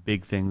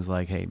big things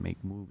like, hey,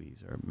 make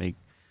movies or make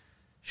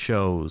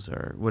shows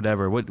or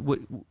whatever? What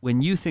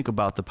when you think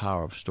about the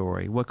power of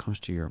story, what comes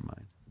to your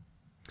mind?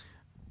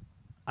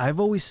 I've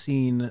always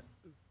seen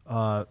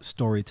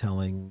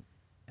storytelling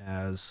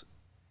as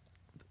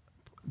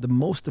the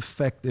most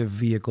effective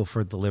vehicle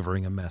for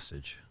delivering a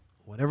message.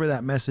 Whatever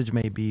that message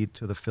may be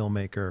to the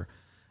filmmaker,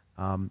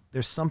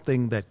 there's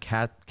something that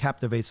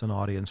captivates an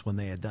audience when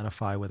they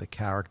identify with a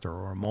character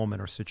or a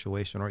moment or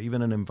situation or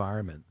even an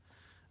environment.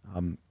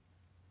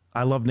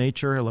 I love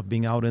nature. I love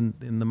being out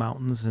in the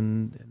mountains,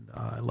 and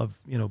I love,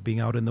 being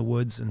out in the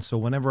woods. And so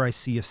whenever I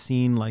see a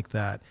scene like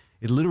that,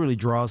 it literally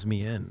draws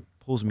me in,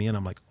 pulls me in.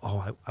 I'm like,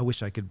 oh, I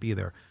wish I could be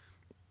there.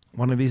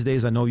 One of these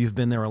days, I know you've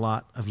been there a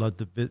lot. I'd love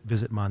to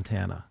visit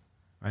Montana,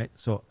 right?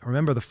 So I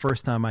remember the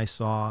first time I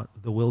saw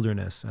the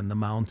wilderness and the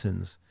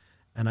mountains,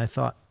 and I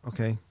thought,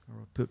 okay,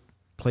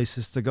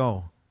 places to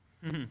go,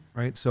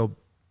 right? So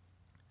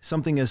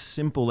something as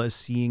simple as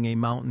seeing a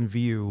mountain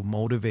view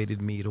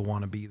motivated me to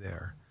want to be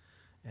there.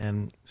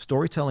 And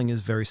storytelling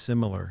is very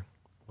similar,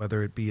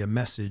 whether it be a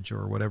message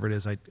or whatever it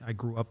is. I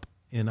grew up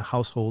in a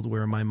household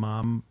where my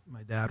mom,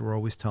 my dad were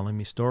always telling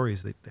me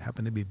stories. They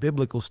happened to be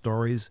biblical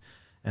stories,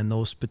 and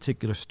those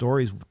particular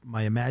stories,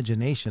 my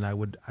imagination, I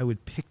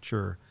would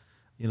picture,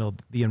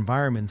 the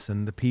environments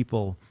and the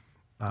people,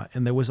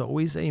 and there was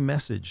always a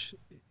message,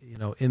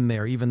 in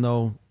there. Even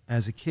though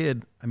as a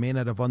kid I may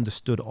not have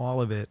understood all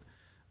of it,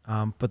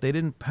 but they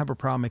didn't have a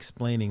problem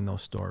explaining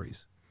those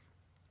stories.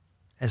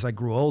 As I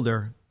grew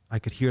older, I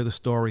could hear the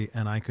story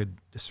and I could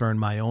discern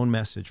my own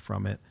message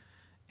from it.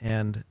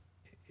 And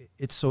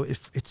it's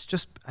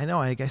just, I know,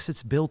 I guess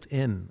it's built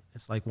in.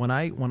 It's like when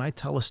I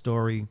tell a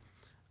story,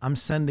 I'm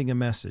sending a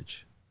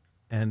message.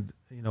 And,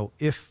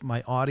 if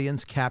my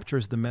audience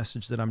captures the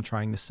message that I'm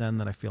trying to send,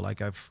 then I feel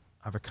like I've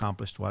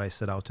accomplished what I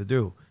set out to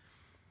do.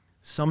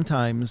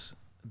 Sometimes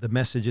the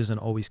message isn't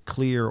always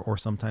clear, or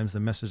sometimes the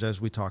message,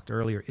 as we talked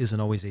earlier, isn't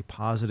always a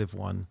positive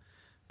one.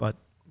 But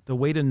the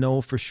way to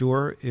know for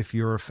sure if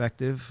you're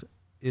effective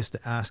is to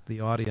ask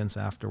the audience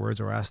afterwards,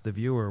 or ask the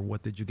viewer,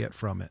 what did you get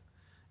from it?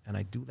 And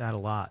I do that a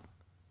lot.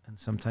 And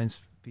sometimes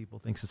people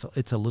think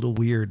it's a little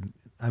weird.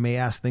 I may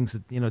ask things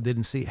that,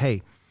 didn't see.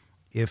 Hey,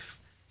 if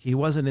he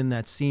wasn't in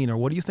that scene, or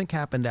what do you think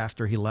happened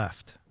after he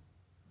left?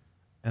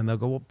 And they'll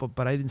go, well,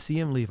 but I didn't see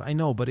him leave. I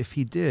know, but if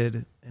he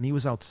did and he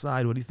was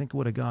outside, what do you think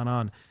would have gone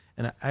on?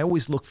 And I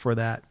always look for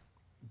that,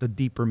 the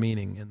deeper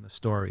meaning in the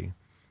story.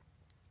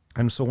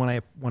 And so when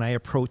I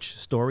approach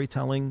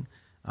storytelling,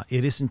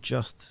 it isn't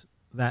just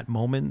that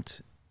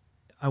moment.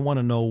 I want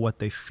to know what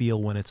they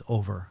feel when it's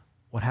over.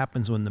 What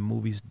happens when the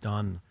movie's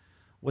done?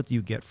 What do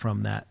you get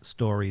from that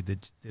story?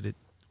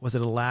 Was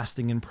it a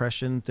lasting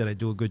impression? Did I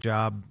do a good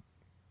job?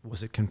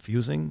 Was it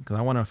confusing? Because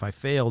I wonder if I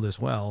failed as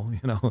well.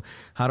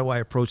 How do I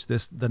approach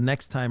this the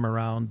next time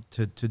around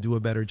to do a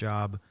better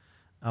job?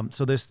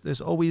 So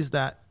there's always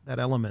that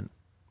element.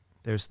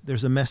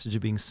 There's a message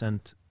being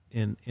sent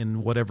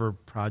in whatever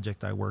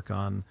project I work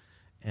on,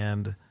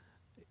 and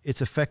its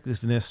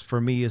effectiveness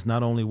for me is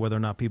not only whether or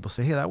not people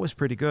say, hey, that was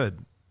pretty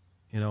good.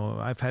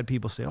 I've had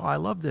people say, oh, I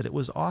loved it. It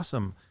was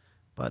awesome.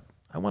 But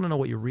I want to know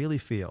what you really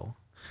feel.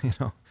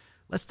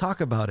 Let's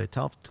talk about it.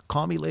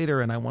 Call me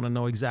later, and I want to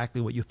know exactly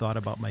what you thought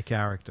about my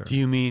character. Do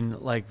you mean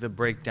like the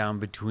breakdown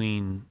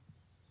between,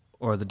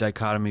 or the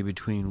dichotomy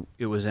between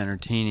it was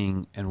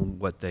entertaining and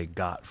what they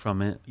got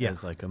from it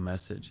as like a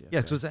message?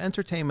 Yeah, so the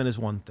entertainment is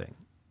one thing.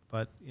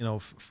 But,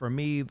 for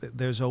me,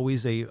 there's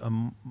always a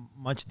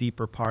much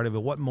deeper part of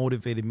it. What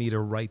motivated me to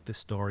write this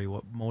story?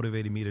 What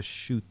motivated me to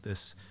shoot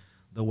this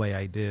the way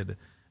I did?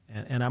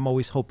 And I'm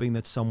always hoping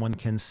that someone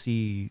can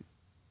see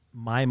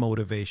my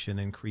motivation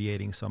in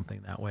creating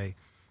something that way.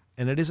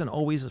 And it isn't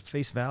always at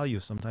face value.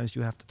 Sometimes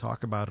you have to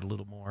talk about it a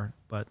little more.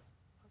 But,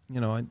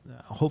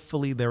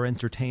 hopefully they're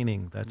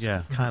entertaining. That's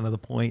kind of the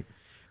point.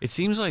 It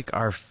seems like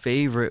our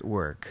favorite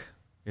work,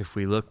 if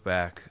we look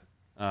back,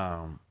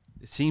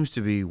 it seems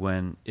to be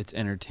when it's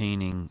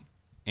entertaining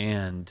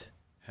and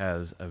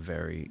has a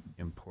very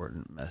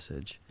important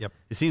message. Yep.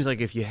 It seems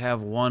like if you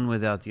have one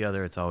without the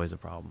other, it's always a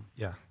problem.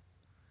 Yeah.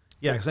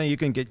 Yeah, so you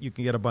can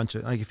get a bunch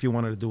of, like, if you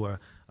wanted to do a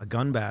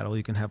gun battle,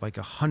 you can have like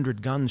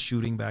 100 guns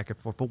shooting back and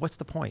forth. But what's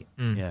the point?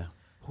 Yeah.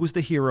 Who's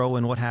the hero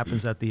and what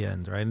happens at the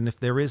end, right? And if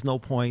there is no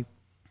point,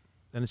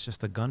 then it's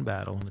just a gun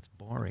battle and it's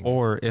boring.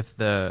 Or if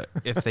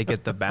they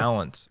get the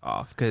balance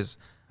off, because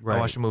I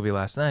watched a movie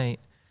last night.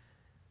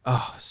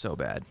 Oh, so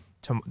bad.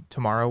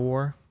 Tomorrow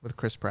War with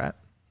Chris Pratt.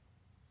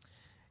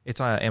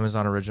 It's on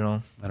Amazon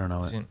Original. I don't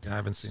know it. I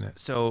haven't seen it.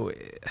 So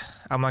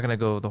I'm not gonna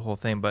go the whole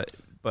thing, but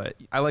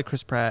I like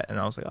Chris Pratt, and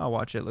I was like, I'll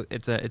watch it. Look,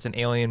 it's an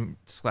alien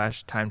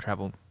 / time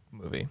travel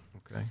movie.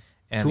 Okay.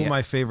 And Two of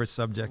my favorite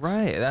subjects.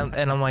 Right,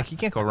 and I'm like, you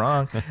can't go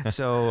wrong.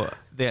 So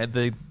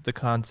the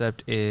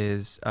concept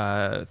is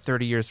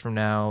 30 years from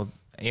now,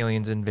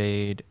 aliens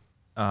invade,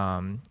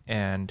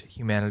 and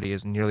humanity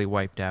is nearly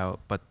wiped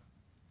out, but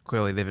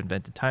clearly they've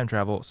invented time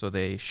travel, so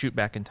they shoot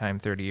back in time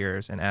 30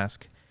 years and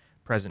ask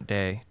present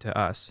day to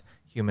us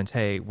humans,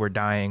 hey, we're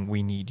dying,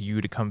 we need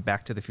you to come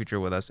back to the future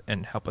with us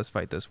and help us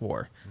fight this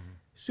war. Mm-hmm.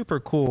 Super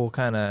cool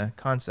kind of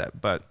concept,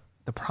 but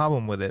the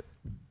problem with it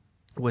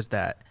was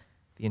that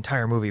the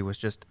entire movie was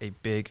just a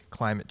big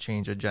climate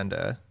change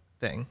agenda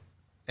thing,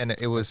 and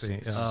it was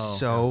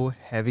so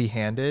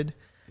heavy-handed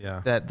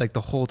Yeah. that like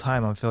the whole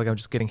time I feel like I'm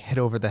just getting hit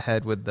over the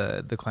head with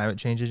the climate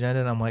change agenda,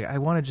 and I'm like, I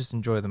want to just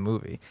enjoy the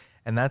movie.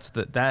 And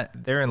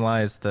therein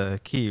lies the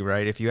key,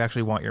 right? If you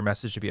actually want your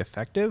message to be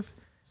effective,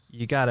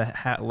 you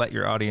gotta let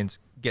your audience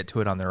get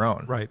to it on their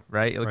own, Right.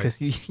 Because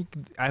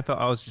I thought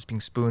I was just being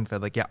spoon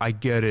fed, like, yeah, I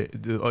get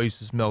it, the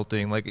ice is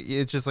melting, like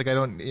it's just like I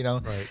don't,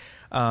 Right.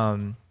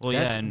 Well,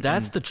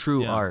 That's the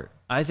true art.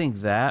 I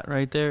think that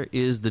right there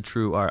is the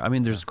true art. I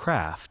mean, there's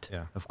craft,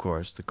 of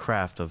course, the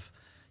craft of,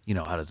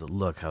 how does it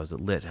look, how is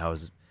it lit,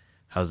 how's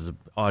the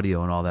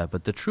audio and all that.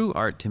 But the true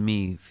art to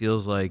me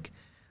feels like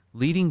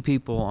leading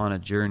people on a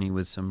journey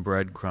with some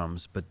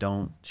breadcrumbs, but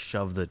don't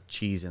shove the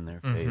cheese in their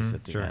face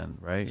at the end,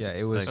 right? Yeah,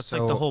 it was. That's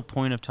like the whole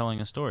point of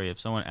telling a story. If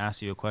someone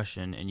asks you a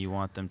question and you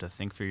want them to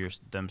think for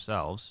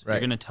themselves, you're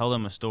going to tell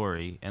them a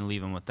story and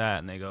leave them with that,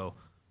 and they go,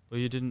 "Well,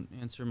 you didn't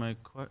answer my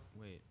question."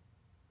 Wait,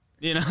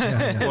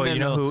 Well, you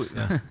know who?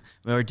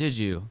 Or did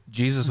you?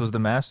 Jesus was the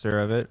master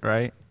of it,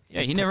 right?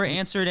 Yeah, he never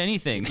answered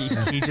anything.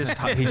 He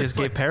just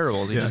gave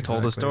parables. He just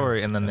told a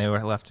story, and then they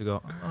were left to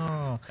go,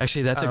 oh.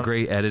 Actually, that's a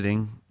great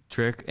editing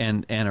trick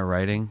and a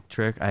writing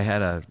trick. I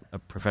had a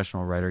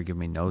professional writer give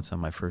me notes on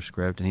my first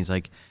script, and he's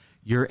like,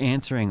 "You're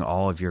answering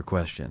all of your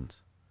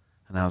questions."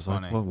 And I was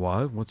like, "Well,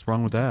 what? What's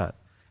wrong with that?"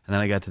 And then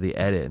I got to the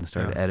edit and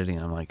started editing,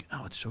 and I'm like,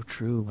 "Oh, it's so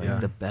true.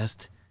 Like the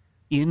best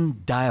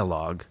in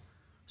dialogue,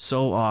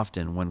 so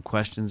often when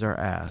questions are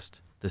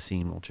asked, the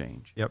scene will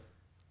change." Yep.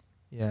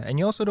 Yeah, and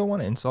you also don't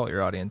want to insult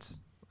your audience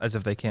as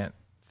if they can't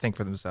think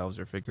for themselves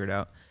or figure it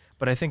out.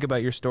 But I think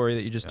about your story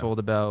that you just told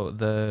about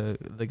the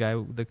guy,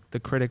 the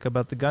critic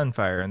about the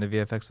gunfire and the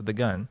VFX of the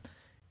gun.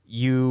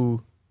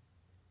 You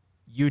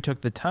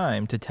took the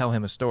time to tell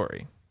him a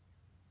story.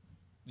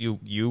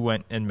 You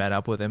went and met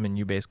up with him, and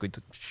you basically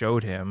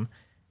showed him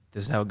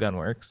this is how a gun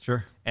works.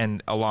 Sure.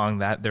 And along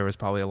that, there was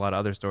probably a lot of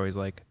other stories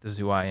like, this is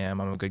who I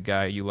am, I'm a good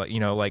guy.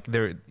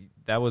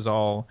 That was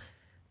all,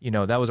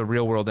 that was a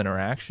real world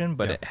interaction,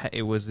 but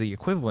it was the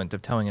equivalent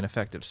of telling an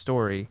effective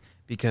story,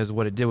 because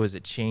what it did was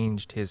it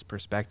changed his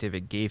perspective.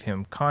 It gave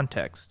him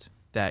context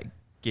that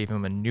gave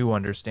him a new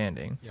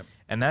understanding. Yep.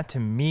 And that, to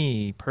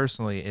me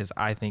personally, is,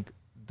 I think,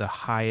 the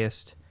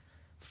highest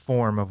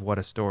form of what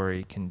a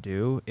story can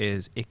do.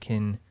 Is it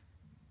can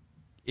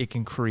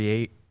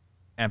create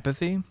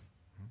empathy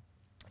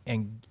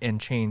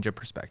and change a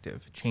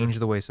perspective, change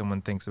the way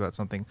someone thinks about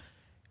something,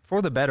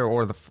 for the better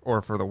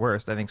or for the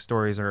worst. I think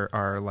stories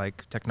are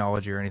like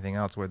technology or anything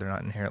else, where they're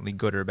not inherently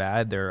good or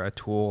bad. They're a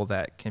tool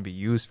that can be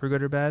used for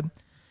good or bad.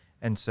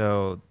 And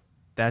so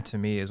that, to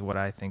me, is what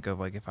I think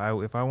of. Like, if I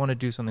want to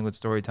do something with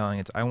storytelling,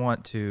 it's I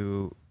want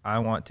to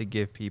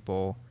give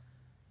people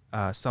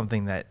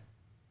something that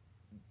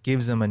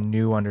gives them a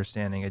new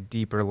understanding, a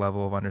deeper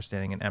level of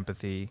understanding and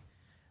empathy,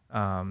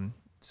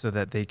 so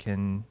that they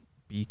can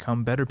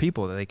become better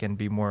people, that they can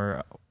be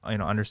more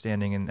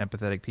understanding and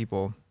empathetic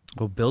people.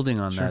 Well, building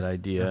on that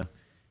idea,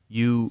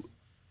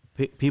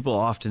 people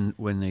often,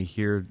 when they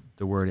hear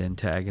the word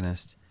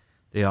antagonist,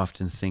 they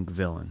often think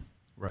villain.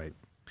 Right.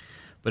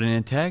 But an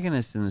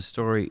antagonist in the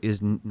story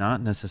is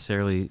not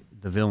necessarily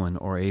the villain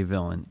or a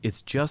villain.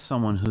 It's just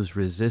someone who's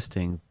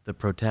resisting the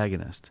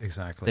protagonist.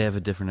 Exactly. They have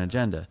a different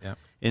agenda. Yep.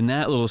 In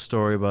that little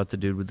story about the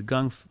dude with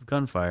the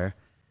gunfire,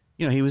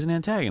 he was an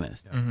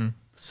antagonist. Yep. Mm-hmm.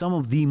 Some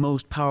of the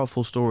most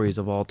powerful stories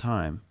of all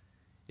time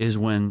is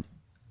when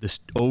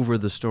over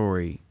the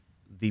story,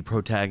 the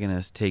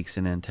protagonist takes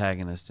an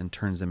antagonist and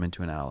turns them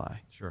into an ally.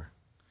 Sure.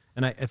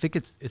 And I think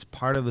it's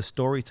part of the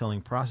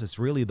storytelling process,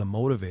 really the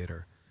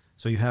motivator.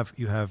 So you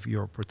have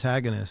your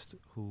protagonist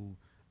who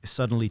is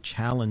suddenly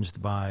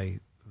challenged by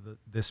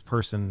this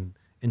person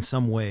in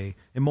some way.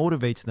 It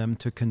motivates them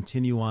to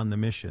continue on the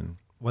mission,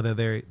 whether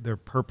they're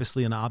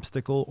purposely an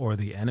obstacle or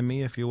the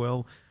enemy, if you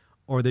will,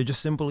 or they're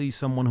just simply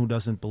someone who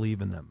doesn't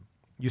believe in them.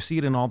 You see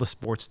it in all the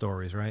sports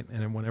stories, right?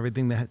 And when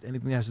anything that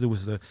has to do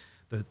with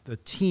the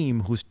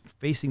team who's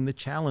facing the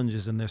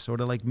challenges, and they're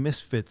sort of like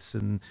misfits,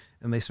 and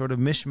they sort of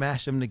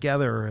mishmash them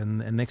together, and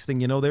next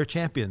thing you know, they're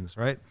champions,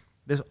 right?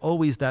 There's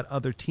always that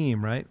other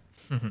team, right?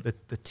 Mm-hmm.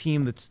 The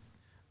team that's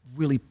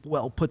really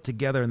well put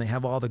together, and they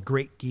have all the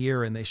great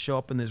gear, and they show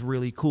up in this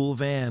really cool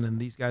van, and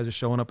these guys are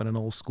showing up in an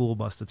old school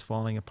bus that's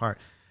falling apart.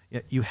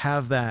 You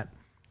have that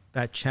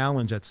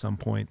challenge at some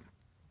point.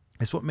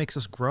 It's what makes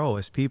us grow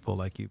as people.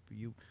 Like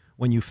you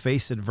when you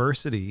face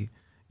adversity,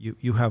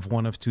 you have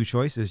one of two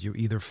choices. You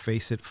either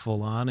face it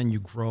full on and you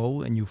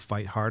grow and you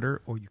fight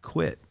harder, or you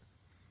quit.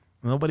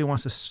 Nobody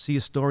wants to see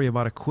a story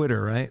about a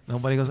quitter, right?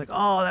 Nobody goes like,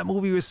 "Oh, that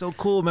movie was so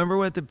cool. Remember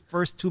what the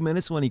first 2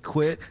 minutes when he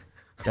quit?"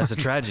 That's a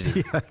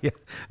tragedy. Yeah.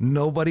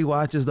 Nobody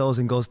watches those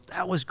and goes,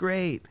 "That was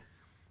great."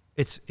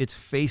 It's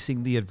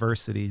facing the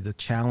adversity, the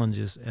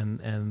challenges,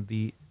 and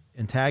the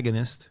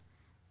antagonist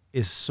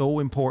is so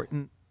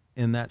important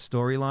in that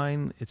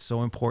storyline. It's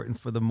so important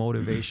for the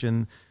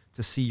motivation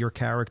to see your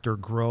character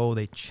grow.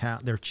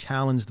 They're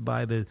challenged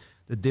by the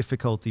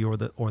difficulty or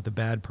the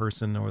bad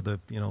person, or the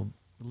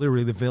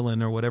literally the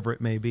villain, or whatever it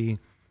may be,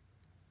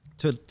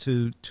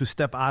 to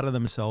step out of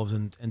themselves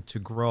and to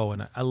grow.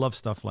 And I love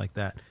stuff like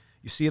that.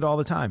 You see it all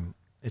the time.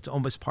 it's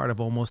almost part of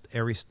almost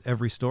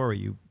every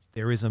story.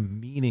 There is a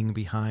meaning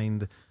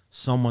behind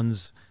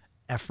someone's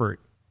effort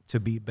to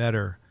be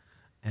better,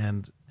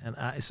 and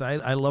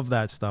I love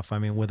that stuff. I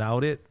mean,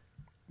 without it,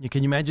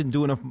 can you imagine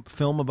doing a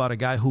film about a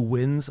guy who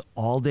wins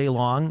all day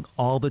long,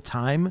 all the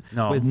time,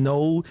 with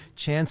no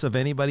chance of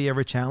anybody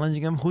ever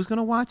challenging him? Who's going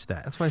to watch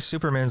that? That's why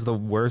Superman's the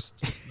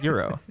worst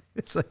hero.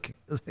 It's like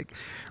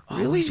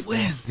really always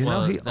wins. You know,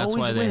 Well, he that's always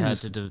why they had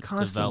wins, to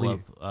constantly.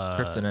 develop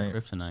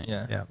Kryptonite.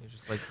 Yeah. Yeah. It's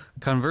just like,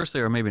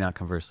 Conversely, or maybe not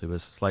conversely, but a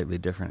slightly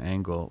different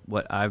angle,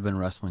 what I've been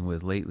wrestling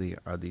with lately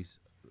are these,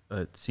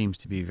 it seems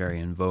to be very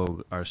in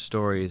vogue, are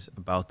stories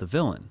about the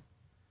villain.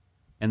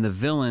 And the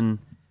villain,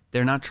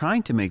 they're not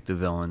trying to make the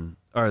villain,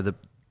 they're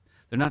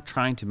not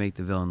trying to make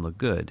the villain look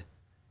good.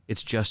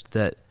 It's just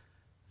that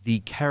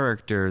the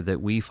character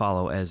that we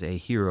follow as a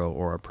hero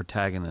or a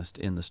protagonist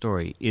in the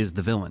story is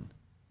the villain.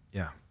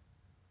 Yeah.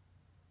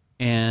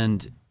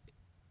 And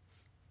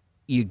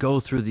you go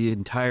through the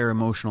entire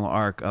emotional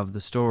arc of the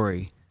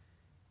story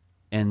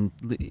and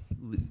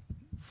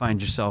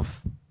find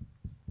yourself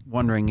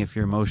wondering if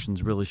your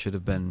emotions really should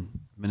have been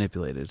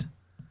manipulated,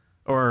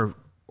 or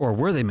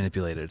were they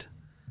manipulated?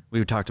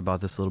 We talked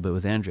about this a little bit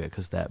with Andrea,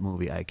 because that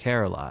movie I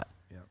Care a Lot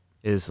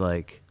is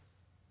like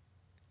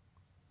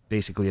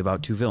basically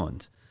about two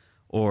villains,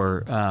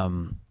 or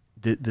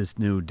this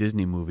new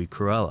Disney movie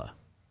Cruella.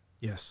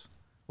 Yes.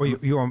 Or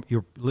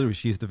you're literally,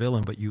 she's the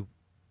villain, but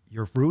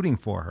you're rooting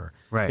for her.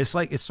 Right.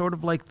 It's sort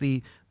of like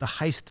the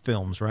heist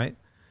films, right?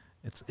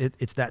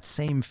 It's that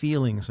same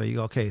feeling. So you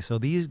go, okay, so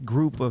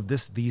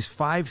these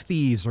five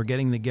thieves are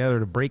getting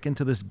together to break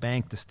into this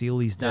bank to steal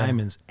these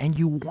diamonds, and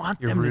you want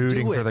you're them to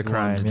rooting do it. for the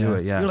crime. To do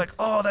it, yeah. You're like,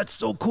 oh, that's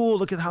so cool.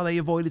 Look at how they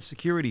avoided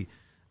security.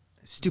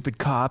 Stupid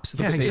cops.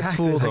 Yeah, Let's exactly.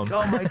 fool Like, them.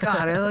 oh my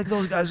God, I like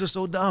those guys are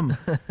so dumb.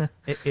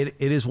 It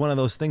is one of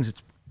those things.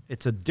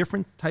 It's a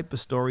different type of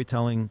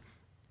storytelling,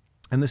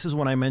 and this is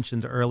what I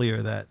mentioned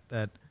earlier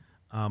that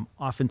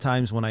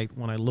oftentimes when I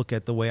look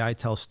at the way I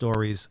tell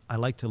stories, I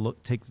like to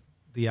take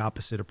the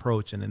opposite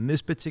approach. And in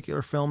this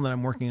particular film that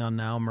I'm working on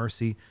now,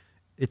 Mercy,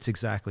 it's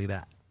exactly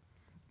that.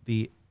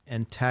 The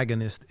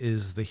antagonist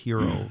is the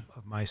hero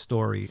of my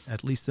story,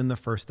 at least in the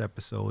first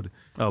episode.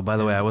 Oh, by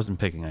the way, I wasn't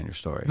picking on your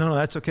story. No,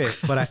 that's okay.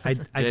 But I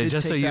did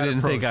just take so you that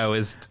didn't think approach. I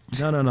was.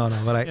 No.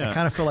 But I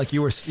kind of feel like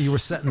you were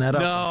setting that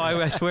up. No,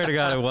 I swear to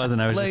God, I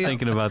wasn't. I was just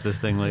thinking about this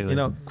thing lately. You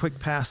know, quick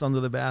pass under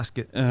the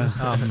basket.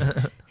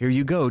 Here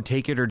you go,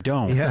 take it or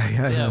don't.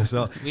 Yeah.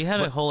 So we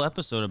had a whole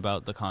episode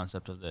about the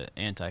concept of the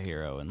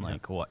anti-hero and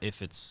like what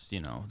if it's,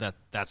 you know,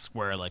 that's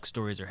where like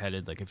stories are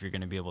headed, like if you're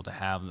going to be able to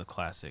have the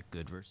classic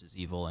good versus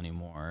evil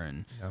anymore.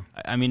 And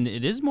I mean,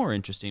 it is more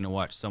interesting to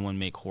watch someone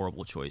make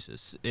horrible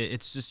choices.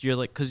 It's just, you're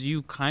like, because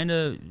you kind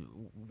of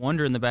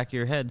wonder in the back of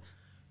your head,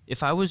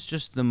 if I was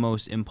just the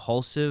most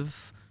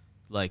impulsive,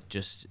 like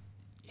just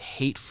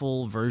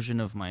hateful version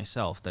of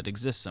myself that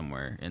exists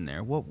somewhere in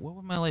there, what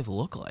would my life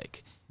look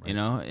like? Right. You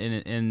know,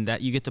 and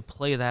that you get to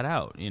play that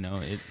out. You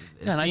know,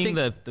 and seeing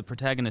the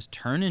protagonist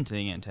turn into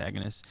the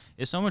antagonist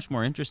is so much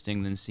more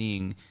interesting than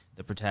seeing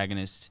the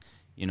protagonist,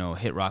 you know,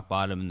 hit rock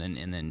bottom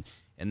and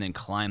then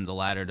climb the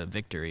ladder to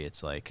victory.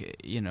 It's like,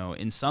 you know,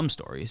 in some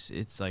stories,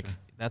 it's like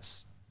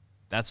that's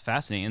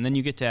fascinating, and then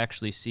you get to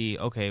actually see,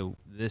 okay,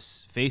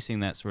 this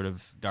facing that sort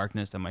of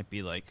darkness that might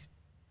be like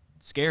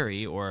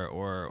scary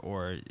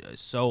or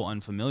so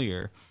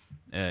unfamiliar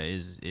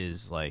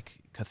is like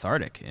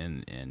cathartic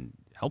and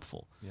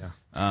helpful.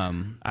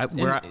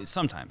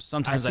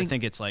 Sometimes I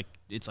think it's like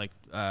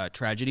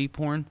tragedy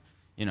porn,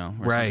 you know,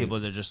 where some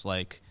people are just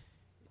like,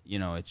 you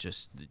know, it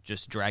just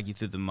drag you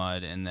through the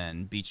mud and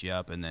then beat you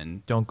up and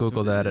then don't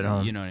Google that at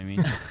home. You know what I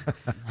mean?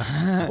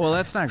 Well,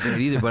 that's not great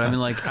either. But I mean,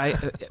 like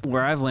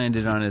where I've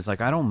landed on is like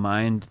I don't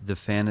mind the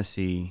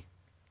fantasy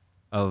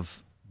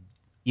of,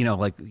 you know,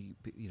 like,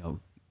 you know,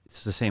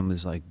 it's the same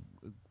as like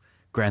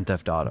Grand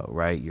Theft Auto,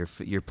 right?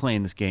 You're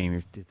playing this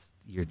game,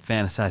 you're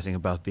fantasizing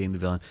about being the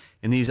villain.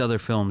 In these other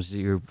films,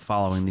 you're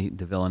following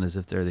the villain as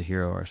if they're the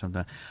hero or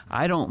something.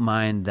 I don't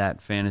mind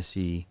that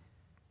fantasy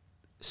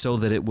so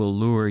that it will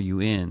lure you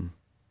in.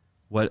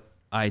 What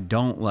I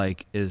don't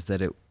like is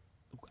that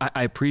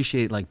I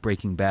appreciate like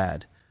Breaking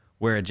Bad,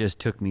 where it just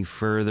took me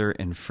further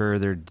and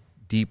further,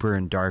 deeper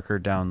and darker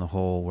down the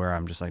hole, where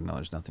I'm just like, no,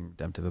 there's nothing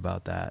redemptive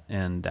about that,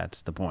 and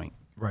that's the point.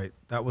 Right,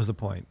 that was the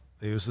point.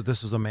 This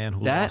was a man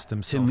who lost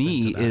himself. To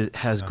me, into that.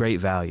 has great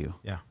value.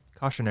 Yeah,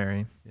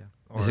 Cautionary. Yeah,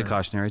 It's a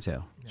cautionary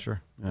tale.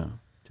 Sure. Yeah.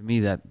 To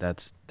me,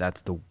 that's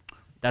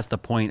the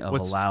point of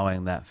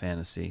allowing that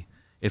fantasy.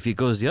 If it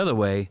goes the other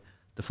way,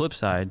 the flip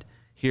side,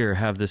 here,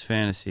 have this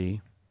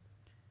fantasy,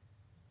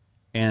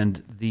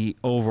 and the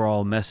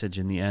overall message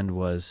in the end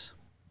was,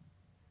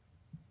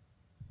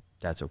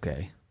 that's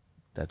okay.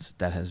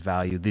 That has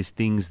value. These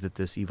things that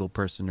this evil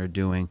person are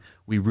doing,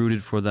 we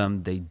rooted for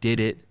them. They did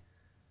it.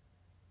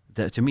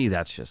 That, to me,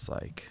 that's just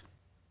like,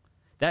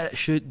 that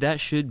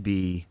should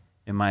be,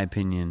 in my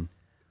opinion,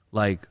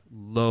 like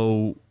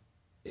low.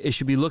 It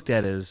should be looked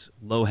at as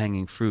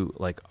low-hanging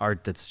fruit, like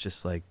art that's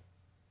just like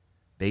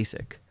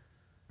basic.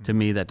 To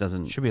me, that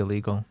doesn't. Should be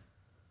illegal.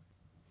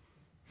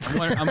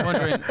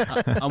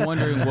 I'm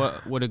wondering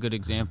what a good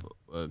example.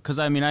 Because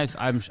I mean,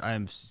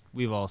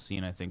 we've all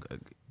seen, I think,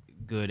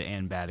 good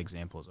and bad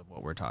examples of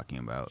what we're talking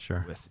about.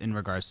 Sure. In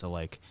regards to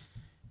like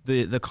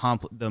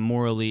the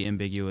morally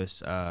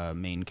ambiguous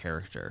main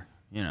character,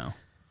 you know.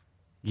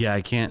 Yeah,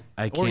 I can't.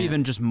 Or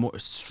even just more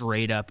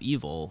straight up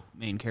evil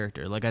main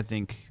character. Like I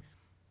think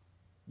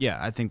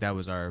that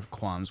was our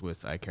qualms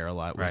with I Care a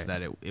Lot, was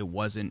that it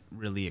wasn't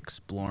really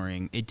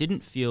exploring. It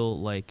didn't feel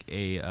like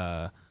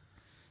an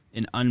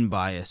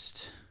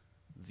unbiased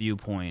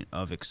viewpoint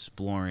of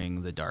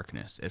exploring the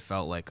darkness. It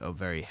felt like a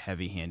very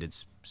heavy-handed,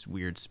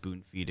 weird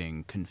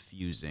spoon-feeding,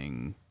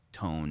 confusing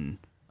tone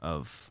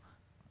of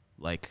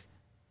like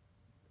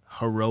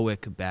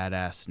heroic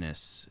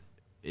badassness.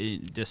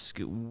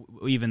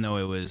 Even though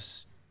it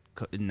was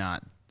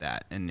not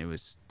that, and it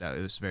was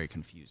very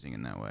confusing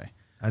in that way.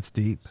 That's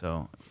deep.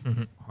 So,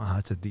 wow,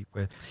 that's a deep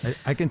way.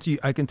 I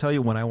can tell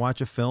you when I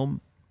watch a film,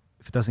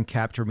 if it doesn't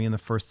capture me in the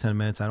first 10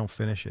 minutes, I don't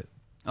finish it.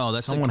 Oh,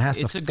 that's someone has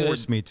to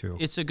force me to.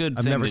 It's a good.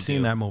 I've thing never to seen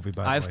do. that movie.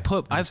 By the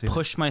way, I've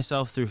pushed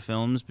myself through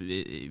films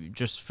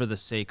just for the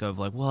sake of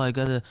like, well, I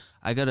gotta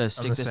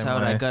stick this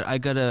out. Way. I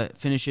gotta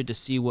finish it to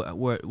see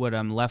what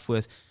I'm left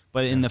with.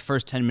 But in the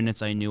first 10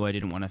 minutes, I knew I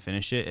didn't want to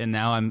finish it, and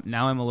now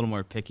I'm a little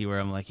more picky. Where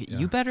I'm like,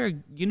 you better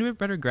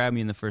grab me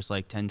in the first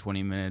like 10,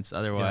 20 minutes.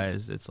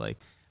 Otherwise, it's like,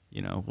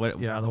 you know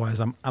what? Yeah. Otherwise,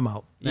 I'm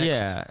out. Next.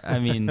 Yeah. I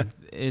mean,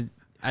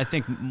 I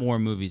think more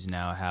movies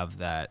now have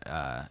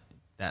that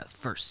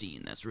first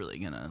scene that's really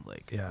gonna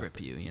like rip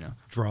you. You know,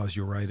 draws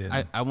you right in.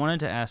 I wanted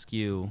to ask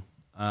you.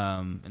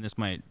 And this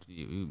might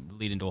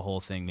lead into a whole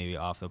thing maybe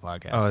off the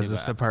podcast. Oh, is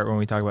this the part when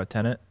we talk about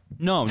Tenet?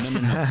 No. Every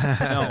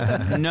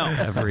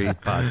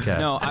podcast.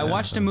 No, I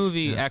watched a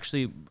movie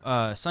actually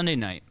Sunday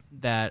night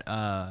that,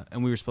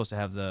 and we were supposed to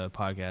have the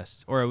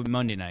podcast, or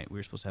Monday night we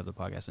were supposed to have the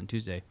podcast on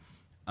Tuesday,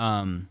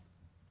 and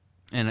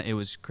it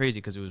was crazy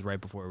because it was right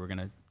before we were going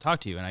to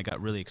talk to you, and I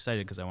got really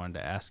excited because I wanted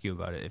to ask you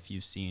about it. If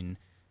you've seen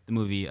the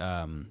movie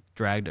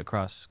Dragged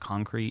Across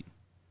Concrete.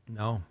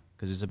 No.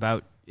 Because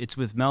it's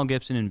with Mel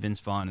Gibson and Vince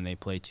Vaughn, and they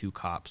play two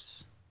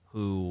cops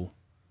who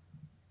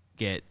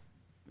get,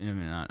 I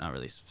mean, not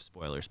really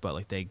spoilers, but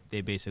like they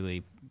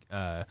basically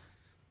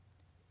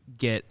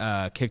get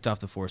kicked off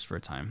the force for a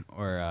time,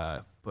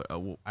 or but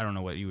I don't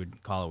know what you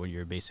would call it when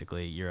you're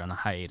on a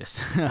hiatus.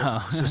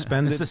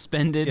 Suspended.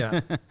 Suspended.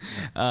 Yeah.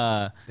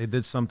 They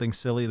did something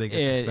silly. They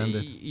get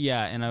suspended.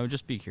 Yeah, and I would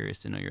just be curious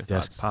to know your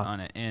thoughts on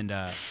it. And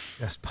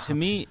to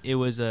me, it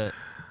was a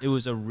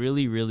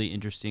really, really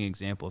interesting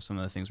example of some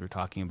of the things we're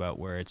talking about,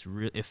 where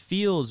it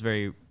feels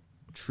very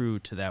true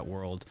to that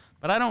world,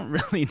 but I don't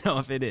really know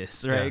if it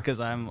is, right?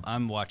 Because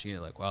I'm watching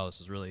it like, wow, this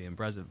is really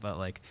impressive, but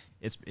like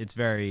it's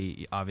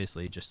very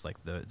obviously just like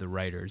the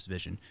writer's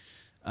vision,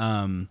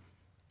 and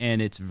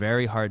it's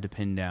very hard to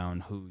pin down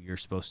who you're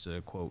supposed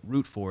to quote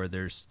root for.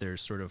 There's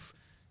sort of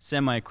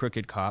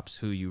semi-crooked cops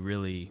who you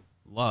really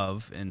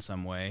love in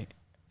some way,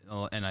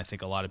 and I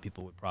think a lot of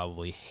people would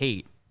probably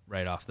hate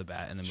right off the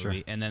bat in the movie.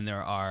 Sure. And then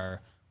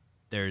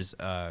there's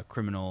a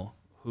criminal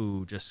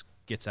who just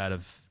gets out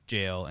of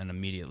jail and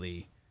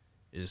immediately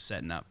is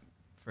setting up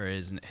for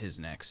his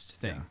next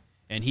thing. Yeah.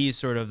 And he's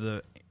sort of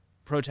the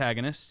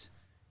protagonist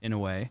in a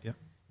way. Yep.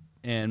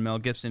 And Mel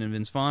Gibson and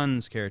Vince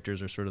Vaughn's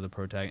characters are sort of the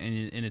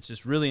protagonist. And it's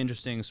just really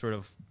interesting sort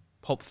of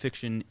Pulp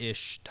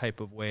Fiction-ish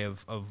type of way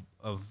of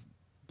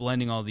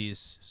blending all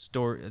these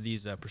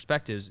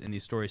perspectives and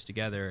these stories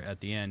together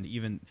at the end.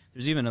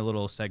 There's even a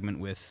little segment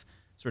with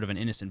sort of an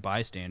innocent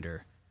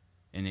bystander,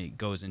 and it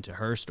goes into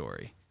her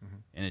story,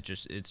 and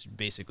it's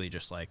basically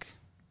just like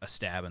a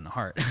stab in the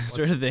heart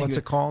sort of thing. What's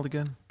it called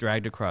again?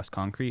 Dragged Across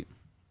Concrete.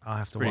 I'll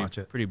have to watch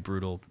it. Pretty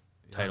brutal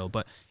title,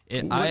 but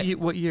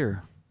what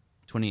year?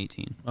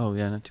 2018. Oh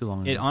yeah, not too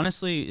long ago. It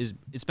honestly is.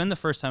 It's been the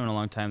first time in a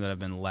long time that I've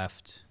been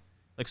left.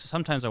 Like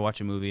sometimes I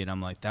watch a movie and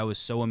I'm like, that was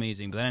so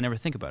amazing, but then I never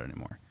think about it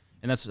anymore.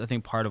 And that's I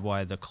think part of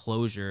why the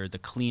closure, the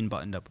clean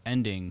buttoned up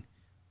ending,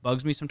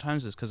 bugs me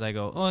sometimes, is because I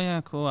go, oh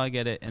yeah, cool, I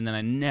get it, and then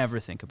I never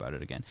think about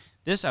it again.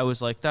 This I was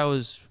like, that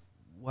was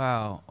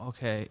wow,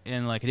 okay,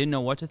 and like I didn't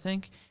know what to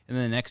think, and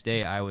then the next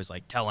day I was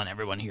like telling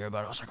everyone here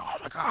about it. I was like, oh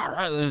my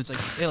god, and it's like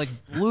it like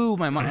blew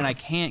my mind, and I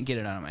can't get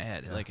it out of my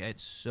head. Like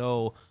it's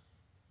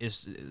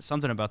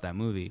something about that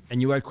movie.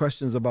 And you had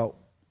questions about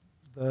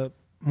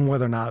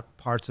whether or not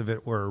parts of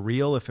it were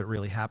real, if it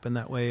really happened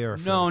that way, or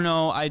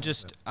no. I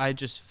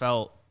just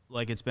felt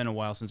like it's been a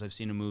while since I've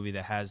seen a movie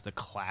that has the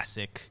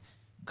classic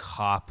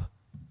cop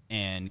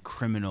and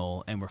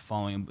criminal, and we're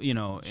following,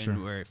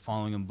 and we're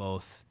following them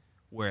both,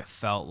 where it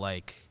felt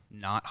like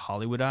not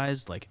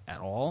Hollywoodized like at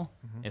all.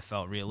 It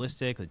felt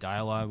realistic. The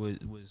dialogue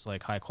was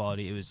like high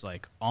quality. It was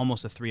like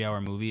almost a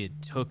 3-hour movie.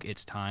 It took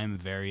its time,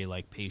 very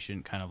like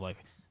patient, kind of like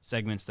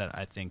segments that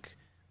I think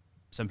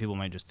some people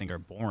might just think are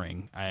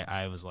boring.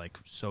 I was like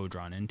so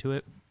drawn into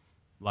it.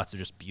 Lots of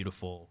just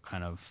beautiful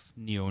kind of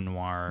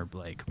neo-noir,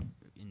 like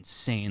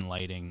insane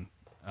lighting.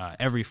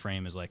 Every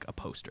frame is like a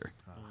poster.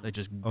 Like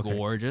just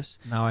gorgeous.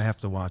 Now I have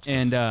to watch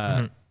this.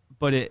 And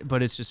but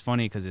it's just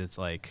funny because it's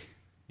like,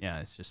 yeah,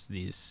 it's just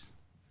these,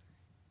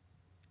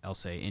 I'll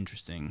say,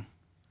 interesting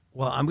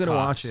Well, I'm going to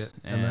watch it,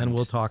 and then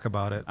we'll talk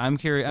about it. I'm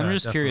curious. I'm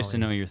just curious to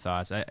definitely. know your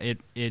thoughts.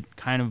 It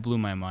kind of blew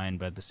my mind,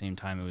 but at the same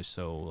time, it was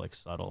so like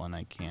subtle, and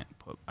I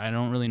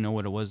don't really know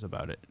what it was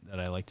about it that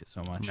I liked it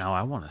so much. No,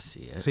 I want to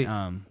see it. See,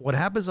 what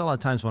happens a lot of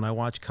times when I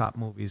watch cop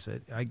movies,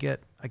 I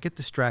get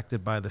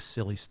distracted by the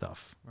silly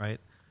stuff, right?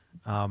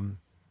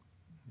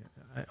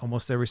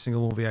 Almost every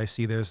single movie I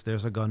see,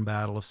 there's a gun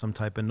battle of some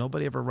type, and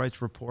nobody ever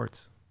writes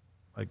reports.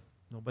 Like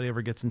nobody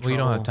ever gets in trouble. We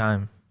don't have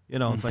time. You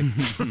know, it's like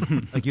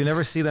like you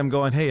never see them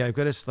going, "Hey,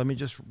 let me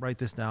just write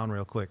this down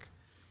real quick."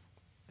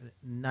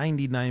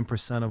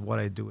 99% of what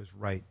I do is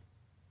write.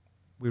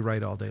 We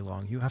write all day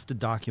long. You have to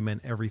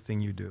document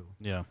everything you do.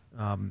 Yeah.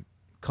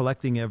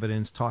 Collecting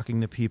evidence, talking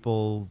to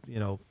people, you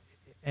know,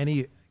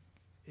 any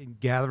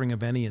gathering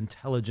of any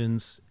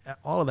intelligence,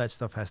 all of that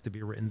stuff has to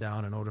be written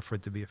down in order for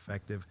it to be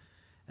effective,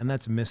 and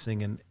that's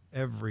missing in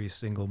every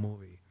single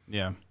movie.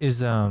 Yeah.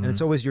 And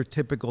it's always your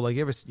typical, like,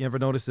 you ever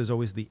notice there's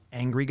always the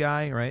angry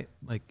guy, right?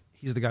 Like,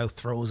 he's the guy who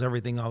throws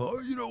everything off. Oh,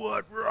 you know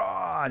what?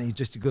 Rah! And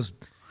he goes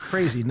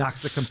crazy,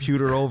 knocks the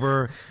computer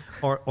over,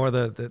 or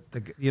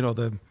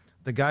the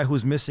guy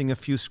who's missing a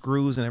few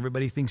screws and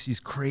everybody thinks he's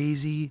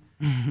crazy.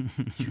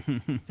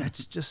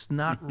 That's just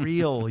not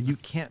real. You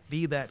can't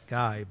be that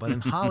guy. But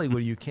in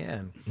Hollywood, you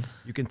can.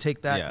 You can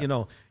take that, Yeah. you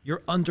know,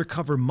 your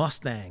undercover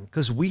Mustang.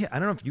 Because I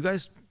don't know if you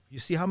guys, you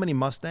see how many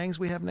Mustangs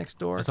we have next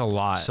door? That's a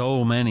lot.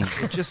 So many.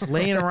 They're just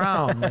laying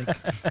around.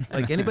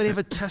 Like anybody have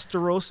a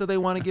Testarossa they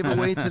want to give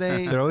away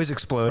today? They're always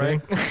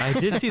exploding. Right? I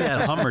did see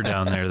that Hummer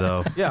down there,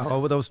 though. Yeah,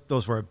 oh, that's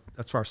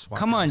our SWAT.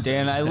 Come on, guys.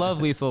 Dan. I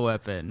love Lethal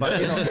Weapon. But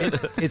you know,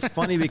 it's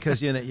funny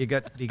because you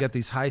got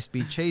these high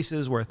speed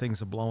chases where things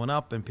are blowing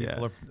up and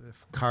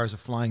cars are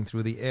flying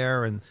through the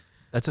air, and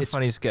That's a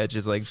funny sketch.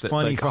 It's like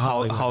funny for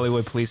Hollywood.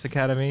 Hollywood Police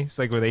Academy. It's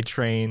like where they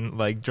train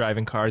like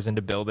driving cars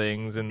into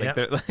buildings and like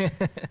Yep. they're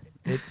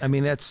I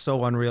mean, that's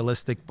so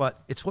unrealistic,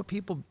 but it's what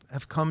people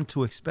have come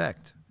to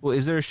expect. Well,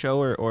 is there a show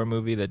or a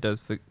movie that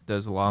does the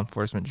law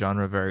enforcement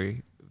genre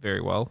very, very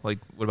well? Like,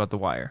 what about The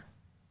Wire?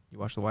 You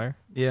watch The Wire?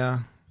 Yeah,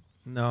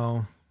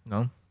 no.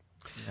 No?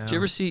 Yeah. Did you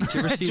ever see just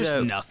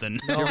that?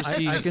 nothing. No,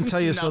 I can tell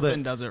you so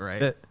Nothing that does it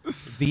right.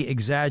 the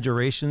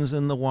exaggerations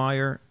in The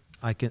Wire,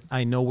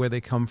 I know where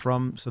they come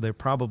from. So they're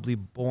probably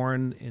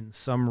born in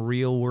some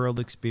real world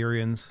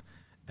experience,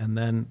 and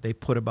then they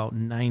put about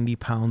 90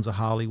 pounds of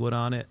Hollywood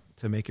on it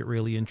to make it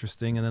really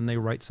interesting, and then they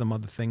write some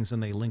other things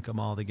and they link them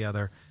all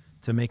together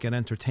to make it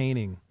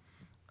entertaining.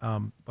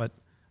 But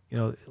you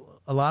know,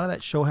 a lot of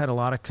that show had a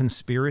lot of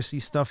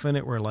conspiracy stuff in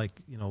it, where like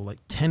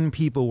 10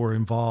 people were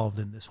involved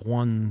in this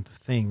one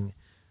thing.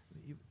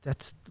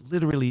 That's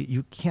literally,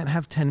 you can't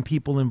have 10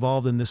 people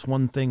involved in this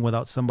one thing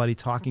without somebody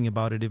talking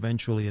about it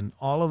eventually. And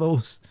all of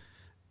those,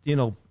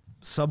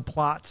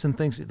 subplots and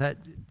things, that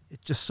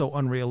it's just so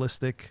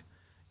unrealistic.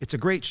 It's a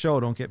great show,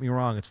 don't get me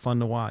wrong. It's fun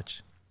to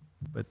watch,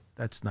 but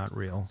that's not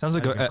real. Sounds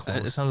like Not even it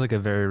close. sounds like a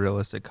very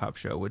realistic cop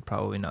show. Would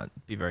probably not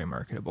be very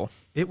marketable.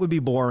 It would be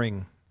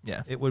boring.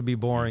 Yeah. It would be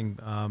boring.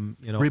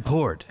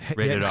 Report.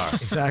 Rated yeah, R.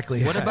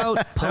 Exactly. What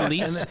about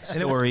Police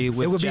Story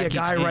with it would be Jackie a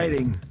guy Chan?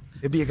 writing.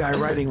 It'd be a guy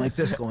writing like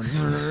this, going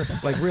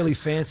like really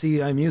fancy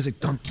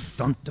music. Dun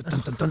dun dun dun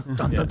dun dun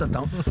dun dun dun.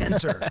 Dun.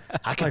 Enter.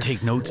 I can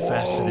take notes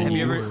faster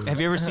than Have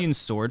you ever seen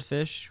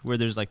Swordfish, where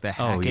there's like the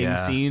hacking yeah.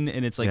 scene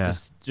and it's like Yeah.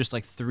 this just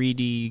like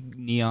 3D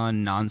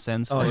neon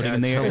nonsense Oh, floating yeah,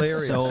 in the it's air? hilarious.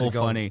 It's so They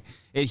go- funny.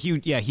 Hugh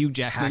Jackman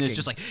Hacking. is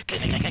just like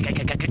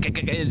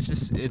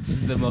it's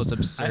the most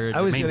absurd. I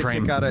always get a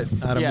Mainframe. kick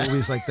out of Yeah.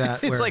 movies like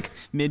that. it's where like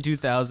mid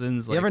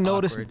 2000s. you ever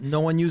notice no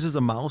one uses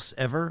a mouse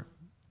ever?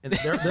 And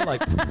they're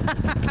like,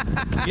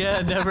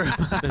 Yeah, never.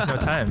 There's no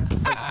time.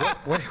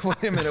 wait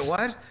a minute,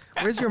 what?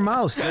 Where's your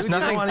mouse? There's dude? You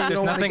don't nothing. wanna- you There's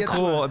don't wanna nothing get to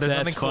cool. it. There's That's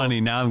nothing cool.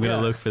 funny. Now I'm gonna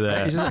Yeah. look for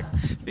that. He's just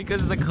like,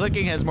 because the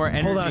clicking has more on a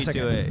energy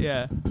second. to it.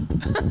 Yeah.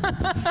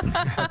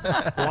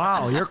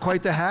 wow, you're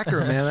quite the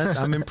hacker, man.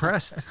 I'm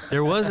impressed.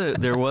 There was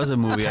a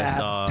movie I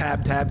saw.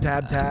 Tab.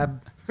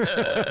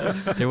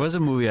 There was a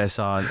movie I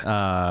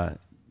saw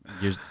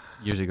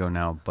years ago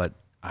now, but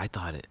I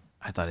thought it.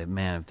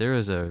 Man, if there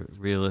is a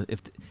real,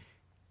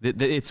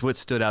 it's what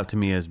stood out to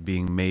me as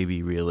being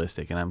maybe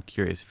realistic, and I'm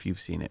curious if you've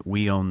seen it.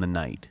 We Own the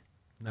Night.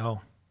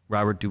 No.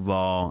 Robert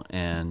Duvall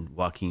and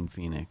Joaquin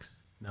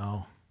Phoenix.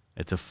 No.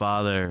 It's a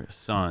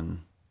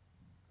father-son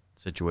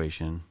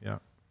situation, Yeah.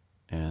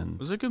 and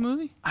Was it a good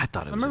movie? I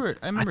thought it I was.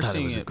 remember thought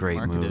seeing it was a it great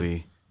marketed.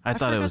 movie. I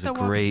thought it forgot was a that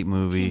Joaquin great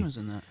movie. was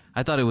in that.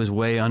 I thought it was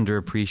way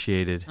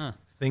underappreciated. Huh.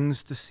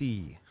 Things to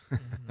see.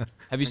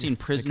 Have you seen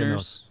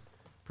Prisoners?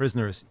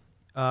 Prisoners.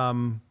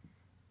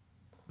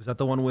 Was that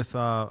the one with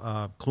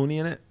Clooney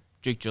in it?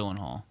 Jake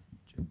Gyllenhaal.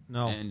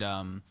 No.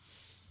 And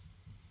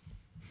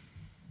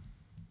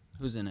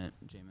who's in it,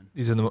 Jamin?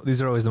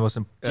 These are always the most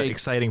Jake-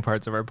 exciting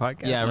parts of our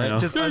podcast. Yeah,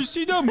 right. Just Did you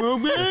see that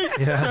movie?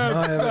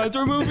 That's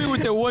our movie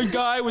with the one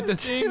guy with the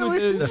thing.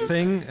 The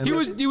Thing. And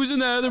He was in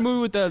that other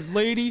movie with that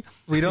lady.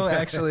 we don't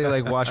actually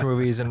like watch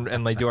movies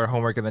and like do our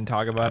homework and then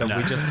talk about them. No.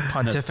 We just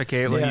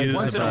pontificate. Yeah, Like,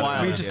 once in a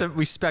about it. while.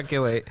 We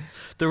speculate.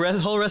 The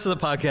whole rest of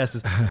the podcast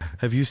is,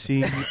 have you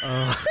seen?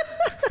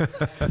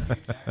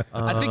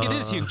 I think it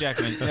is Hugh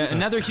Jackman.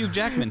 Another Hugh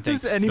Jackman thing.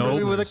 Is anybody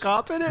Nope. with a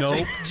cop in it?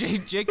 Nope.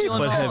 Jake Gyllenhaal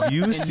But have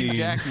you and seen- Hugh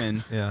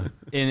Jackman? Yeah.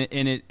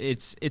 And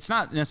it's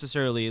not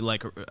necessarily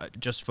like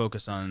just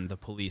focus on the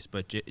police,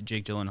 but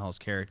Jake Gyllenhaal's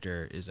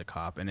character is a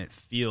cop, and it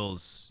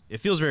feels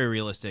very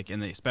realistic,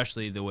 and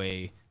especially the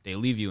way they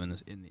leave you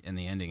in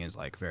the ending is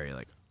like very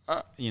like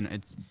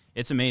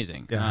it's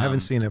amazing. Yeah, I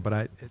haven't seen it,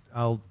 but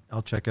I'll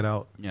check it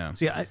out. Yeah.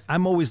 See,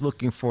 I'm always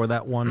looking for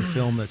that one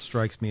film that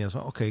strikes me as,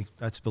 okay,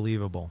 that's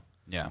believable.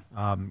 Yeah.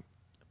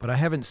 But I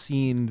haven't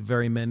seen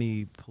very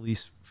many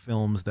police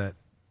films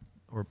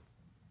or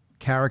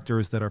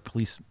characters that are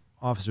police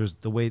officers.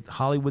 The way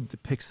Hollywood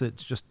depicts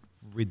it's just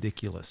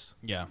ridiculous.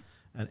 Yeah.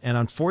 And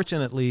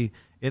unfortunately,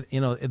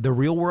 the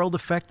real world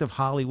effect of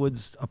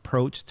Hollywood's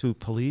approach to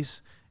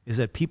police is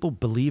that people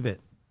believe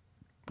it.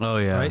 Oh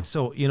yeah. Right.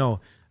 So,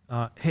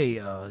 hey,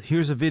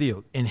 here's a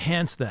video,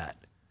 enhance that.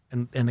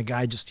 And the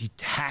guy he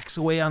hacks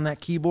away on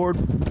that keyboard.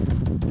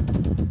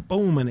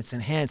 Boom, and it's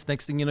enhanced.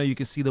 Next thing you know, you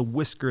can see the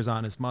whiskers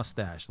on his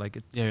mustache.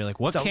 You're like,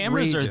 what it's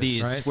cameras are outrageous,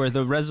 these right? where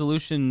the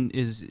resolution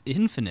is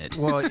infinite?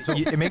 Well,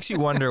 it makes you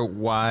wonder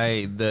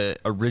why the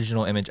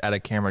original image out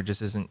of camera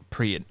just isn't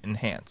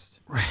pre-enhanced.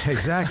 Right,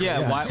 exactly.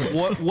 Yeah,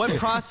 what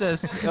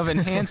process of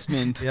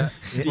enhancement do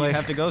you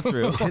have to go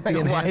through? Hit the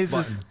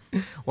enhance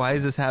Why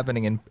is this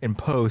happening in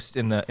post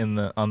on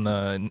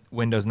the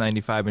Windows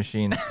 95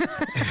 machine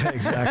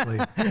Exactly.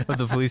 of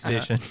the police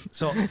station?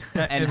 So,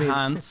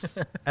 Enhance.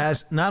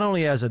 as not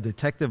only as a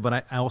detective,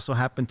 but I also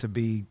happen to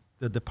be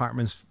the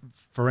department's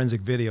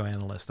forensic video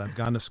analyst. I've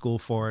gone to school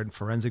for it,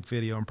 forensic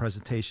video and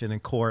presentation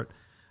in court,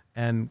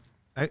 and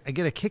I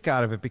get a kick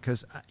out of it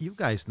because you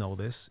guys know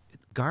this.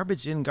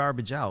 Garbage in,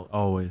 garbage out.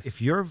 Always.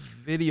 If your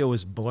video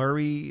is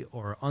blurry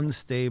or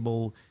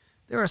unstable,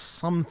 there are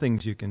some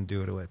things you can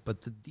do to it.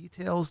 But the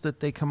details that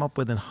they come up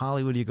with in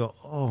Hollywood, you go,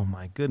 oh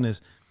my goodness.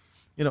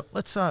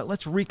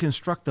 Let's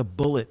reconstruct a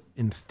bullet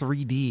in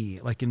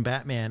 3D, like in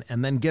Batman,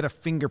 and then get a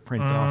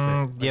fingerprint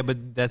off it. Yeah,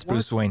 but that's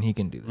Bruce Wayne. He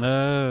can do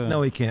that.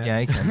 No, he can't. Yeah,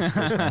 he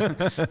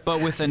can.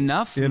 But with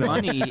enough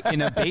money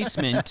in a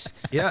basement,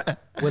 Yeah,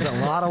 with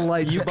a lot of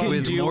lights. You above can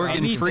you, do Morgan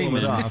anything.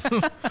 Freeman off.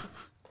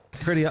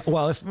 Pretty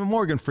well. If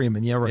Morgan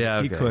Freeman, yeah, right,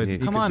 Yeah, he okay. could. He he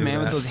come could on, do man,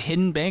 that. with those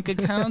hidden bank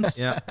accounts.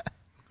 Yeah.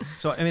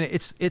 So I mean,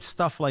 it's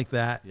stuff like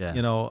that. Yeah.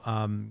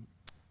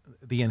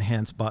 The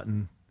enhance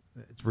button,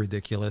 it's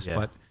ridiculous. Yeah.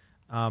 But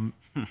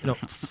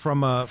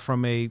from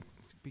a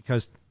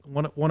because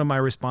one of my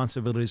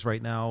responsibilities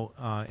right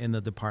now in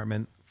the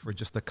department for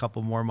just a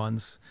couple more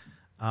months,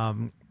 I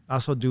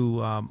also do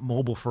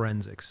mobile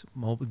forensics,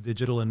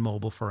 digital and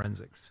mobile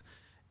forensics.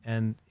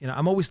 And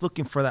I'm always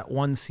looking for that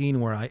one scene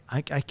where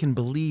I can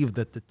believe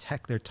that the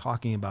tech they're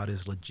talking about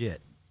is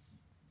legit.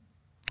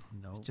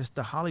 No. Just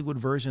the Hollywood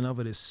version of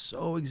it is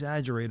so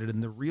exaggerated,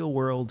 and the real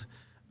world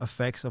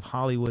effects of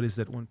Hollywood is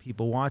that when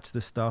people watch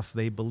this stuff,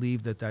 they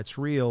believe that that's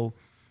real,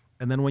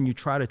 and then when you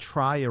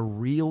try a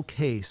real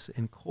case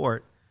in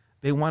court,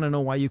 they want to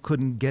know why you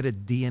couldn't get a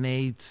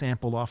DNA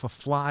sample off a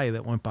fly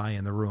that went by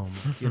in the room.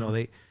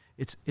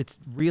 It's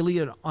really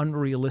an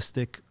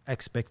unrealistic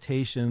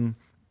expectation.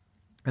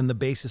 And the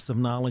basis of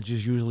knowledge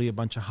is usually a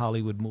bunch of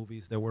Hollywood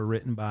movies that were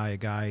written by a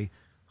guy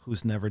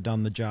who's never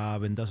done the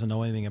job and doesn't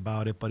know anything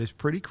about it, but is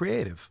pretty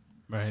creative,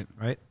 Right.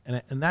 right?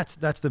 And that's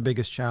the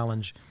biggest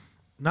challenge.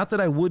 Not that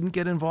I wouldn't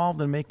get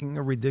involved in making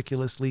a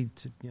ridiculously,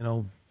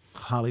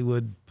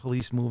 Hollywood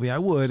police movie. I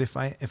would if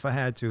I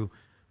had to,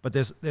 but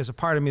there's a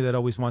part of me that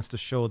always wants to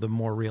show the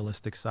more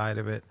realistic side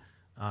of it.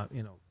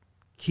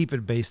 Keep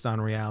it based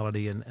on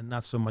reality and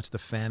not so much the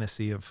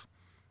fantasy of,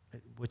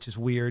 which is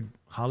weird.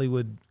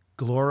 Hollywood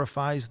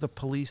glorifies the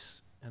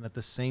police, and at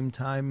the same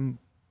time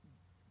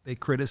they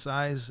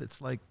criticize.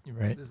 It's like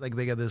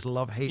they got this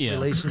love-hate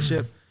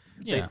relationship.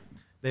 Yeah.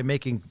 They're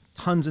making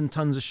tons and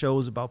tons of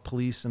shows about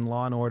police and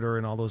law and order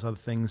and all those other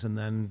things, and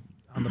then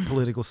on the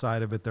political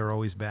side of it, they're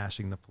always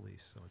bashing the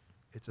police. So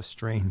it's a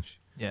strange,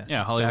 Yeah.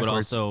 Yeah, it's Hollywood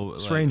backwards. also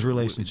strange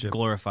relationship.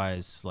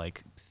 glorifies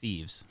like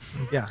thieves.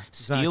 Yeah,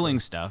 Stealing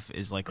stuff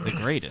is like the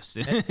greatest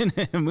in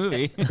a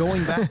movie.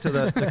 Going back to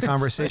the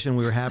conversation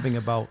we were having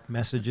about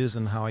messages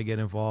and how I get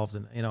involved,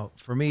 and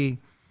for me,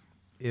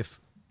 if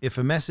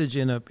a message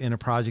in a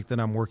project that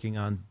I'm working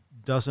on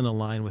doesn't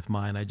align with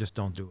mine, I just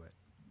don't do it.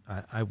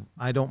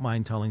 I don't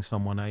mind telling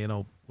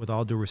someone, with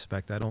all due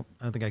respect, I don't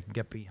think I can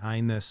get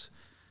behind this.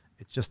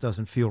 It just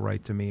doesn't feel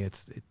right to me.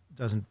 It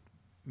doesn't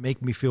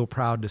make me feel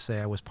proud to say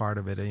I was part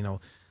of it.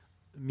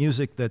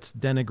 Music that's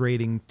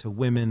denigrating to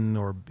women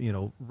or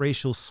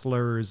racial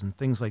slurs and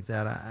things like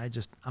that,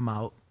 I'm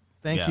out.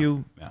 Thank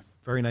you. Yeah.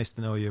 Very nice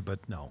to know you, but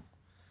no.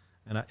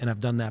 And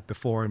I've done that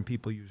before, and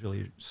people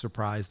usually are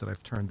surprised that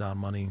I've turned down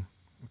money.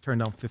 I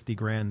turned down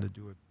 $50,000 to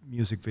do a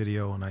music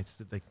video, and I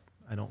said,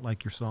 I don't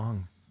like your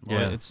song.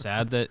 Yeah, it's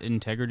sad that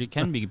integrity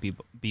can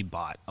be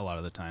bought a lot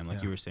of the time, like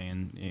Yeah. you were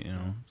saying.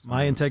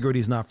 My integrity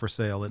is not for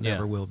sale. It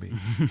never will be.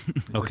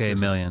 Okay,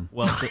 million.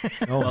 Well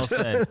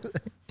said.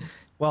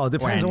 Well, it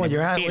depends on what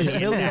you're at.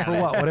 Million for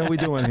what? What are we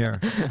doing here?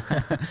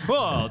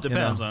 Well, it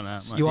depends on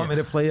that. You want me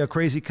to play a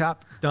crazy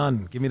cop?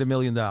 Done. Give me the $1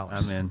 million.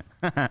 I'm in.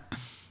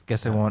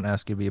 Guess I won't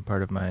ask you to be a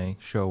part of my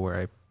show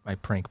where I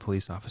prank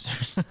police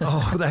officers.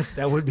 Oh,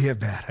 that would be a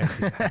bad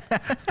idea.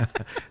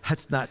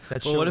 That's not.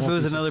 That Well, show what if it won't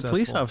was be another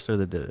police successful. officer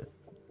that did it?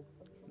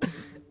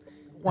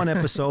 One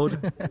episode.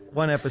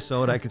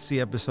 I could see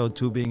episode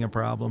 2 being a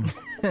problem.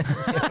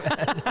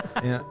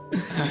 Yeah,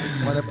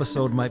 one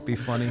episode might be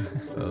funny.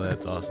 Oh,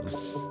 that's awesome.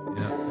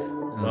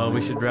 Yeah. Well,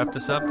 we should wrap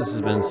this up. This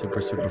has been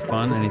super, super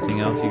fun. Anything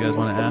else you guys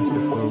want to ask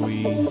before we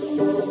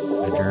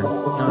adjourn?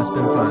 No, it's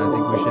been fun. I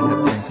think we should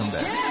have Dan come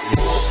back.